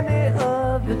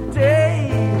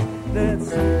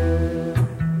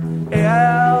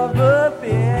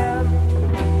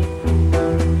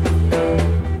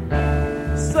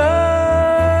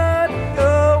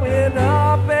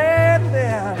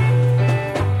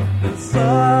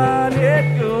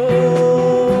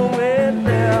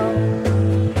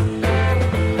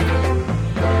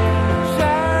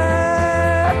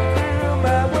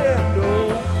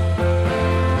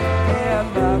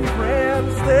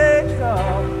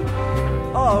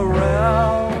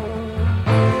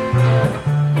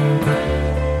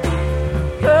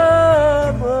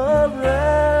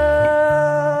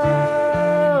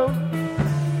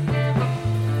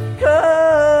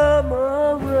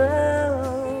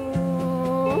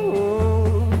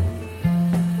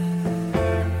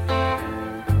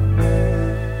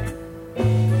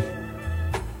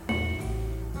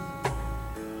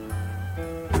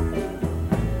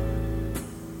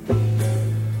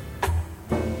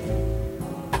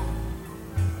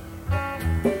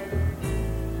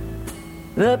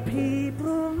The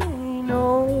people may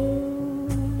know,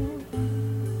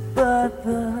 but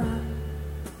the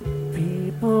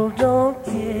people don't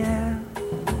care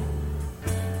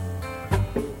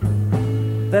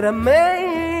that a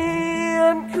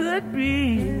man could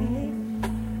be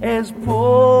as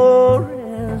poor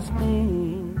as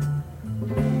me.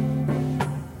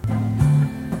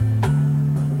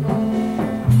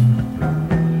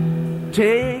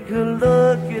 Take a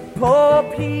look at poor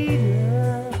Peter.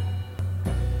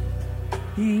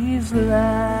 He's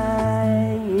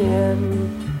lying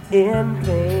in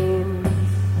pain.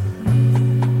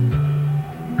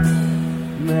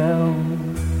 Now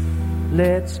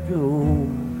let's go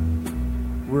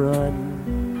run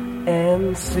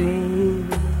and see.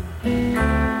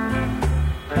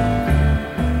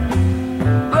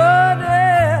 Run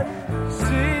and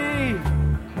see.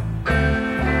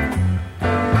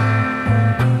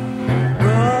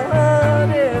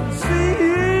 Run and see.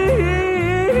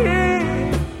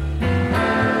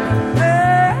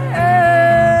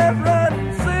 Yeah, run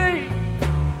and see.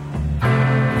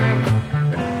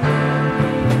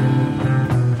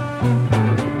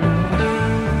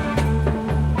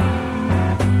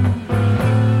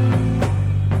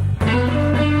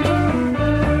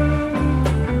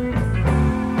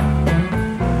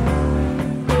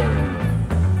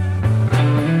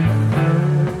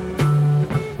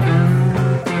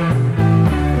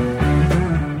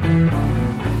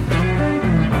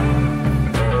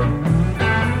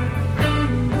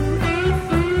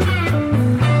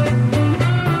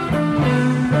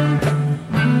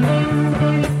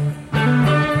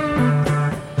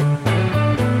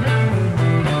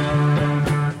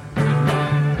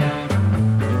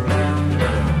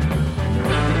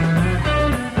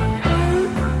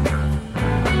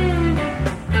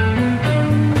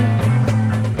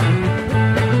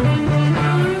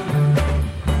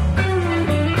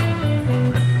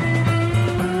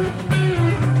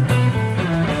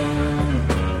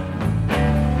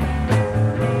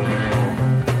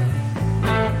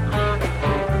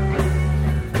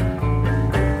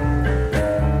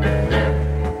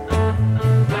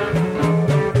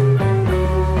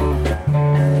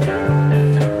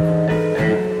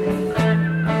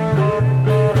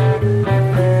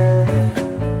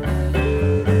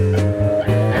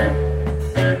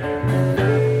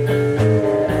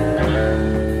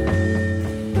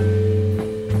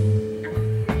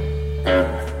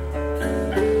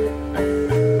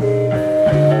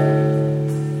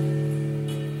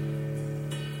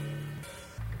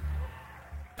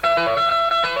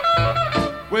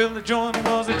 Well, the joint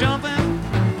was a jumping,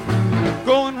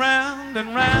 going round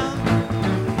and round.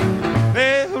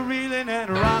 They were reeling and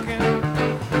rocking.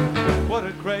 What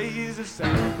a crazy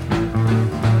sound.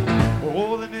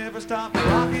 Oh, they never stopped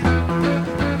rocking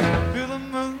till the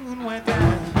moon went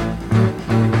down.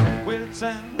 Well, it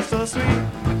sounded so sweet.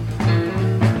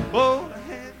 Oh, I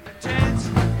had a chance.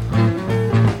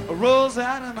 I rose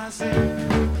out of my seat.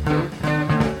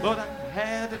 Thought I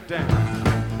had to dance.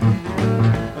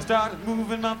 I started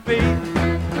moving my feet,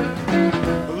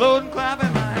 loading,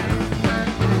 clapping my hands.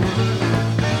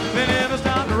 They never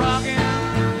stopped rocking,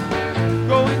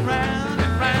 going round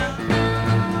and round.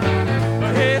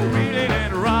 My head reeling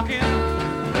and rocking.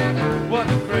 What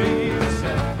a crazy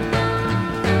sound.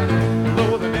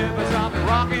 Though they never stopped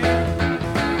rocking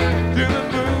till the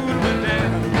moon went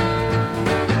down.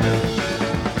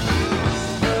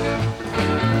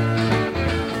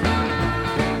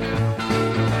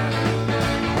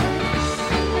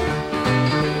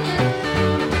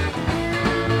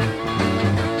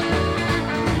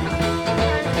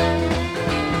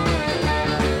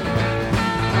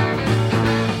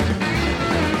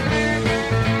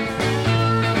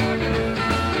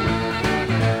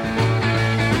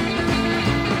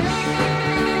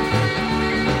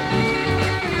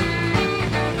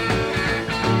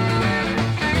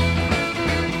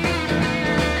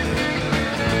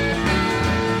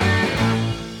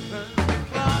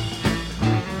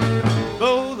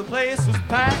 Though the place was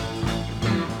packed,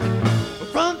 the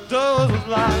front door was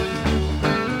locked.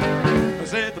 I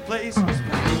said the place was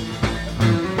packed.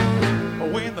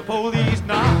 When the police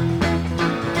knocked,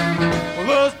 well,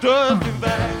 those doors flew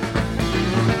back.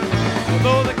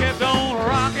 Although they kept on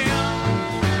rocking,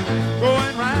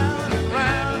 going round and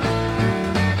round,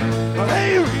 well,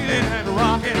 they really had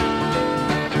rocking.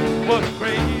 What a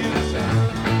crazy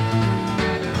sound.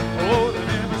 Oh, they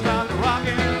never stopped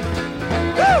rocking.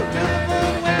 Woo! Till the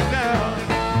moon went down.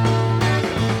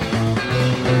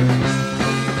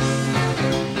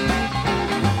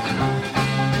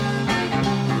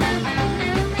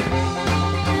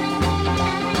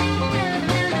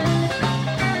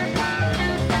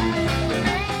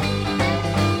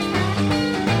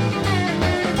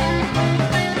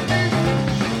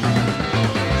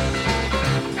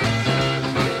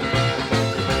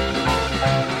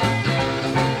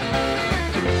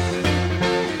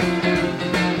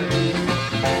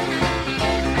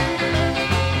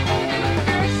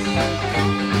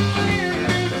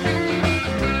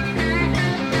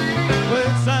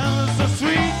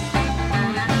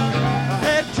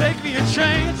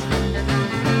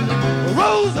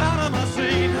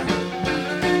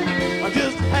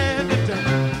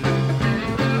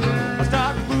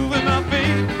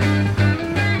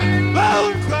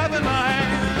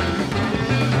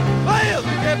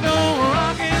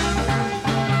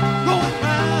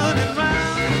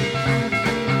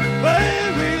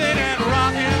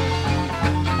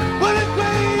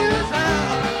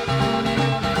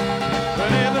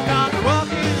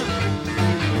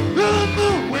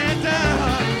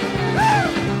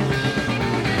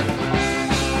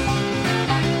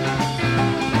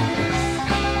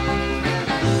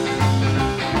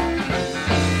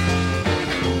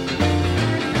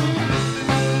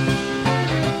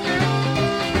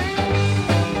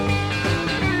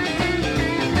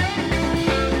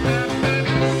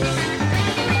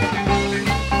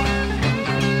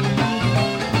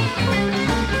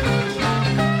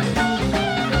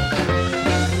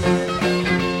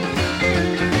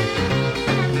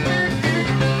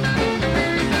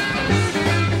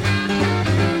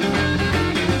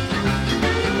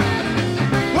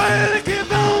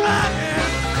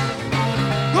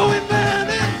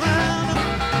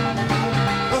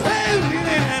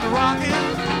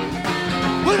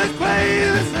 it's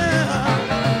crazy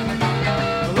sound.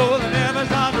 Although the never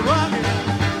start to rock it,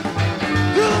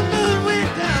 till the moon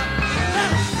went down.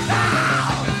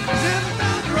 Never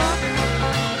start to rock it.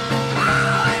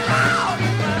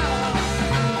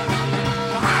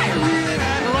 I really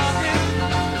had to rock it.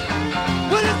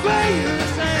 When it's crazy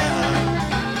sound.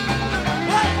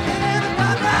 What it never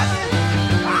start to rock it.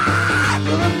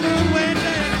 Till the moon went down.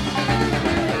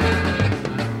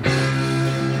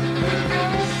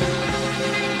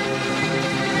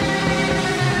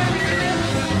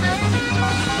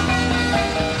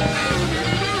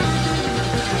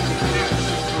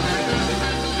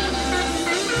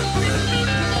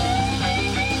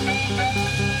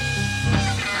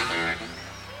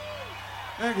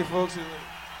 Thank you, folks.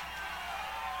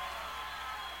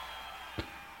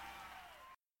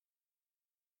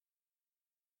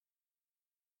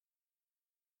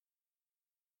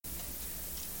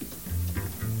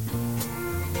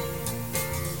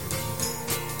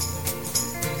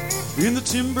 In the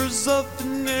timbers of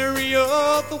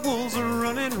Veneria, the wolves are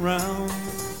running round.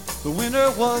 The winter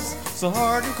was so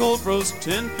hard and cold, froze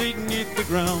 10 feet beneath the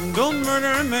ground. Don't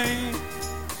murder me,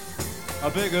 I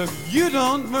beg of you,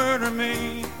 don't murder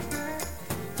me.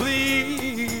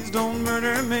 Please don't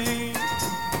murder me.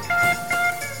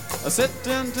 I sat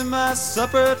down to my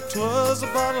supper, 'twas a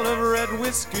bottle of red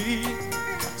whiskey.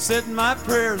 Said my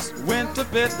prayers, went to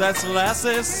bed, that's the last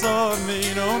they saw of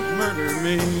me. Don't murder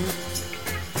me,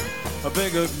 I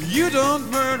beg of you, don't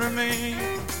murder me.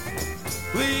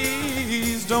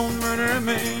 Please don't murder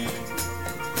me.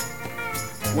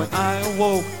 When I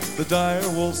awoke, the dire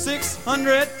wolf,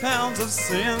 600 pounds of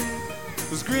sin,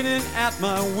 was grinning at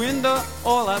my window.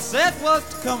 All I said was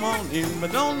to come on in,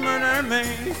 but don't murder me.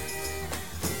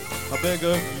 I beg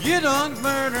of you, don't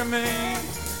murder me.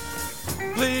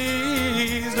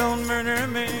 Please don't murder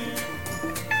me.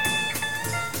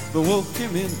 The wolf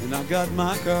came in and I got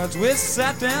my cards. We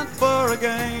sat down for a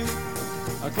game.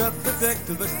 I cut the deck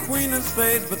to the queen of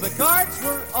spades, but the cards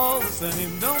were all the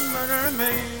same. Don't murder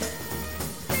me,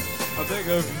 I beg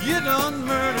of you, don't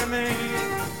murder me.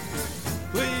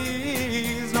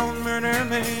 Please don't murder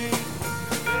me.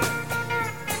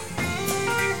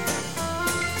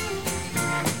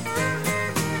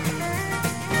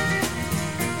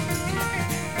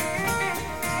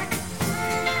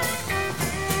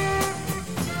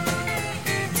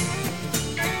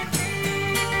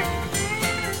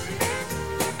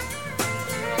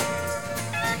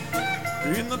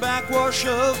 In the backwash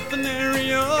of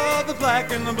Veneria, the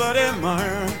black and the bloody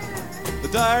mire, the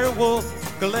dire wolf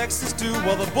collects his stew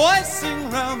while the boys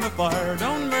sing round the fire.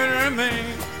 Don't murder me,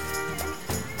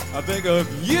 I beg of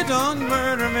you, don't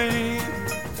murder me.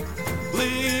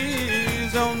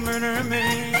 Please don't murder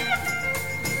me.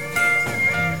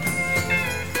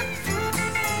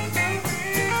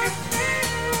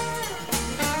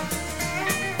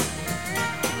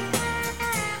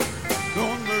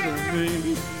 Don't murder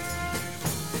me,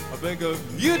 I beg of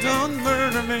you, don't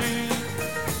murder me.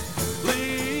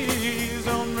 Please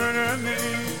don't murder me.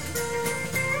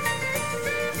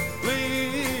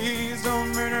 Please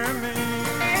don't murder me.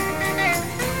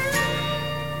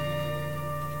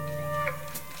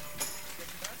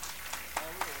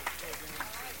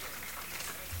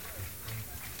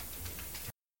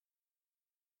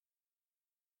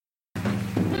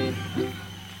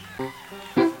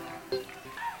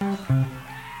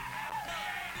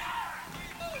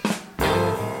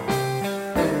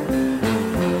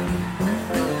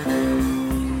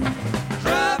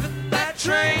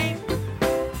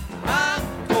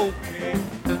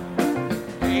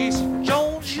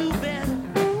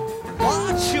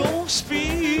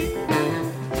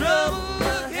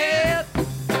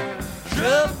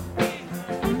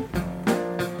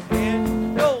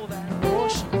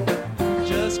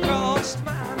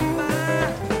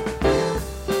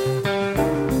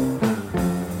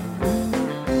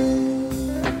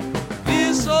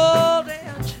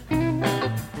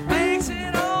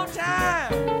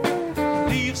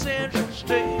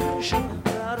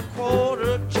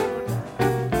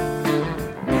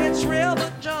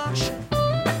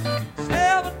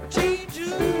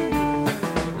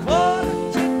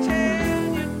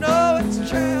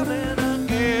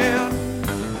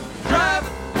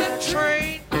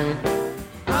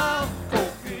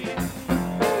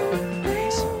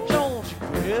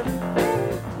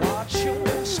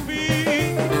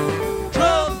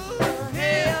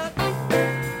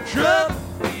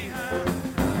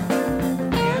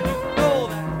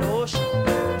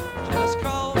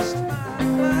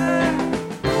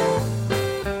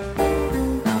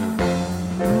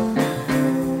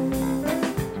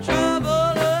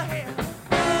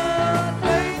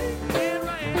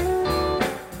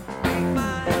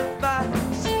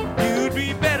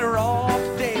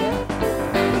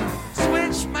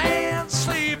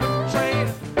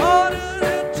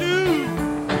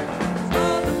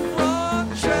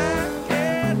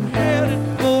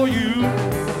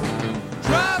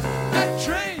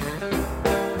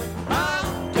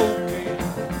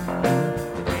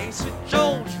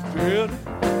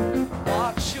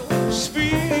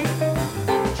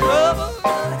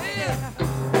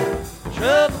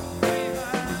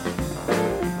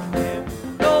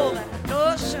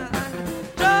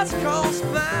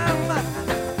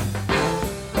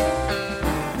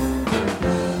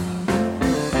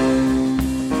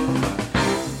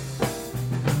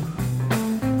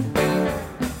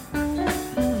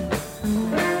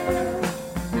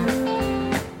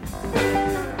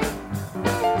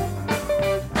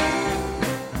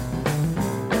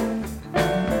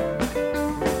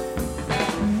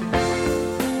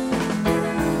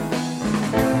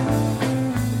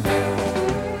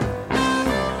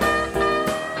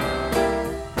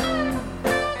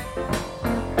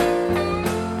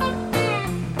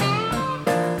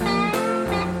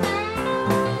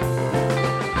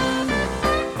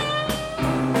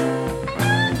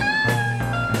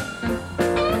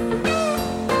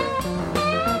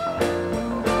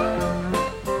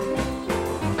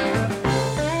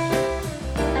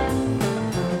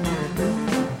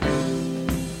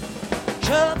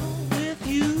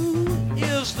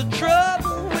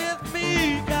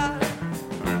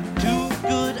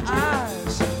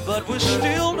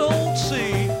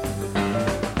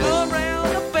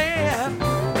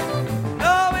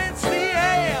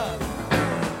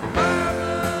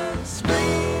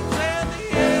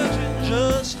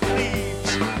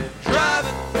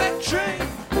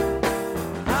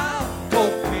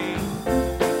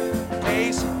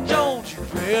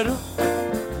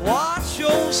 Watch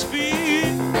your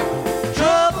speed.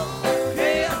 Trouble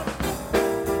ahead,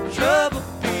 trouble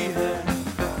behind.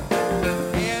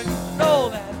 And you know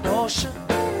that notion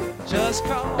just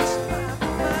crossed my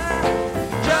mind.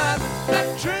 Driving that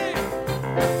train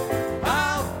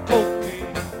out of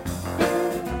cocaine.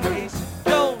 Casey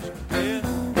Jones, yeah.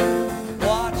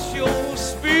 Watch your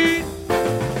speed.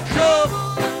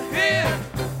 Trouble ahead,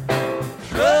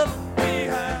 trouble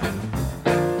behind.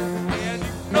 And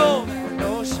you know that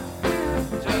notion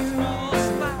just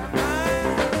crossed my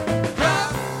mind.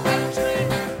 Driving that train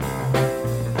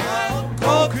out of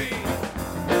cocaine.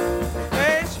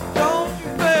 Casey Jones, you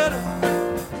better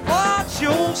watch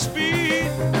your speed.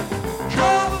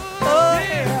 Trouble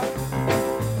ahead,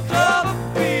 trouble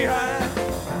behind.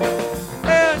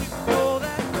 And you know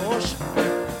that notion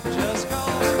just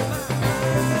crossed my mind.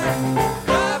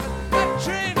 Driving that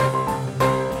train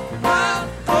out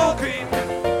of cocaine.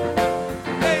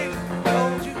 Hey,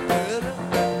 don't you better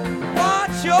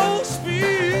watch your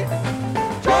speed.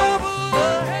 Trouble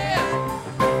ahead,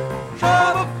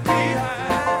 trouble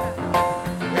behind.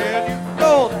 And you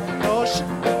know that notion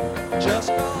just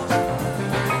crossed my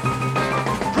mind.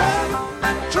 Driving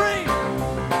that train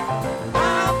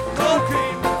out of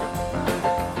cocaine.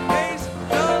 Hey,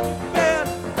 don't you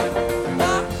better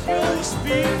watch your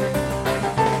speed.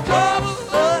 Trouble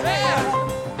ahead,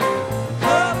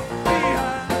 trouble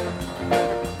behind.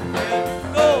 And you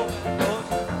know that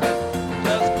notion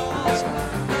just crossed my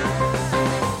mind.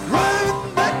 Driving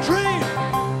that train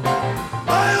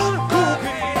out of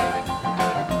cocaine.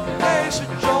 Casey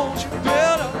Jones, you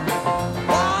better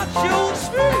watch your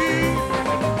speed.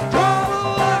 Trouble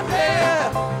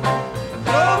ahead,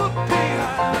 trouble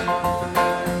behind.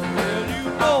 And you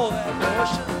know that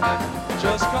notion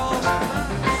just crossed my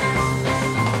mind.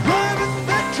 Driving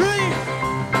that train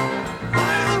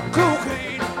out of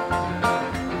cocaine.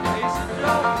 Casey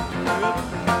Jones, you better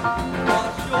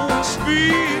watch your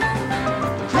speed.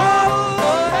 Trouble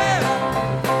ahead,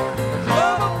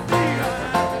 trouble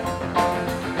behind.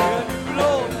 And you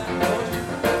know that notion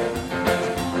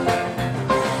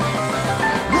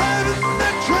driving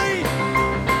that train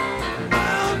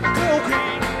out of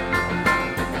cocaine.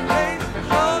 Casey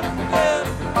Jones, you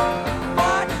better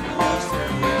watch your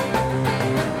speed.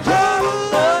 Trouble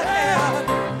ahead,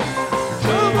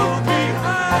 trouble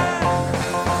behind.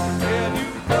 And you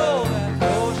know that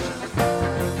notion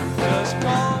just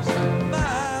crossed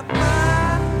my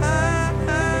mind.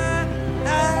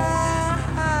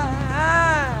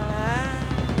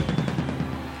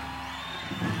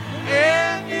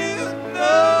 And you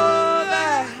know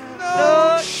that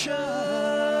notion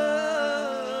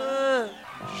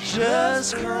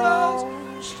just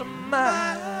crossed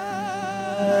my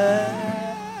mind.